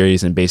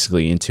miniseries and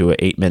basically into an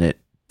 8-minute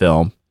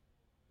film,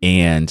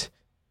 and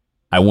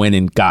I went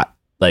and got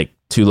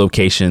 2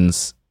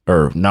 locations,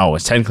 or no,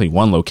 it's technically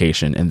 1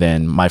 location, and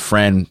then my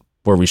friend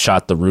where we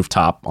shot the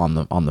rooftop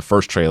on the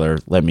first trailer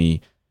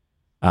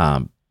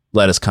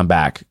let us come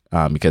back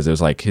because it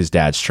was his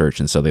dad's church,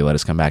 and so they let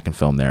us come back and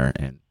film there.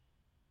 And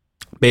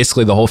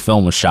basically the whole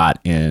film was shot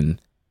in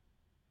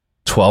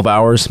 12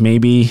 hours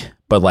maybe,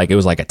 but it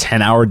was a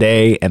 10-hour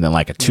day and then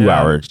a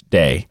 2-hour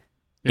day.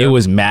 It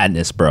was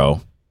madness,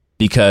 bro,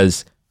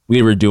 because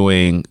we were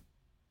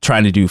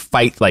trying to do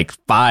fight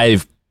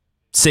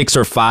 6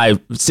 or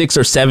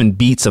 7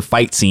 beats of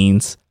fight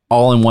scenes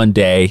all in one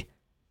day,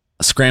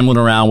 scrambling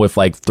around with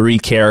 3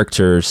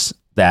 characters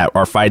that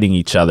are fighting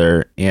each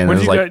other. And it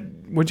was like,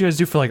 what'd you guys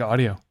do for like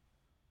audio?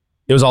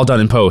 it was all done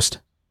in post.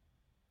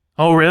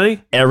 Oh,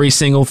 really? Every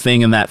single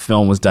thing in that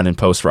film was done in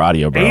post for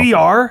audio, bro.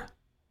 ADR?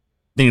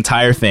 The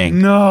entire thing.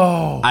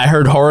 No. I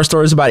heard horror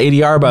stories about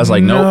ADR, but I was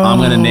like, nope, I'm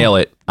going to nail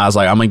it. I was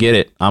like, I'm going to get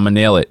it. I'm going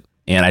to nail it.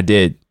 And I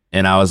did.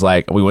 And I was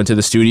like, we went to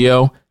the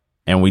studio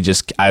and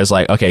I was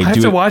like, okay, I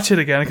have to watch it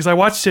again because I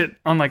watched it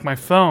on like my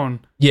phone.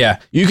 Yeah.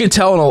 You can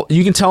tell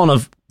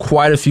in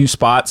quite a few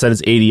spots that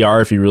it's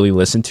ADR if you really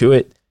listen to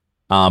it.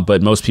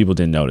 But most people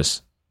didn't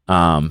notice. Yeah,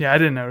 I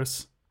didn't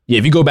notice. Yeah,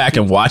 if you go back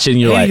and watch it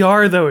and you're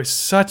ADR though is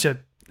such a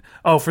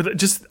for the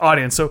just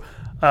audience. So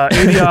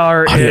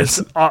ADR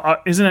is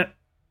isn't it?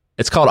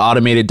 It's called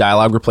automated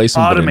dialogue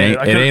replacement. Automated.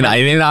 But it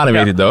ain't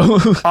automated though.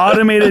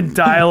 Automated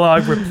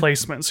dialogue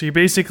replacement. So you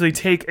basically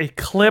take a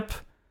clip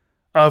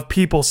of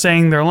people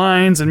saying their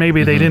lines, and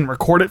maybe they didn't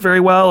record it very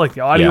well, like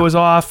the audio was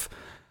off,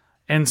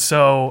 and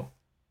so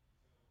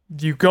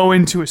you go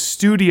into a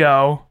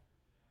studio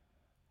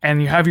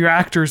and you have your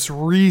actors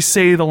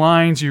re-say the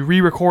lines, you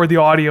re-record the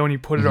audio, and you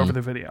put it over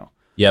the video.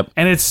 Yep.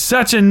 And it's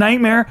such a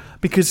nightmare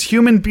because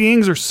human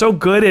beings are so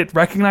good at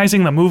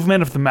recognizing the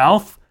movement of the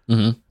mouth.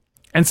 Mm-hmm.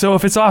 And so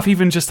if it's off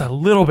even just a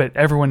little bit,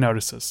 everyone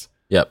notices.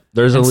 Yep.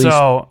 There's at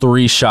least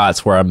 3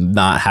 shots where I'm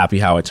not happy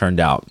how it turned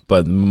out.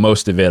 But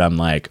most of it, I'm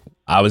like,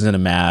 I was in a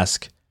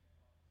mask.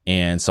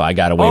 And so I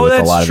got away with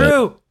a lot of it.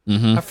 Oh, that's true.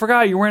 Mm-hmm. I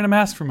forgot you're wearing a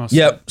mask for most of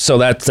it. Yep. So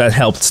that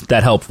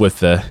helped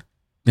with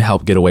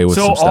help get away with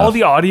some stuff. So all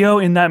the audio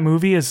in that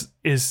movie is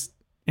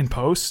in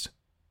post?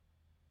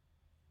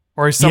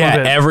 Or is some of it?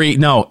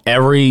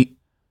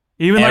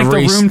 Even like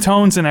the room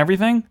tones and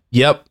everything?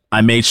 Yep.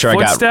 I made sure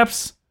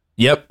Footsteps?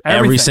 Yep.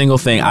 Everything. Every single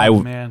thing.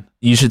 Man.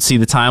 You should see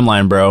the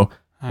timeline, bro.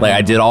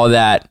 I did all of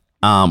that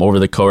over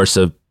the course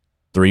of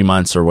 3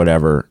 months or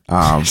whatever.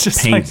 It's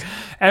just like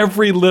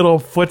every little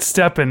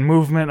footstep and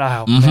movement.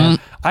 Oh, man.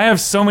 I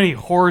have so many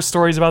horror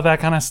stories about that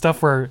kind of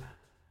stuff where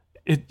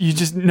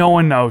no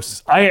one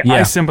knows.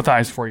 I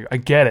sympathize for you. I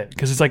get it.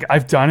 Because it's like,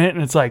 I've done it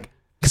and it's like,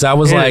 because I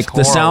was like,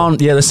 the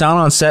sound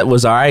on set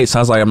was all right. So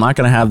I was like, I'm not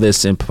going to have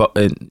this. I'm going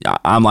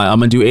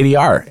to do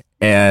ADR.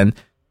 And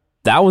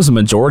that was the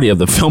majority of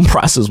the film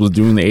process was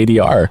doing the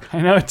ADR.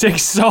 I know, it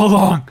takes so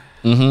long.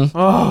 Mm-hmm.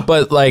 Oh.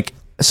 But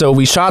so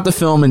we shot the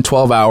film in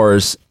 12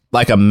 hours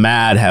like it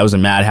was a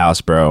madhouse,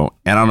 bro.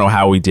 And I don't know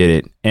how we did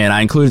it. And I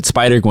included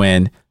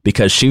Spider-Gwen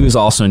because she was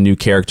also a new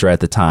character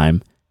at the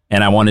time.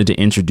 And I wanted to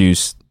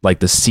introduce like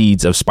the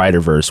seeds of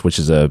Spider-Verse, which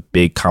is a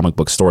big comic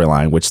book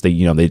storyline, which they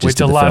just which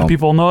a lot of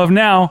people know of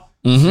now.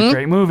 Mm-hmm. It's a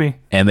great movie.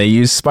 And they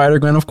used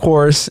Spider-Gwen, of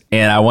course.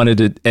 And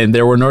and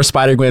there were no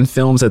Spider-Gwen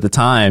films at the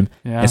time.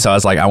 Yeah. And so I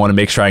was like, I want to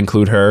make sure I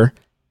include her.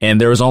 And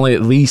there was only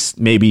at least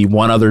maybe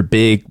one other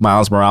big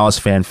Miles Morales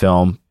fan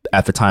film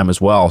at the time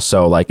as well.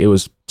 So like it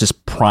was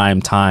just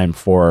prime time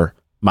for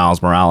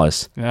Miles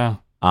Morales. Yeah.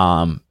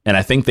 And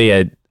I think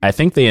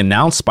they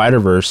announced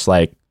Spider-Verse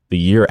like the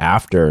year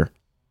after.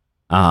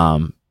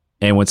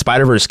 And when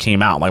Spider-Verse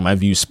came out, like my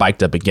views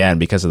spiked up again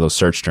because of those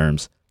search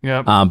terms.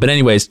 Yep. But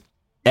anyways,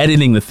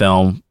 editing the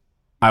film,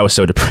 I was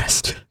so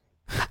depressed.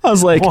 I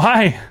was like,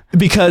 why?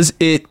 Because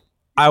when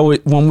I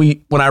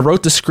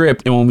wrote the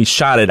script and when we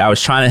shot it, I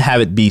was trying to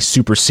have it be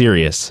super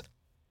serious.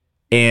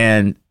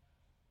 And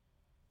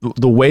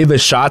the way the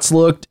shots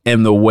looked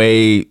and the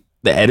way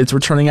the edits were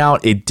turning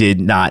out, it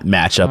did not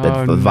match up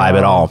the vibe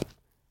at all.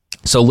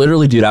 So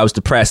literally, dude, I was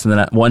depressed. And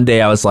then one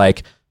day I was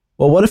like,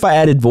 well, what if I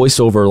added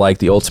voiceover like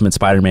the Ultimate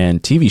Spider-Man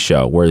TV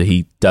show where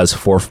he does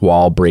fourth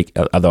wall break,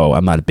 although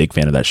I'm not a big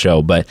fan of that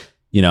show, but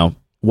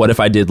what if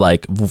I did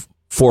like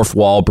fourth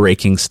wall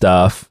breaking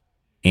stuff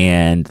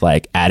and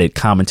like added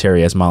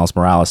commentary as Miles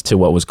Morales to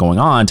what was going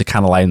on to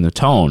kind of lighten the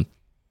tone.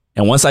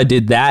 And once I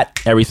did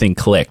that, everything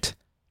clicked.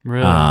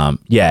 Really?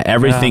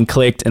 Everything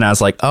clicked. And I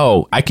was like,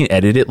 oh, I can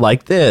edit it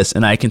like this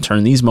and I can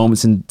turn these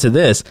moments into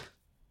this.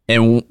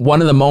 And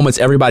one of the moments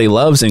everybody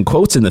loves and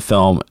quotes in the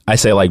film, I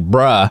say like,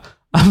 bruh.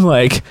 I'm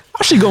like,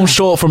 how's she gonna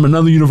show up from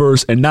another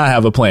universe and not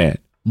have a plan?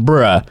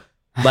 Bruh.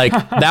 Like,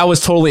 that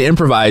was totally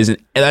improvised. And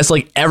that's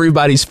like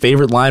everybody's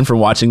favorite line from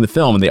watching the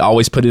film. And they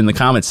always put it in the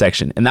comment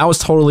section. And that was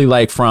totally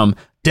like from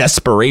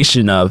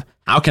desperation of,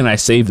 how can I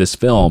save this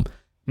film?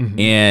 Mm-hmm.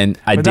 And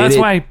that's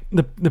why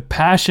the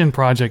passion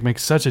project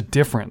makes such a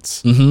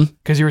difference.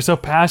 Because you were so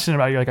passionate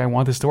about it. You're like, I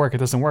want this to work. It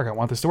doesn't work. I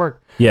want this to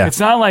work. Yeah. It's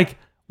not like,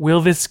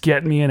 will this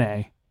get me an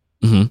A?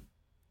 Mm-hmm.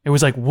 It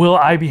was like, will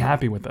I be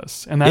happy with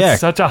this? And that's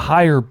such a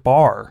higher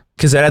bar.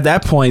 Because at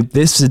that point,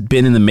 this had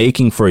been in the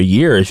making for a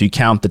year, if you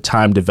count the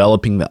time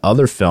developing the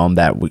other film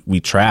that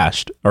we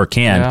trashed or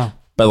canned. Yeah.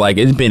 But like,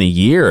 it's been a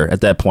year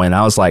at that point.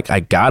 I was like, I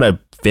gotta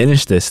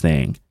finish this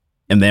thing.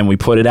 And then we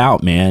put it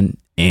out, man.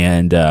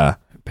 And it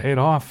paid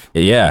off.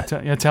 Yeah.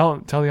 Tell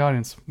the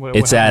audience.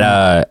 It's at,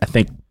 I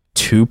think,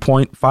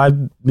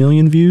 2.5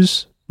 million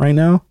views right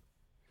now.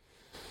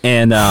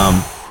 And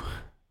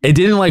it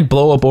didn't like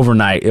blow up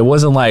overnight. It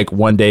wasn't like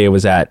one day it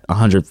was at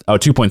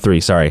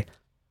 2.3, sorry.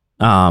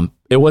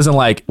 It wasn't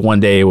like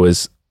one day it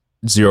was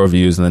 0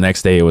 views and the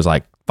next day it was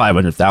like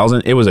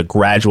 500,000. It was a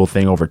gradual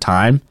thing over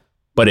time,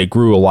 but it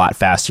grew a lot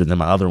faster than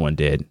my other one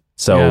did.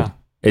 So Yeah.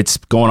 it's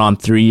going on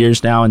 3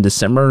 years now in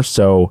December.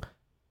 So,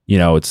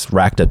 it's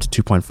racked up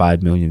to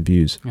 2.5 million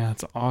views. Yeah,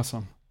 it's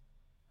awesome.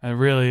 It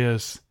really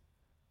is.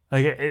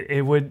 Like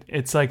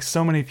it's like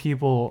so many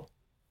people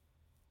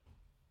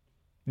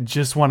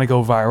just want to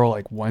go viral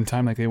like one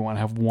time, like they want to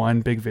have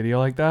one big video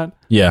like that.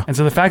 Yeah. And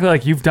so the fact that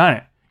like you've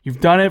done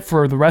it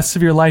for the rest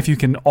of your life, you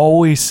can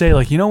always say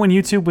like, when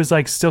YouTube was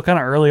like still kind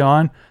of early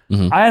on,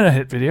 I had a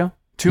hit video,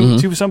 two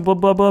some blah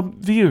blah blah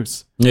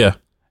views. Yeah.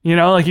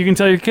 Like you can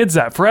tell your kids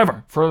that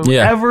forever.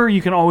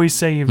 You can always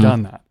say you've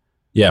done that.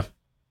 Yeah.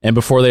 And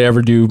before they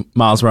ever do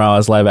Miles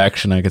Morales live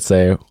action, I could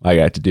say I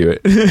got to do it.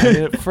 I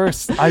did it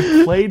first.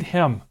 I played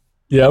him.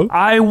 Yep.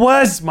 I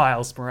was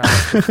Miles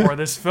Morales before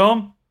this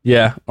film.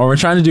 Yeah. Or we're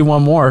trying to do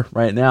one more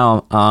right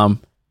now.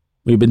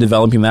 We've been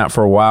developing that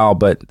for a while,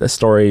 but the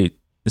story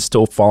is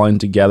still falling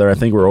together. I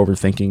think we're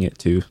overthinking it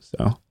too.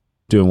 So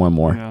doing one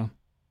more. Yeah.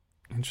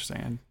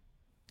 Interesting.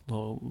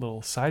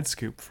 Little side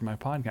scoop for my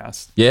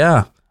podcast.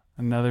 Yeah.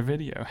 Another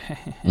video.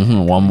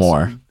 One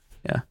more.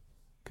 Yeah.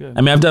 Good.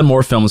 I mean, I've done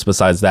more films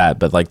besides that,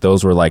 but like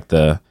those were like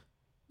the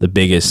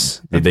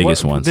biggest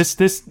ones.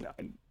 This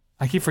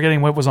I keep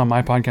forgetting what was on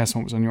my podcast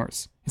and what was on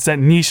yours. It's that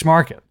niche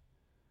market.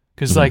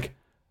 Because like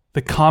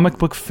the comic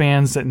book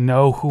fans that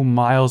know who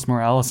Miles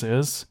Morales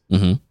is,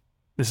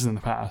 this is in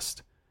the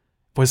past,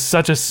 was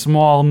such a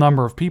small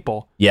number of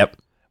people. Yep.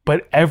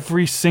 But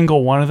every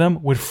single one of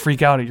them would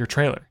freak out at your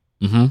trailer.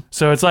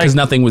 So it's like, because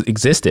nothing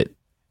existed.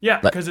 Yeah,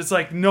 because it's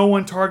like no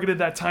one targeted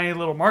that tiny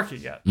little market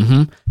yet.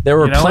 There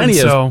were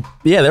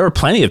there were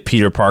plenty of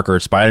Peter Parker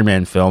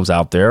Spider-Man films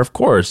out there, of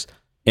course.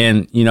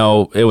 And,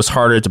 it was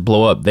harder to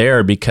blow up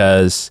there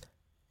because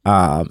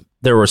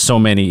there were so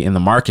many in the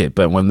market.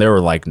 But when there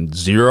were like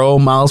 0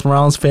 Miles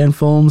Morales fan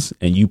films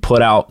and you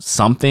put out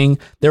something,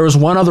 there was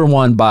one other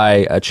one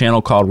by a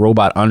channel called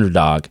Robot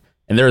Underdog,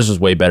 and theirs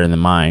was way better than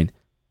mine,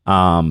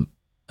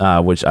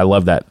 which I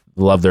love that.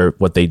 Love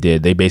what they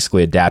did. They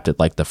basically adapted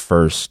like the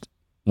first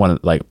one,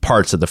 like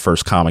parts of the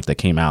first comic that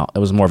came out. It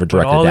was more of a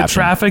direct all adaptation.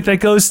 The traffic that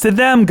goes to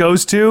them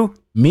goes to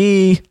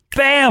me.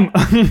 Bam.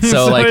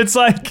 So like, it's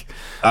like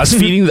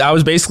I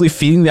was basically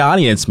feeding the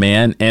audience,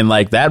 man, and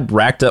like that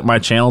racked up my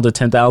channel to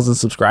 10,000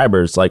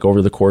 subscribers like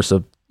over the course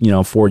of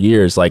 4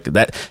 years. Like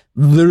that,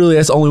 literally,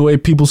 that's the only way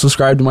people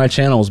subscribe to my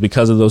channel is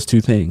because of those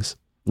two things.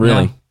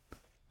 Really. Yeah.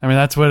 I mean,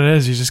 that's what it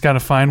is. You just got to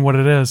find what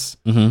it is.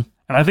 And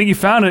I think you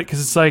found it because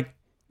it's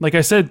like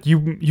I said,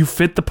 you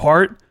fit the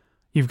part.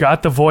 You've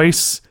got the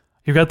voice.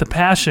 You've got the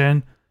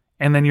passion,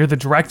 and then you're the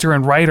director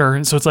and writer.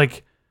 And so it's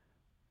like,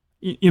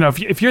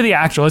 if you're the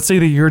actor, let's say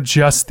that you're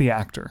just the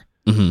actor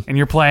and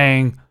you're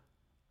playing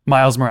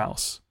Miles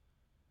Morales.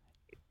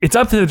 It's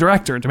up to the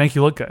director to make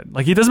you look good.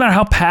 Like, it doesn't matter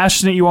how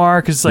passionate you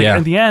are, because like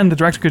at the end, the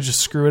director could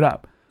just screw it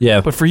up.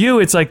 Yeah. But for you,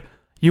 it's like,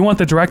 you want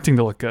the directing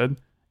to look good,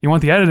 you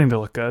want the editing to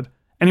look good,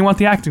 and you want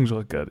the acting to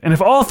look good. And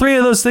if all three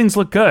of those things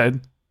look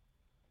good,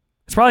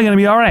 it's probably going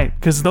to be all right,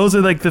 because those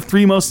are like the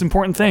three most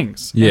important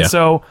things. Yeah. And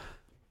so,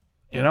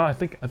 I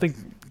think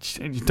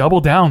you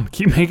double down,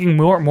 keep making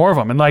more of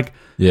them, and like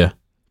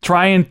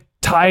try and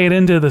tie it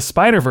into the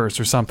Spider-Verse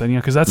or something,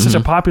 because that's such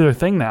a popular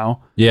thing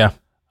now. Yeah.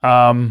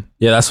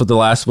 That's what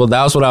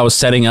that was what I was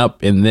setting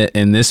up in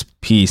this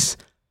piece.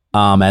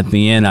 At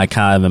the end, I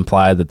kind of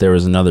implied that there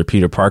was another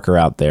Peter Parker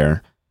out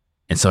there,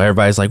 and so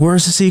everybody's like,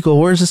 "Where's the sequel?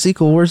 Where's the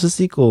sequel? Where's the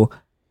sequel?"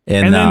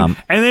 And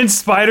then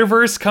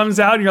Spider-Verse comes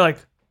out, and you're like,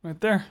 right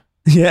there.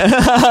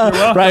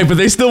 Yeah, right. But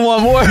they still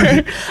want more.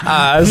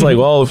 I was like,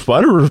 well,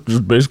 Spider-Verse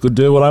just basically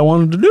did what I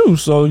wanted to do,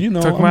 so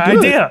took my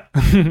idea.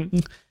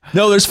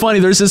 No, there's funny.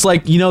 There's this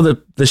like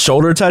the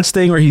shoulder touch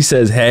thing where he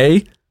says,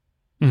 "Hey."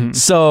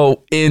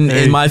 So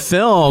in my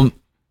film,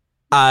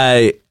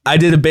 I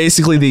did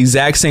basically the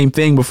exact same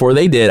thing before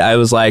they did. I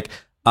was like,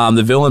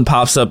 the villain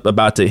pops up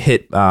about to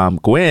hit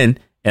Gwen,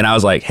 and I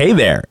was like, "Hey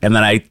there," and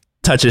then I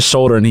touch his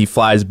shoulder and he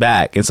flies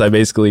back, and so I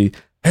basically.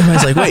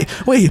 Everybody's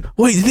like, wait,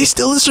 did they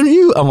steal this from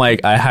you? I'm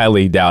like, I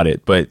highly doubt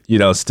it, but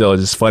still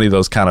just funny,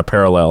 those kind of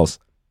parallels.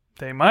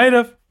 They might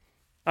have.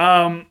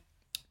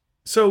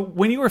 So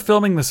when you were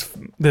filming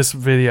this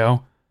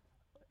video,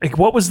 like,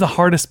 what was the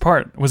hardest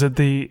part? Was it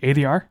the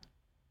ADR?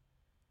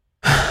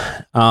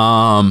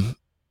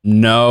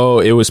 No,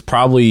 it was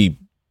probably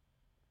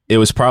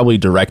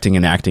directing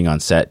and acting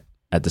on set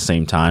at the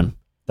same time.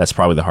 That's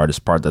probably the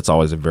hardest part. That's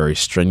always a very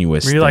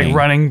strenuous thing. Were you like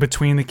running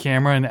between the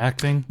camera and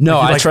acting? No,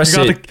 like, I trust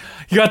it.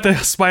 You got the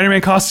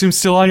Spider-Man costume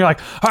still on. You're like,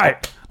 all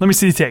right, let me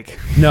see the take.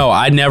 No,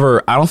 I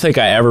don't think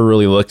I ever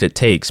really looked at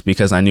takes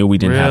because I knew we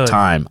didn't have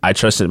time. I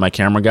trusted my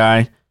camera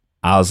guy.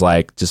 I was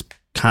like, just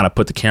kind of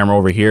put the camera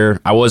over here.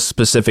 I was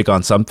specific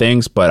on some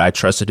things, but I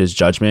trusted his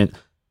judgment.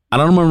 I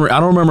don't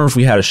remember if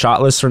we had a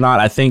shot list or not.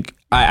 I think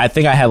I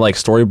had like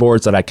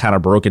storyboards that I kind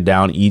of broken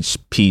down each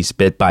piece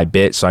bit by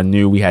bit, so I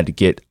knew we had to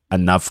get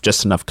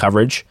just enough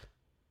coverage.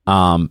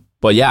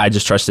 But yeah, I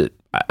just trusted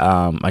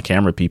my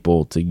camera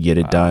people to get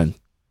it done.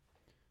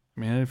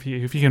 I mean, if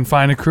you can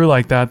find a crew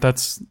like that,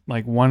 that's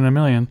like 1 in a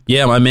million.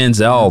 Yeah, my man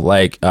Zell,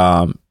 like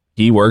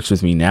he works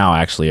with me now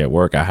actually at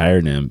work. I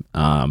hired him.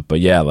 But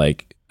yeah,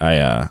 like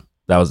the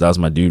That was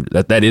my dude.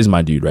 That is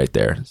my dude right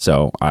there.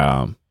 So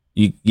and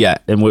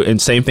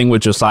same thing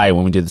with Josiah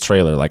when we did the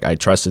trailer. Like I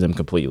trusted him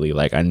completely.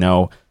 Like I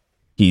know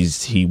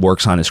he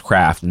works on his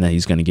craft and that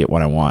he's going to get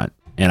what I want.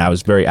 And I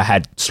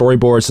had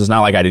storyboards. So it's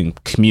not like I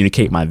didn't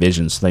communicate my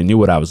vision. So they knew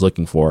what I was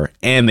looking for,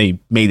 and they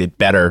made it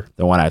better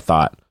than what I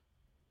thought.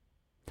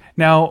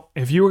 Now,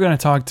 if you were going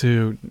to talk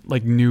to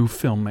like new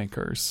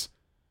filmmakers,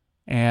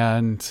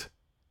 and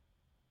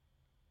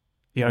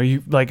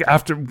you like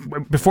after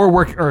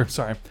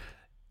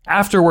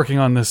working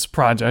on this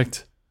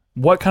project,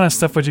 what kind of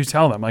stuff would you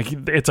tell them? Like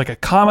it's like a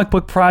comic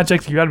book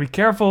project. You got to be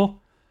careful.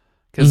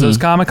 Because those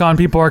Comic-Con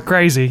people are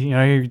crazy.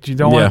 You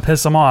don't want to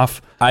piss them off.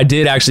 I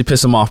did actually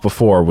piss them off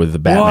before with the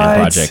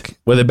Batman project.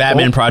 With the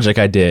Batman project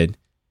I did.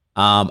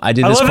 I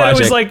did this project. That it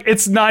was like,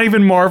 it's not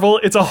even Marvel.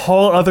 It's a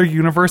whole other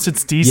universe.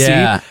 It's DC.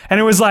 Yeah. And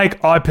it was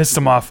like, I pissed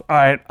them off. All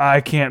right, I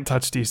can't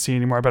touch DC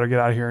anymore. I better get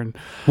out of here.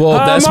 Well,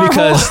 that's Marvel.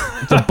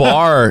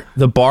 Because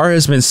the bar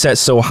has been set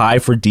so high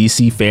for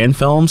DC fan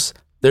films.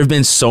 There have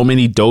been so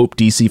many dope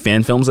DC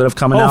fan films that have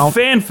come out. Oh,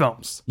 fan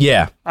films.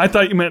 Yeah. I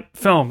thought you meant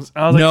films.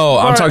 I was no,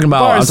 I'm talking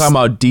about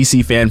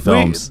DC fan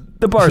films.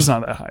 The bar's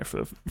not that high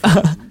for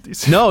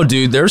DC. No,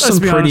 dude, there's some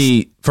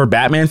pretty for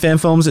Batman fan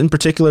films in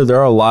particular. There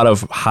are a lot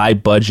of high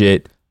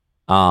budget.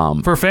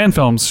 For fan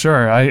films,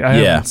 sure. I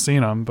haven't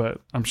seen them,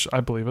 but I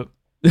believe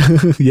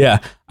it. Yeah,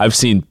 I've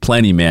seen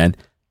plenty, man.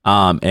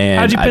 And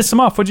how'd you piss them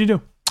off? What'd you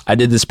do? I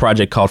did this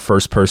project called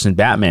First Person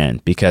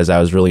Batman because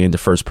I was really into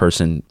first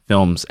person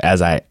films,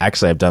 as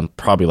I've done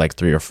probably like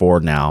 3 or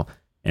 4 now,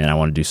 and I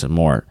want to do some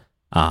more.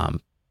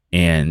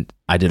 And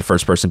I did a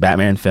first person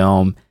Batman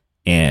film,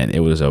 and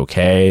it was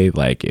okay.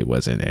 Like it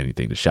wasn't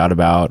anything to shout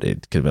about.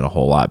 It could have been a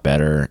whole lot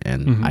better,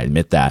 and I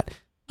admit that.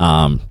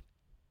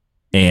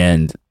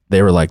 And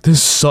they were like,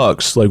 "This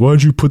sucks. Like, why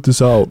did you put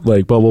this out?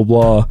 Like, blah blah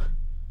blah."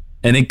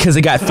 And because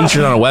it got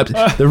featured on a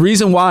website. The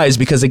reason why is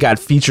because it got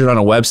featured on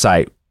a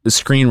website. The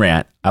Screen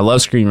Rant. I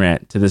love Screen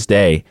Rant to this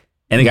day,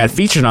 and it got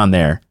featured on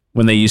there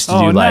when they used to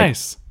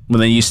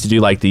do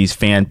like these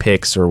fan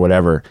picks or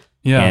whatever.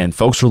 Yeah, and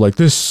folks were like,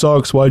 "This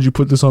sucks. Why'd you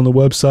put this on the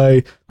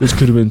website? This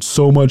could have been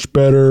so much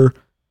better."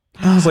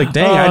 And I was like,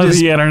 "Dang,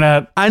 the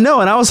internet." I know,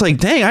 and I was like,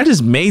 "Dang, I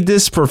just made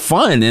this for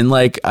fun," and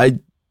like I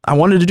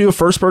wanted to do a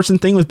first person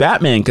thing with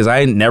Batman because I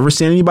had never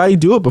seen anybody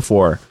do it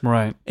before.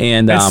 Right,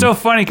 and it's so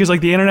funny because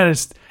like the internet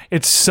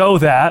it's so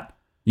that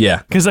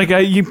because like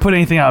you put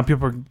anything out,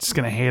 people are just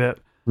gonna hate it.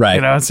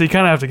 Right. So you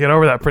kind of have to get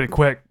over that pretty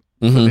quick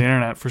with the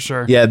internet for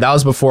sure. Yeah, that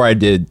was before I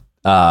did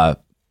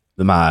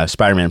my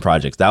Spider-Man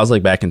projects. That was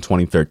like back in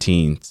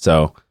 2013.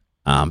 So,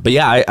 but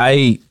yeah,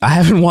 I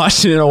haven't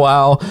watched it in a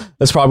while.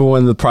 That's probably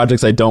one of the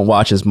projects I don't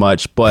watch as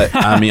much. But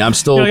I mean, I'm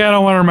still. I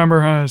don't want to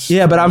remember.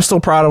 Yeah, but I'm still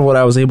proud of what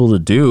I was able to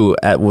do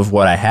with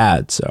what I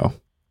had. So,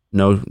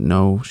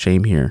 no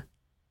shame here.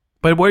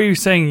 But what are you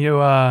saying?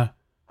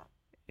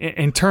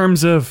 In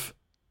terms of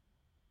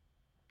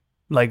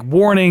like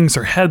warnings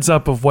or heads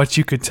up of what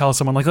you could tell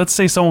someone, like let's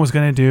say someone was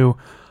going to do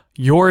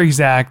your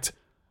exact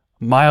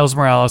Miles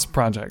Morales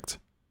project,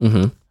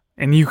 and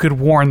you could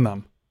warn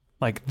them,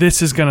 like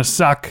this is going to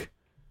suck.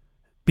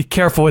 Be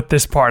careful with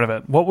this part of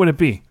it. What would it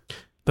be?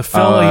 The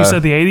film, like you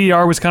said, the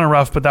ADR was kind of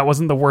rough, but that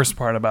wasn't the worst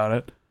part about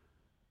it.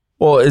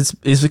 Well, it's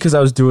because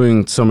I was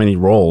doing so many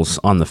roles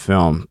on the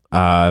film.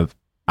 I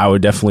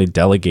would definitely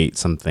delegate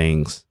some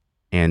things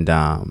and.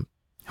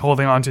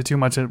 Holding on to too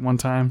much at one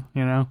time,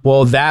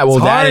 Well, it's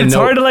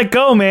hard to let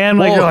go, man.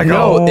 Like you're like,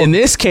 no. In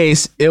this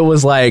case, it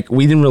was like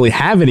we didn't really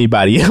have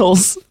anybody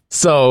else,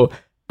 so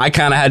I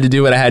kind of had to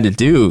do what I had to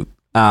do.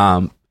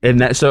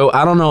 So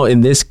I don't know.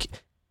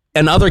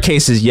 In other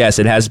cases, yes,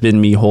 it has been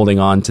me holding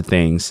on to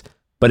things,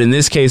 but in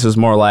this case, it was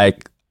more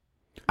like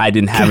I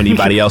didn't have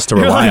anybody else to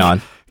rely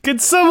on. Could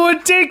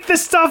someone take the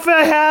stuff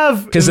I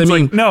have? Because I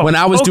mean, when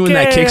I was doing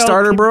that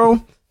Kickstarter,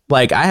 bro.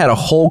 Like, I had a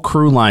whole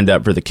crew lined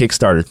up for the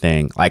Kickstarter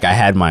thing. Like, I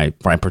had my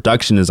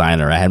production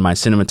designer, I had my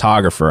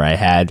cinematographer, I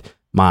had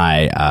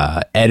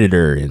my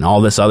editor, and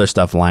all this other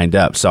stuff lined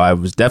up. So I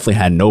was definitely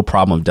had no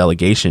problem with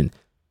delegation.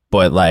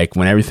 But, like,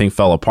 when everything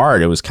fell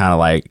apart, it was kind of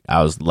like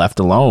I was left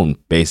alone,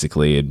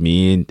 basically, and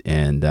me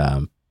and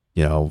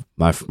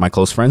my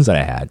close friends that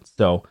I had.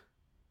 So,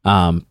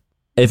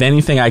 if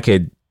anything, I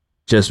could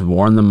just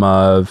warn them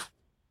of.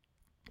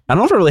 I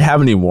don't really have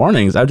any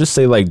warnings. I'd just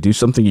say, like, do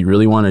something you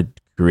really want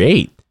to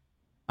create.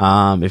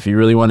 If you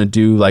really want to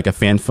do like a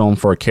fan film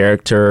for a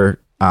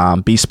character,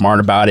 be smart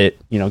about it.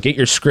 Get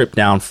your script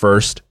down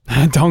first.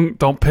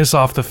 Don't piss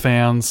off the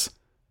fans.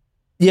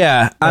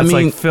 Yeah, That's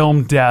like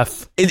film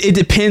death. It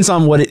depends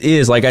on what it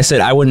is. Like I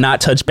said, I would not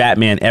touch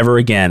Batman ever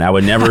again. I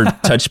would never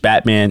touch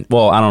Batman.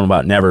 Well, I don't know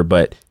about never,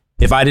 but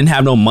if I didn't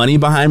have no money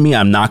behind me,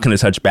 I'm not going to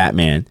touch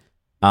Batman.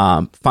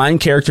 Find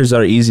characters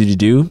that are easy to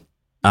do.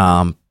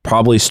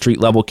 Probably street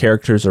level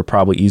characters are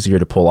probably easier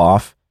to pull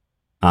off.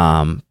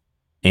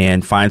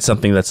 And find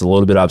something that's a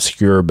little bit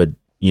obscure, but,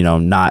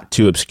 not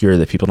too obscure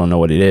that people don't know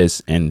what it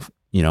is, and,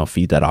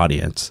 feed that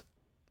audience.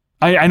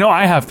 I know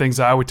I have things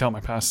that I would tell my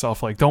past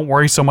self, like, don't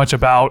worry so much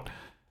about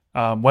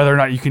whether or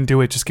not you can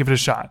do it. Just give it a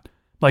shot.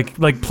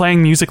 Like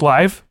playing music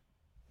live.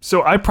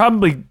 So I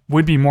probably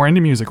would be more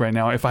into music right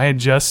now if I had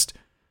just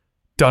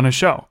done a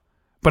show.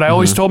 But I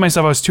always told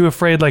myself I was too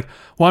afraid, like,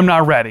 well, I'm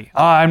not ready.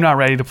 I'm not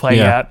ready to play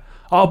yet.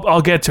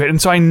 I'll get to it.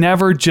 And so I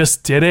never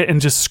just did it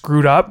and just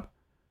screwed up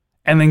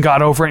and then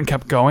got over it and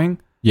kept going.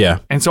 Yeah.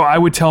 And so I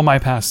would tell my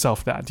past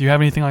self that. Do you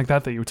have anything like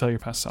that you would tell your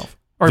past self?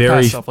 Or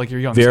past self, like your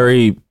young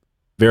self?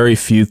 Very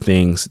few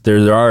things.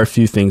 There are a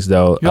few things,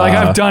 though. You're like,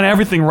 I've done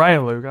everything right,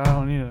 Luke. I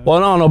don't need it. Well, I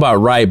don't know about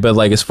right, but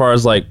like as far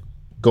as like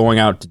going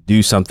out to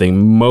do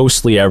something,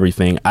 mostly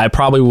everything. I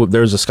probably would.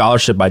 There's a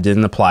scholarship I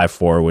didn't apply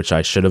for, which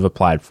I should have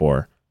applied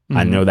for.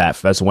 I know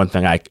that's one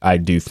thing I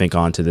do think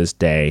on to this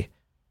day.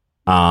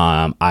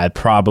 I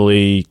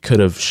probably could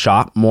have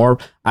shot more.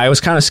 I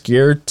was kind of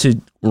scared to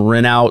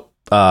rent out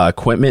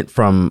equipment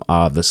from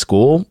the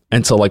school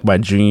until like my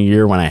junior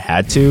year when I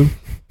had to.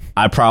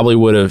 I probably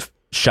would have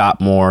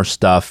shot more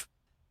stuff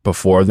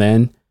before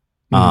then.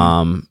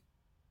 I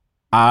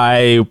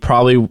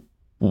probably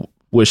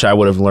wish I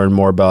would have learned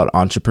more about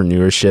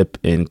entrepreneurship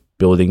and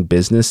building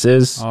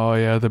businesses. Oh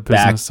yeah, the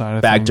business side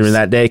of back things. during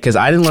that day, because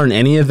I didn't learn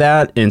any of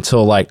that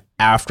until like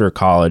after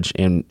college.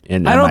 And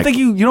I don't think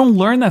you don't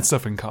learn that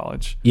stuff in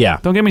college. Yeah,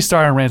 don't get me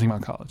started on ranting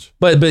about college.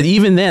 But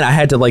even then, I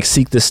had to like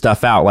seek this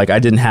stuff out. Like I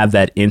didn't have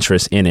that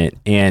interest in it,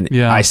 and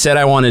I said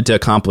I wanted to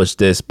accomplish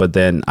this, but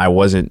then I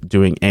wasn't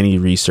doing any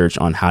research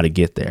on how to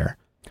get there.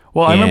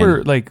 Well, I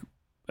remember like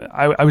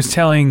I was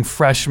telling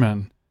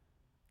freshmen.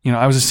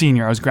 I was a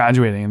senior, I was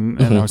graduating,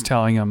 and I was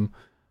telling them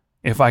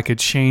if I could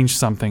change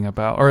something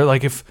about, or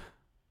like if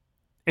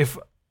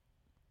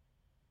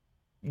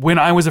when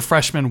I was a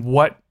freshman,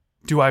 what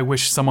do I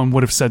wish someone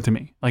would have said to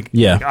me? Like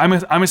I'm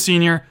a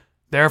senior,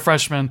 they're a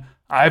freshman,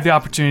 I have the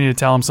opportunity to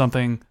tell them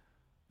something.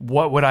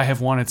 What would I have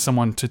wanted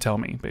someone to tell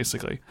me,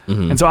 basically?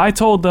 And so I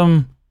told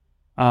them,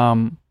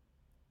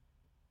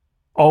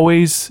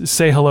 always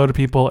say hello to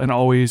people and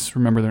always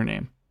remember their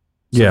name.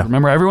 So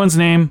remember everyone's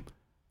name.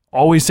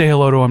 Always say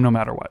hello to them no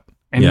matter what,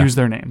 and use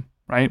their name,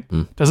 right?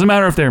 Doesn't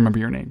matter if they remember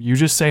your name. You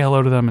just say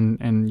hello to them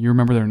and you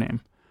remember their name.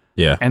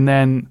 Yeah. And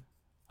then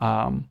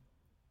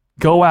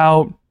go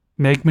out,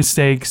 make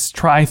mistakes,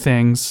 try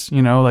things,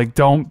 like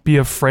don't be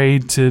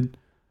afraid to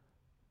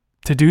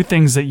do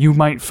things that you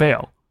might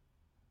fail.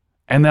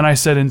 And then I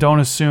said, and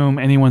don't assume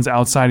anyone's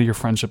outside of your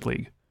friendship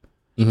league.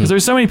 Because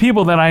there's so many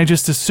people that I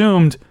just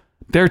assumed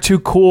they're too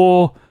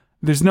cool.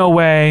 There's no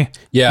way,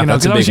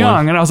 because I was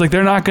young and I was like,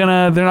 they're not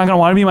gonna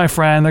want to be my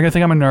friend. They're gonna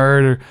think I'm a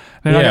nerd, or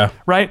they're not gonna,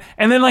 right?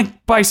 And then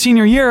like by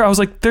senior year, I was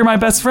like, they're my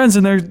best friends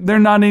and they're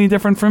not any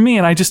different from me.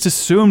 And I just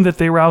assumed that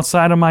they were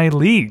outside of my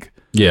league.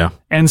 Yeah.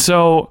 And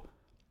so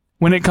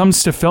when it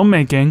comes to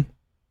filmmaking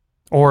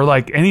or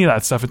like any of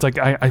that stuff, it's like,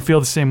 I feel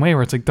the same way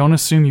where it's like, don't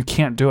assume you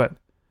can't do it,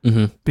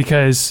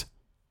 because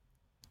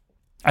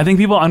I think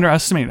people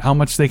underestimate how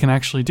much they can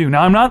actually do.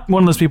 Now, I'm not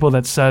one of those people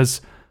that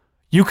says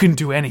you can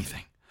do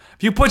anything.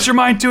 You put your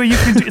mind to it, you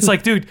can do, it's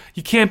like, dude,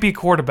 you can't be a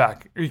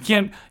quarterback, or you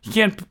can't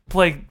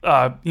play,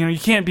 you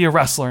can't be a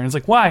wrestler. And it's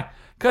like, why?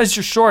 Because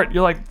you're short.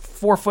 You're like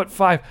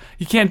 4'5".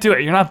 You can't do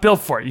it. You're not built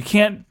for it. You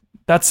can't,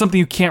 that's something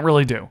you can't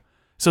really do.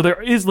 So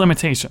there is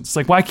limitations. It's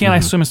like, why can't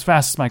I swim as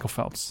fast as Michael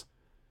Phelps?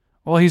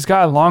 Well, he's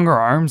got longer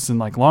arms and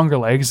like longer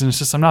legs, and it's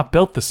just, I'm not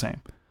built the same.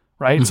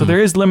 Right. So there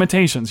is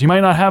limitations. You might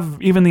not have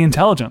even the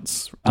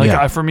intelligence.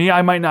 Like for me,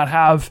 I might not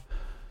have,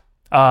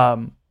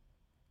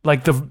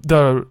 like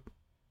the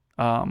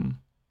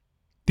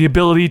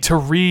ability to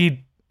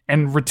read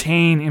and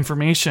retain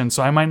information,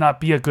 so I might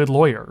not be a good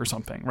lawyer or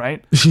something,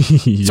 right?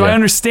 So I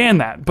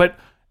understand that. But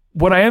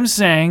what I am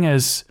saying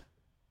is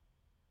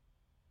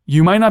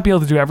you might not be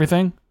able to do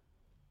everything,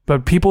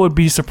 but people would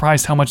be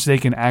surprised how much they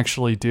can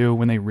actually do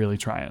when they really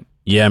try it.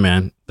 Yeah,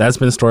 man. That's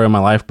been the story of my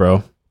life,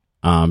 bro.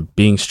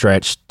 Being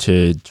stretched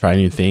to try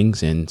new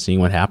things and seeing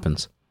what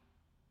happens.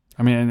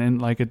 I mean, and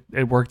like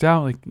it worked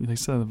out. Like they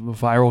said, the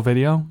viral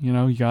video,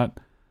 you got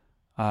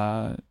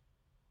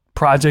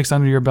projects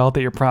under your belt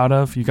that you're proud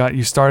of.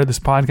 You started this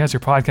podcast.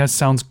 Your podcast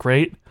sounds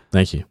great.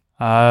 Thank you.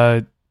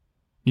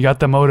 You got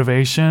the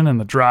motivation and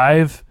the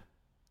drive,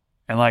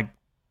 and like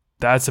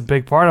that's a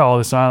big part of all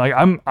this.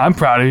 I'm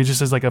proud of you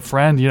just as like a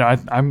friend.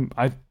 When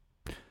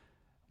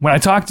I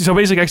talked to, so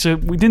basically, actually,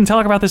 we didn't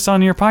talk about this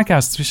on your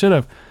podcast. We should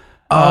have.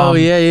 Oh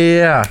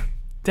yeah.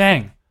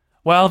 Dang.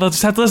 Well, they'll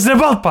just have to listen to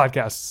both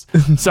podcasts.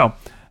 So,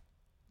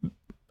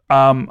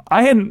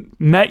 I hadn't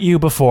met you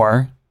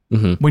before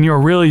when you were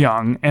really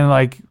young, and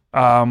like,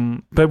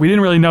 but we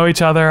didn't really know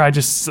each other. I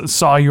just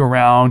saw you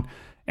around,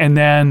 and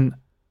then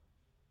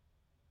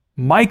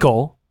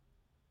Michael,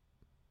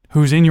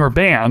 who's in your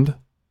band,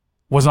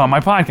 was on my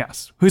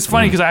podcast. Who's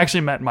funny because I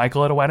actually met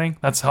Michael at a wedding.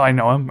 That's how I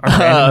know him.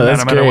 Met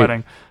him at a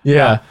wedding.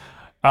 Yeah.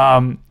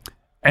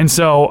 And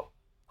so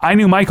I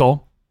knew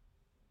Michael,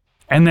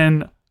 and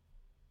then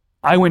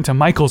I went to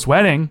Michael's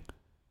wedding,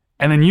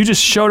 and then you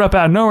just showed up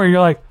out of nowhere.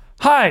 You're like,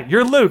 "Hi,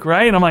 you're Luke,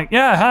 right?" And I'm like,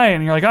 "Yeah, hi."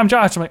 And you're like, "I'm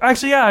Josh." I'm like,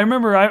 "Actually, yeah, I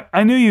remember.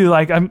 I knew you.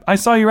 Like, I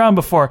saw you around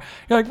before."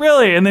 You're like,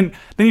 "Really?" And then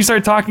you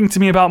started talking to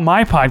me about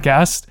my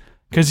podcast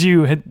because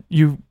you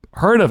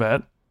heard of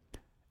it,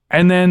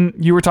 and then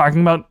you were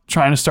talking about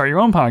trying to start your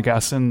own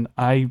podcast, and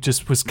I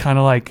just was kind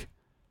of like,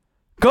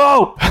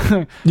 go.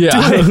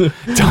 Yeah. Do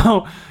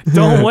it.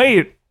 Don't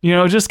wait.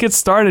 Just get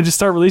started. Just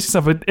start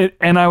releasing stuff.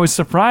 And I was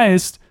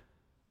surprised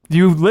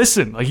you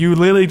listened. Like, you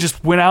literally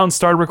just went out and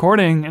started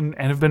recording and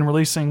have been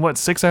releasing,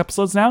 6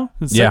 episodes now?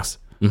 Is it 6?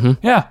 Yeah.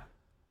 Mm-hmm. Yeah.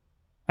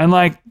 And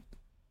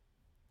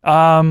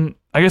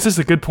I guess this is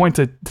a good point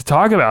to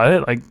talk about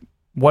it. Like,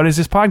 what is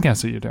this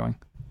podcast that you're doing?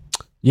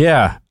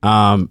 Yeah.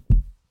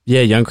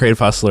 Young Creative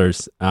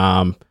Hustlers.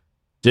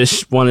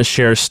 Just want to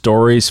share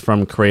stories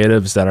from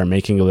creatives that are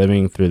making a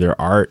living through their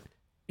art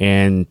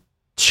and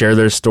share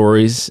their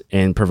stories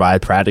and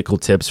provide practical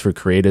tips for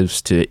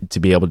creatives to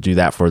be able to do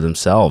that for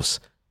themselves.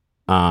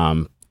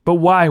 But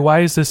why?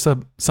 Why is this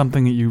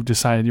something that you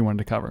decided you wanted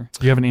to cover?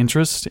 Do you have an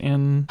interest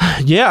in?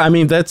 Yeah, I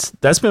mean, that's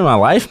been my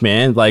life,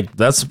 man. Like,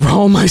 that's where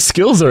all my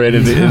skills are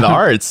in the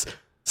arts.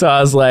 So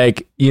I was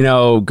like,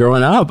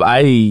 growing up,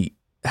 I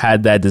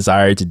had that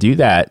desire to do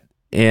that.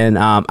 And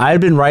I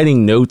had been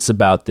writing notes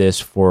about this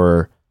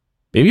for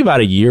maybe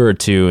about a year or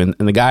two.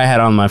 And the guy I had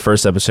on my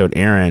first episode,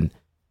 Aaron,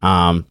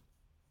 I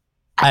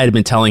had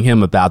been telling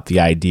him about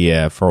the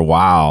idea for a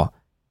while.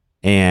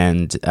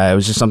 And it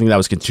was just something that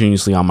was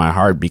continuously on my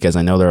heart because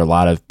I know there are a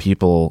lot of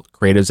people,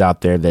 creatives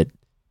out there that,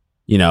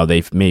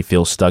 they may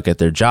feel stuck at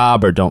their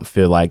job or don't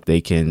feel like they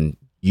can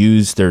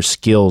use their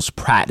skills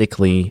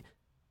practically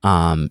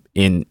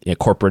in a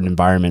corporate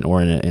environment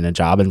or in a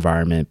job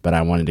environment. But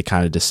I wanted to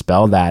kind of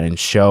dispel that and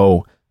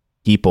show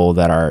people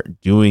that are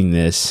doing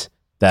this,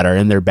 that are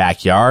in their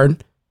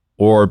backyard,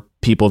 or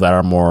people that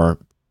are more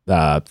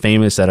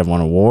famous that have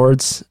won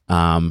awards.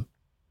 And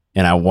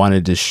I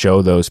wanted to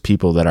show those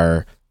people that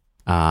are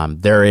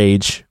their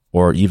age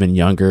or even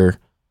younger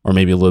or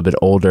maybe a little bit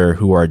older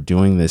who are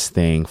doing this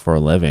thing for a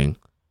living,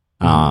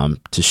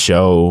 to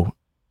show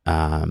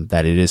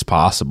that it is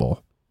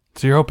possible.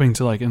 So you're hoping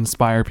to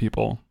inspire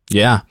people.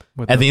 Yeah.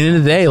 At the end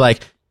of the day,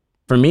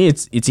 for me,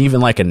 it's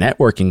even like a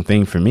networking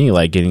thing for me,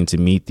 like getting to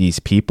meet these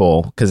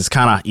people, because it's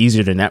kind of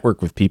easier to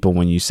network with people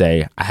when you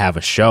say, I have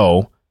a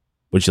show.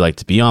 Would you like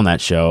to be on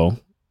that show?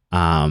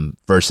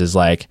 Versus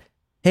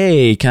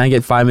hey, can I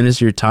get 5 minutes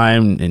of your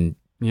time and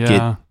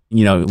get,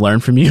 learn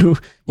from you?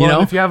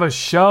 If you have a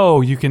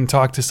show, you can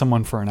talk to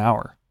someone for an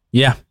hour.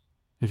 Yeah.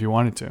 If you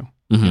wanted to,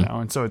 Mm-hmm.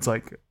 and so it's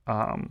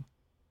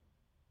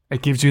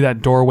it gives you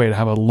that doorway to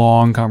have a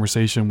long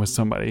conversation with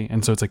somebody.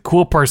 And so it's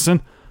cool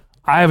person,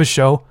 I have a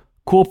show,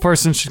 cool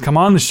person should come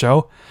on the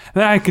show.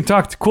 And then I can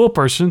talk to cool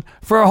person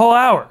for a whole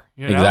hour.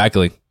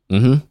 Exactly.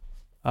 Mm-hmm.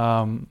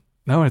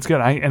 No, it's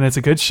good. And it's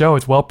a good show.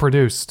 It's well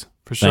produced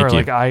for sure.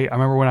 Thank you. I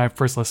remember when I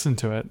first listened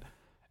to it,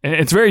 and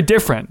it's very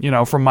different,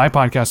 from my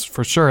podcast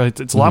for sure.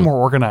 It's a lot more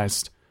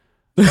organized.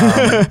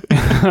 I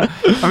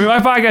mean, my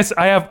podcast,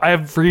 I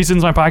have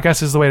reasons my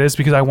podcast is the way it is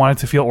because I want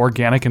it to feel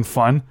organic and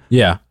fun.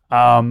 Yeah.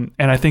 And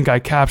I think I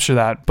capture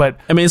that. But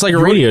I mean, it's like a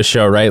radio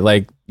show, right?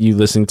 Like you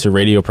listening to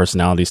radio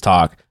personalities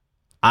talk.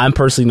 I'm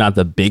personally not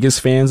the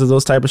biggest fans of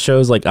those type of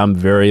shows. I'm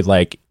very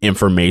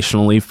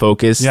informationally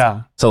focused.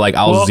 Yeah. So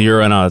I'll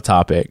zero in on a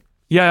topic.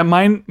 Yeah,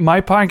 my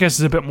podcast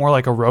is a bit more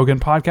like a Rogan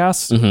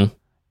podcast. Mm-hmm.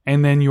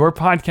 And then your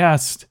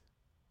podcast,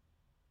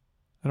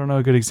 I don't know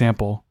a good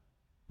example,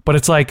 but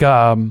it's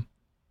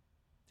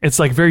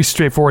very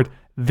straightforward.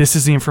 This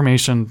is the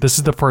information. This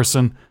is the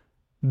person.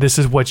 This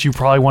is what you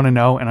probably want to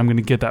know, and I'm going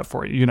to get that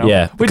for you.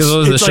 Yeah, because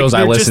those are the shows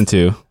I listen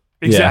to.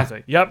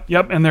 Exactly. Yeah.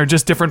 Yep. And they're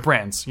just different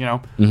brands.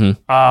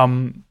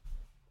 Mm-hmm.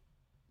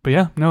 But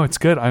yeah, no, it's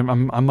good.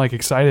 I'm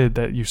excited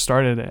that you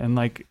started it, and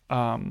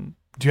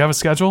do you have a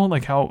schedule?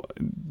 How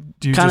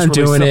do you kind just of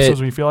release doing episodes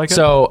it? When you feel like it?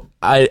 So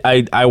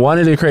I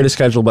wanted to create a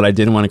schedule, but I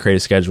didn't want to create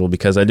a schedule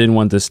because I didn't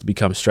want this to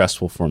become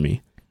stressful for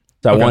me.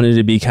 So I wanted it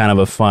to be kind of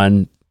a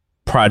fun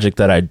project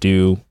that I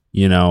do,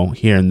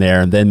 here and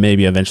there, and then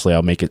maybe eventually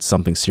I'll make it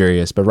something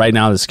serious. But right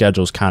now the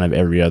schedule is kind of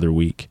every other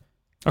week.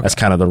 Okay. That's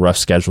kind of the rough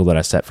schedule that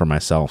I set for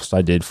myself. So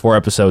I did 4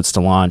 episodes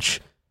to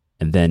launch,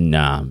 and then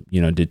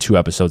did 2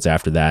 episodes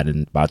after that,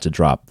 and about to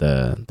drop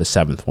the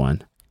 7th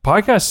one.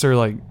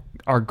 Podcasts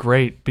are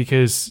great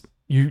because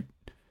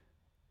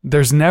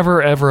there's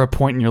never ever a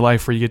point in your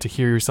life where you get to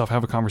hear yourself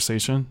have a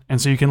conversation,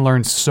 and so you can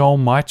learn so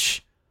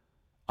much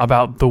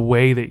about the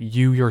way that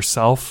you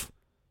yourself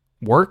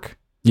work.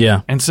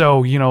 Yeah. And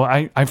so,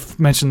 I've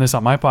mentioned this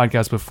on my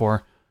podcast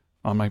before.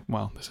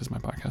 This is my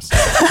podcast.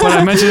 But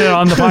I mentioned it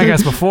on the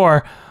podcast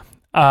before.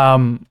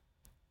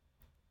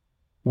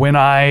 When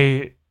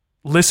I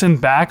listen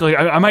back,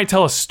 I might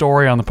tell a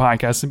story on the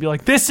podcast and be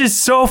like, this is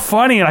so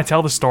funny. And I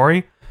tell the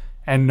story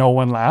and no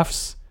one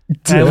laughs.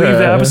 And I leave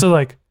the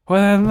episode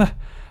well,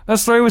 that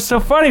story was so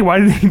funny. Why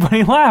didn't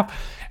anybody laugh?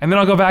 And then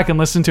I'll go back and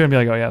listen to it and be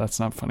like, oh yeah, that's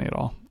not funny at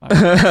all.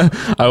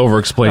 I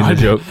over-explained the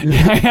joke.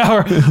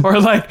 Yeah, or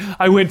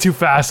I went too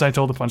fast. I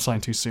told the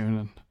punchline too soon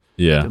and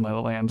didn't let it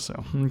land.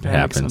 So it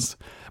happens.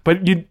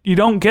 But you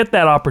don't get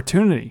that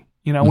opportunity.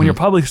 When you're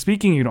public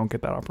speaking, you don't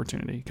get that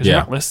opportunity because you're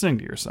not listening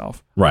to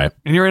yourself. Right.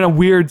 And you're in a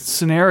weird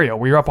scenario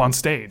where you're up on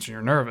stage and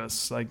you're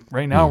nervous.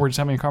 Right now, we're just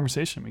having a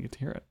conversation. We get to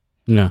hear it.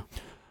 Yeah.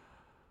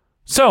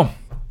 So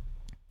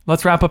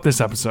let's wrap up this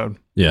episode.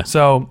 Yeah.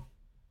 So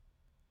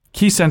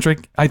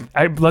Keycentric.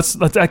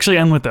 Let's actually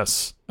end with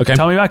this. Okay.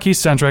 Tell me about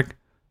Keycentric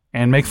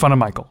and make fun of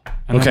Michael.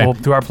 And then we'll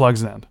do our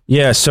plugs and end.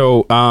 Yeah,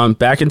 so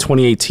back in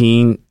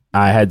 2018,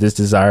 I had this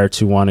desire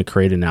to want to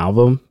create an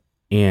album.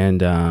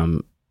 And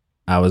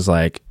I was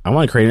like, I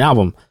want to create an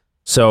album.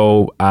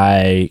 So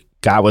I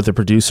got with a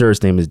producer.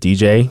 His name is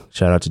DJ.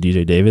 Shout out to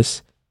DJ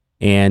Davis.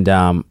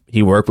 And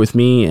he worked with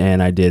me,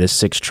 and I did a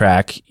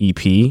 6-track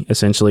EP,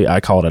 essentially. I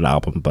call it an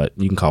album, but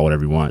you can call it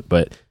whatever you want.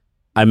 But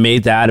I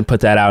made that and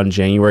put that out in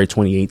January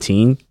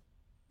 2018.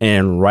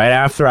 And right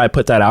after I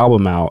put that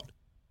album out,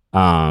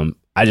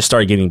 I just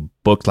started getting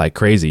booked like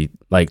crazy.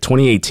 Like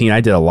 2018,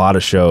 I did a lot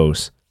of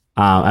shows.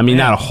 I mean,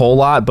 not a whole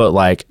lot, but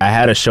like I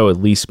had a show at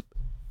least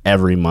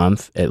every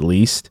month, at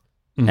least.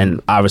 Mm-hmm.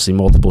 And obviously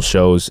multiple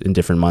shows in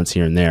different months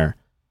here and there.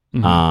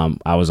 Mm-hmm.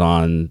 I was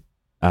on,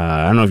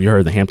 I don't know if you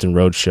heard the Hampton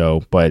Road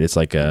show, but it's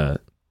like a...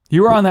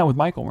 You were on that with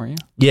Michael, weren't you?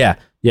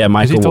 Yeah,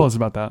 Michael. He told us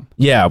about that.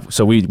 Yeah,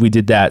 so we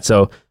did that.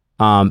 So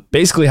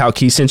basically how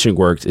Keycentric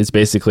works, it's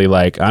basically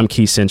like I'm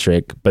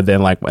Keycentric, but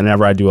then like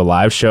whenever I do a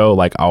live show,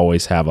 like I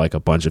always have like a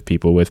bunch of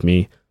people with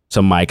me.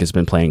 So Mike has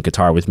been playing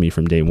guitar with me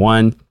from day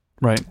one.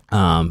 Right.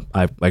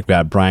 I've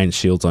got Brian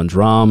Shields on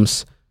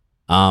drums.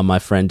 My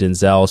friend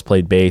Denzel has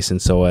played bass,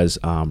 and so has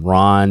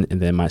Ron, and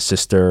then my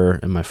sister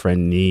and my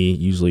friend Nee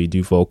usually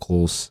do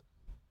vocals.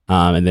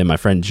 And then my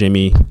friend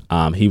Jimmy,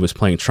 he was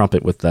playing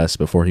trumpet with us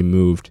before he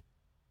moved.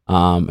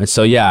 And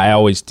so, yeah, I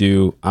always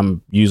do.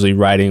 I'm usually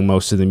writing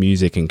most of the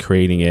music and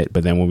creating it,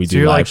 but then when we do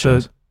you're live like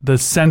shows, the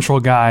central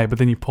guy, but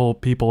then you pull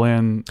people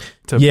in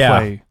to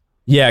play.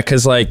 Yeah,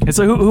 because like... It's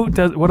like, who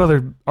does... What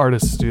other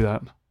artists do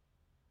that?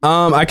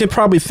 I could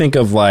probably think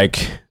of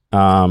like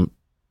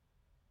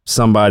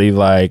somebody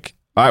like...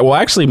 well,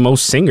 actually,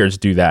 most singers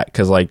do that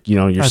because, like, you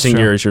know, your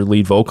singer is your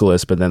lead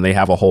vocalist, but then they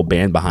have a whole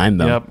band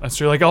behind them. Yep, that's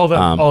true. Like all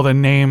the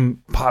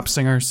name pop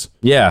singers.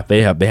 Yeah,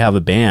 they have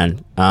a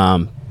band.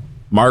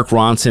 Mark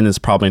Ronson is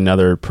probably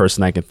another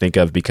person I can think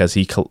of because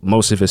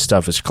most of his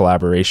stuff is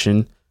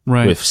collaboration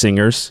with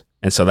singers,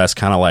 and so that's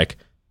kind of like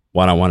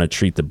what I want to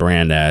treat the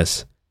brand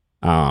as.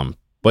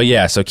 But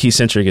yeah, so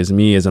Keycentric is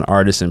me as an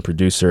artist and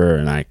producer,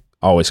 and I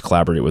always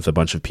collaborate with a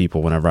bunch of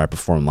people whenever I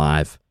perform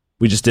live.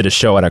 We just did a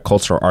show at a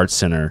cultural arts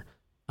center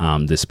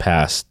this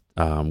past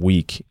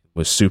week. It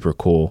was super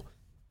cool.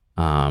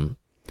 And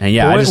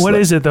yeah, what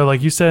is it though?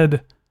 Like you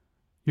said,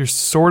 you're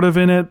sort of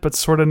in it, but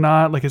sort of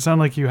not. Like it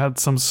sounded like you had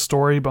some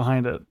story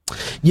behind it.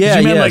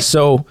 Yeah.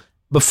 So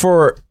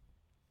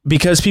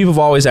because people have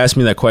always asked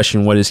me that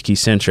question, what is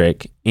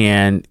Keycentric?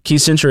 And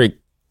Keycentric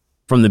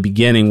from the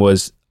beginning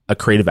was a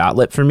creative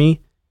outlet for me.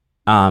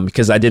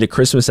 Because I did a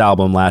Christmas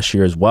album last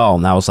year as well,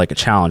 and that was like a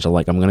challenge. I'm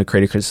going to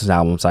create a Christmas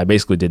album. So I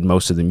basically did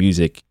most of the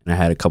music, and I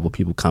had a couple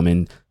people come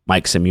in.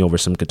 Mike sent me over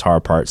some guitar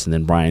parts, and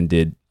then Brian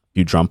did a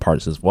few drum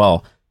parts as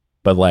well.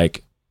 But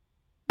like,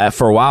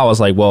 for a while, I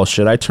was like, well,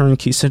 should I turn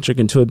Keycentric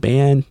into a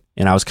band?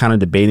 And I was kind of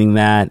debating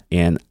that,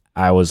 and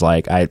I was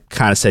like, I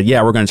kind of said,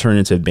 yeah, we're going to turn it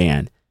into a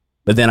band.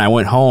 But then I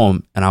went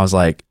home, and I was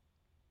like,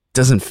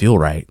 doesn't feel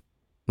right.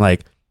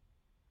 Like,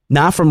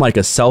 not from like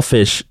a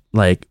selfish,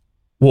 like,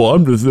 well,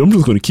 I'm just going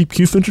to keep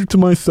Keycentric to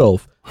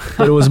myself.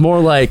 But it was more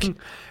like...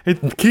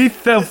 it's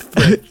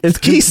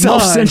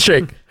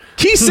Key-centric.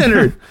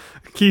 Key-centered.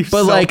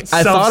 But like,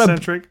 I thought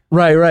of...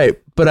 Right.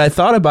 But I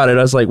thought about it.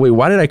 I was like, wait,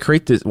 why did I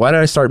create this? Why did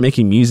I start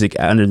making music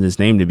under this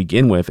name to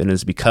begin with? And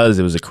it's because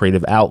it was a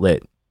creative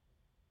outlet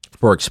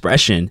for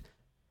expression.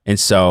 And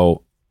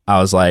so I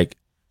was like...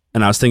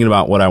 And I was thinking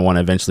about what I want to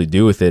eventually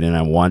do with it. And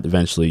I want to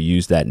eventually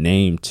use that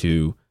name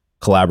to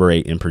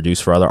collaborate and produce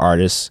for other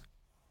artists.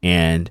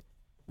 And...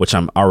 which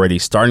I'm already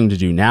starting to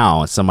do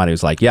now. And somebody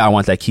was like, yeah, I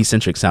want that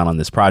Keycentric sound on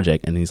this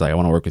project. And he's like, I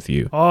want to work with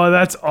you. Oh,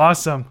 that's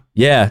awesome.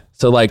 Yeah.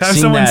 So like, have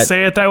someone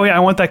say it that way. I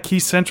want that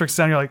Keycentric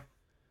sound. You're like,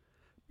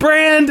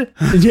 brand.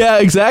 Yeah,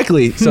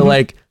 exactly. So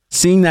like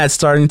seeing that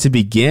starting to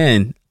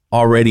begin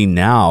already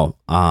now.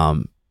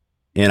 And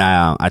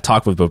I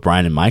talked with both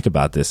Brian and Mike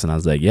about this, and I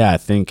was like, yeah, I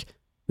think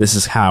this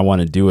is how I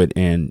want to do it,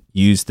 and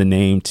use the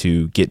name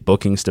to get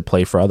bookings to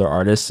play for other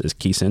artists as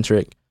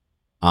Keycentric.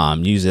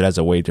 Use it as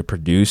a way to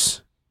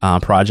produce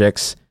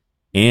projects,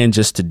 and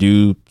just to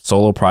do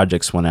solo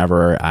projects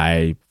whenever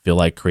I feel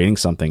like creating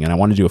something. And I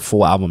want to do a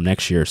full album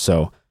next year,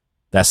 so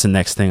that's the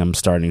next thing I'm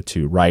starting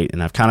to write.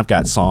 And I've kind of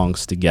got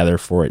songs together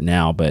for it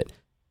now, but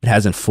it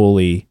hasn't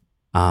fully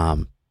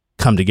come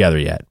together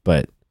yet.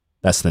 But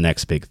that's the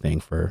next big thing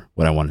for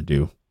what I want to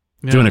do.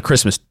 Yeah. Doing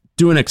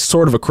a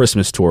sort of a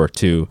Christmas tour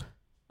too.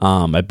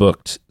 I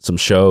booked some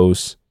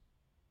shows,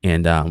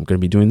 and I'm going to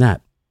be doing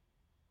that.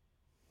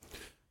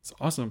 It's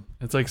awesome.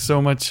 It's like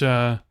so much.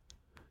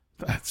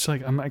 It's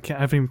like I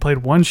haven't even played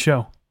one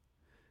show.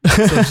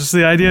 So just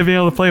the idea of being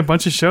able to play a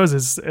bunch of shows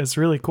is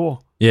really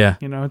cool. Yeah.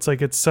 You know, it's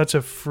like it's such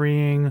a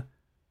freeing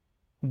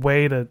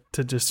way to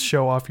just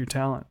show off your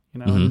talent.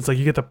 You know, Mm-hmm. It's like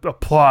you get the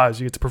applause,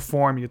 you get to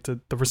perform, you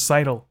get the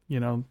recital. You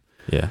know.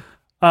 Yeah.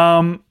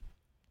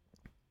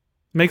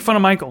 Make fun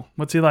of Michael.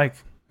 What's he like?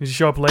 Does he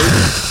show up late?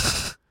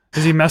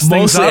 Does he mess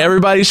things Mostly up?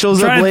 everybody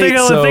shows up Trying to late. think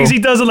of So the things he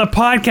does on the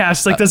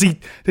podcast. Like,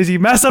 does he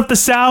mess up the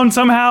sound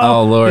somehow?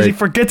 Oh, Lord. Does he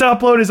forget to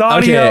upload his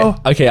audio?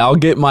 Okay, I'll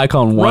get Mike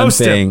on one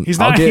Roast him. thing. He's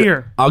not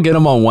here. I'll get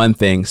him on one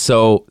thing.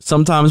 So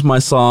sometimes my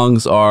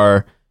songs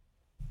are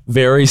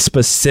very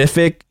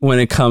specific when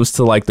it comes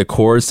to like the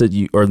chords that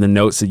you or the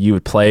notes that you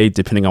would play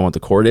depending on what the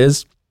chord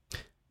is.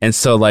 And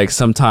so like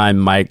sometimes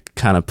Mike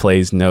kind of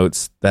plays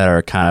notes that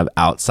are kind of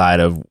outside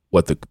of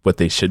what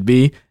they should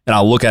be, and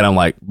I'll look at him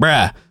like,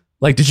 bruh,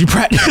 like did you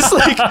practice?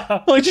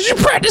 like did you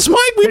practice,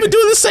 Mike? We've been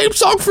doing the same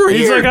song for a year.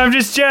 He's like, I'm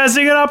just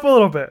jazzing it up a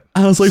little bit.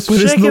 I was like,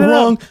 but it's Shaking the it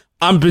wrong.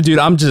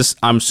 up.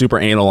 I'm super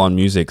anal on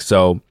music,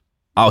 so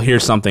I'll hear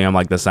something. I'm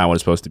like, that's not what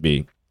it's supposed to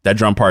be. That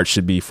drum part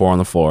should be 4 on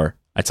the floor.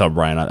 I tell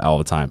Brian all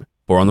the time,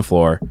 4 on the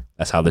floor.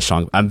 That's how this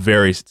song. I'm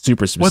very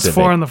super specific. What's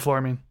 4 on the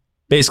floor mean?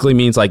 Basically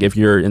means like if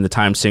you're in the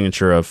time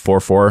signature of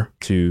 4/4,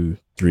 2,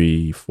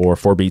 3, 4,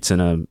 4 beats in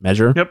a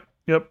measure. Yep.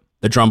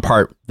 The drum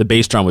part, the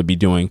bass drum would be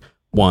doing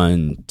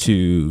 1,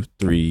 2,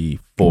 3,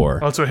 4.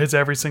 Oh, so it hits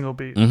every single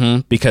beat.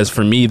 Because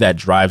for me, that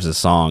drives a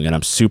song, and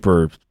I'm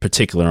super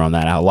particular on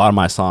that. A lot of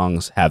my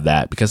songs have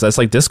that because that's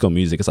like disco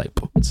music. It's like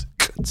boom,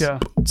 Yeah.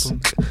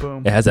 Boom,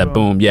 boom, it has that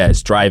boom. Yeah,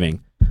 it's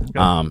driving.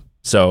 Yeah.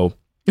 So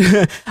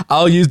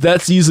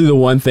that's usually the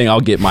one thing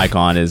I'll get Mike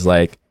on is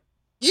like,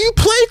 you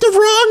played the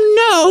wrong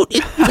note.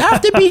 You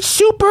have to be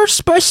super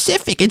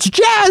specific. It's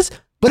jazz,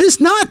 but it's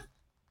not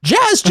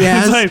jazz.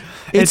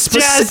 It's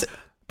jazz,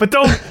 but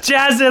don't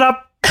jazz it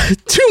up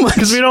too much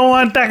because we don't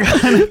want that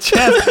kind of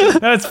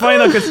jazz. No, it's funny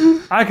though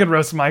because I could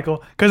roast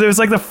Michael because it was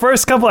like the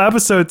first couple of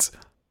episodes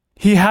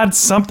he had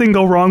something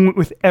go wrong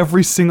with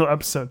every single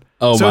episode.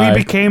 Oh, so my. he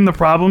became the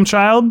problem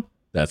child.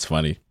 That's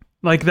funny.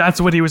 Like that's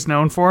what he was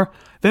known for.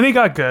 Then he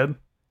got good,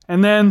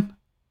 and then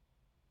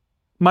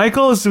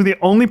Michael is the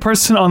only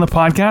person on the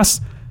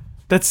podcast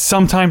that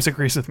sometimes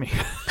agrees with me.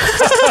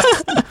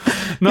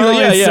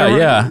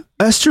 Yeah.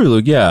 That's true,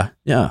 Luke. Yeah,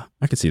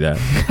 I could see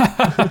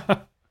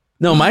that.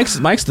 No,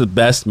 Mike's the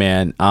best,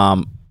 man.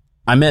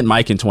 I met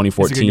Mike in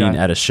 2014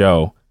 at a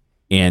show,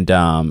 and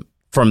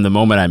from the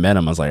moment I met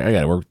him, I was like, I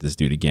gotta work with this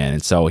dude again.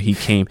 And so he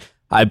came.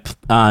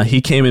 He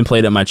came and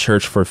played at my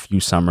church for a few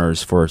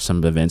summers for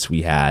some events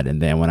we had,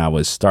 and then when I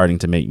was starting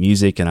to make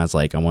music, and I was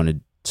like, I want to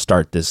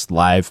start this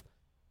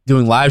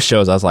doing live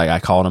shows. I was like, I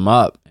called him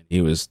up.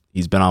 He's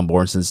been on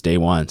board since day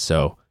one.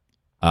 So,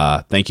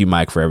 thank you,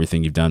 Mike, for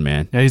everything you've done,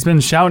 man. Yeah, he's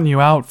been shouting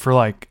you out for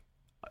like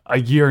a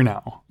year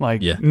now.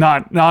 Like,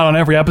 not on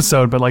every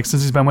episode, but like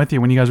since he's been with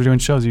you, when you guys were doing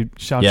shows, you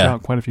shout you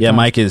out quite a few times.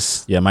 Mike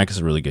is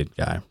a really good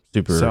guy.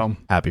 Super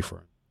happy for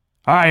him.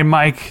 All right,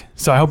 Mike.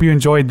 So I hope you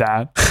enjoyed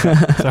that.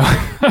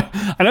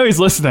 I know he's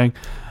listening.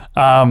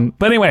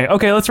 But anyway,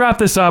 okay, let's wrap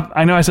this up.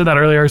 I know I said that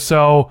earlier.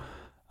 So,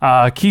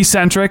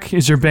 Keycentric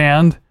is your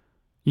band.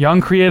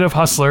 Young Creative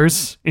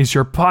Hustlers is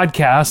your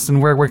podcast,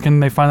 and where can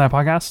they find that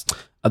podcast?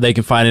 They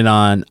can find it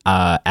on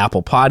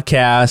Apple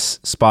Podcasts,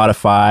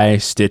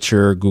 Spotify,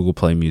 Stitcher, Google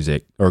Play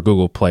Music, or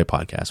Google Play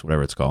Podcast,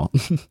 whatever it's called.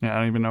 Yeah, I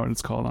don't even know what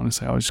it's called,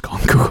 honestly. I always just call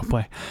it Google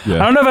Play. Yeah. I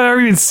don't know if I've ever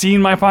even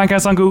seen my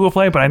podcast on Google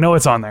Play, but I know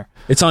it's on there.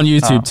 It's on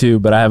YouTube too,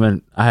 but I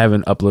haven't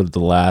uploaded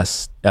the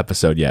last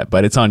episode yet,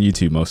 but it's on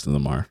YouTube. Most of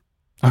them are.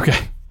 Okay.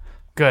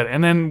 Good.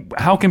 And then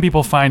how can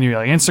people find you?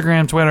 Like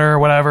Instagram, Twitter,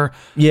 whatever.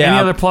 Yeah. Any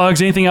other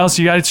plugs? Anything else?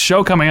 You got a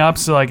show coming up,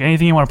 so like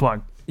anything you want to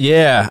plug.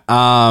 Yeah.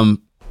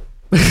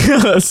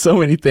 So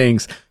many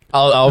things.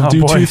 I'll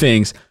do 2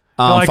 things.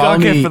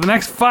 Okay, for the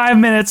next 5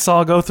 minutes,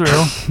 I'll go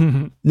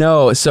through.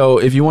 No, so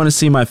if you want to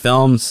see my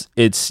films,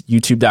 it's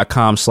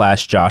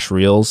youtube.com/Josh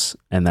Reels,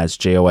 and that's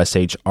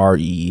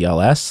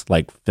JOSHREELS,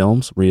 like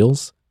films,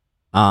 reels.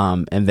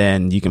 And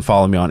then you can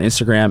follow me on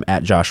Instagram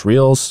at Josh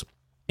Reels,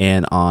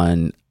 and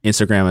on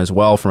Instagram as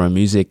well for my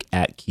music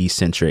at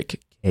Keycentric,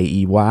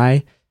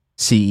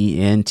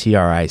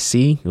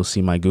 KEYCENTRIC. You'll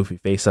see my goofy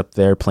face up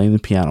there playing the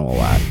piano a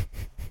lot.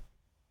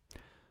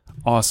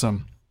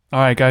 Awesome. All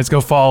right, guys,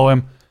 go follow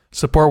him,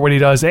 support what he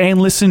does,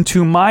 and listen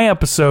to my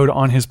episode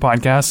on his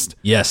podcast.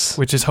 Yes.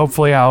 Which is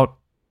hopefully out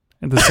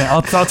at the same.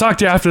 I'll talk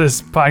to you after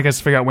this podcast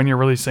to figure out when you're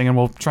releasing, and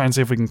we'll try and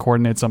see if we can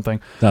coordinate something.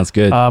 Sounds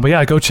good. But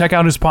yeah, go check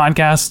out his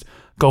podcast.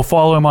 Go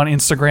follow him on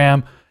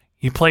Instagram.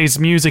 He plays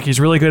music. He's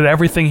really good at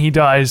everything he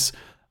does.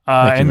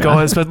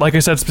 Like I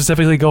said,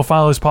 specifically go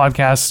follow his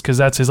podcast because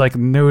that's his like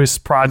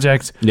newest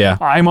project. Yeah.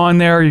 I'm on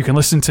there. You can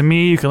listen to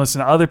me. You can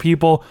listen to other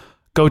people.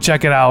 Go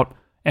check it out.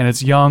 And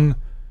it's Young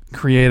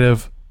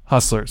Creative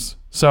Hustlers.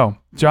 So,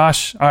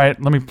 Josh, all right,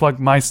 let me plug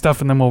my stuff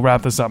and then we'll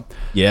wrap this up.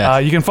 Yeah.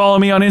 You can follow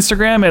me on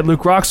Instagram at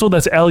Luke Roxel.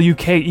 That's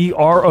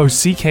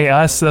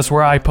LUKEROCKS. That's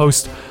where I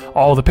post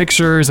all the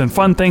pictures and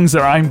fun things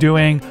that I'm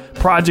doing,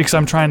 projects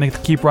I'm trying to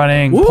keep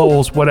running,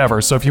 polls,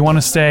 whatever. So if you want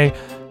to stay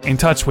in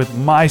touch with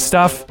my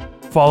stuff,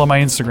 follow my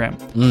Instagram.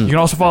 You can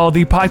also follow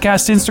the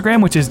podcast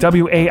Instagram, which is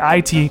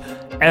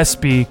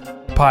WAITSB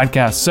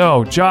Podcast.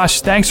 So,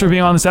 Josh, thanks for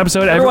being on this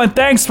episode. Everyone,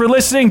 thanks for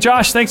listening.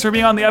 Josh, thanks for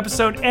being on the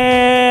episode.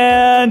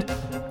 And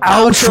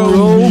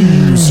outro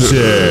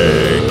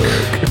music.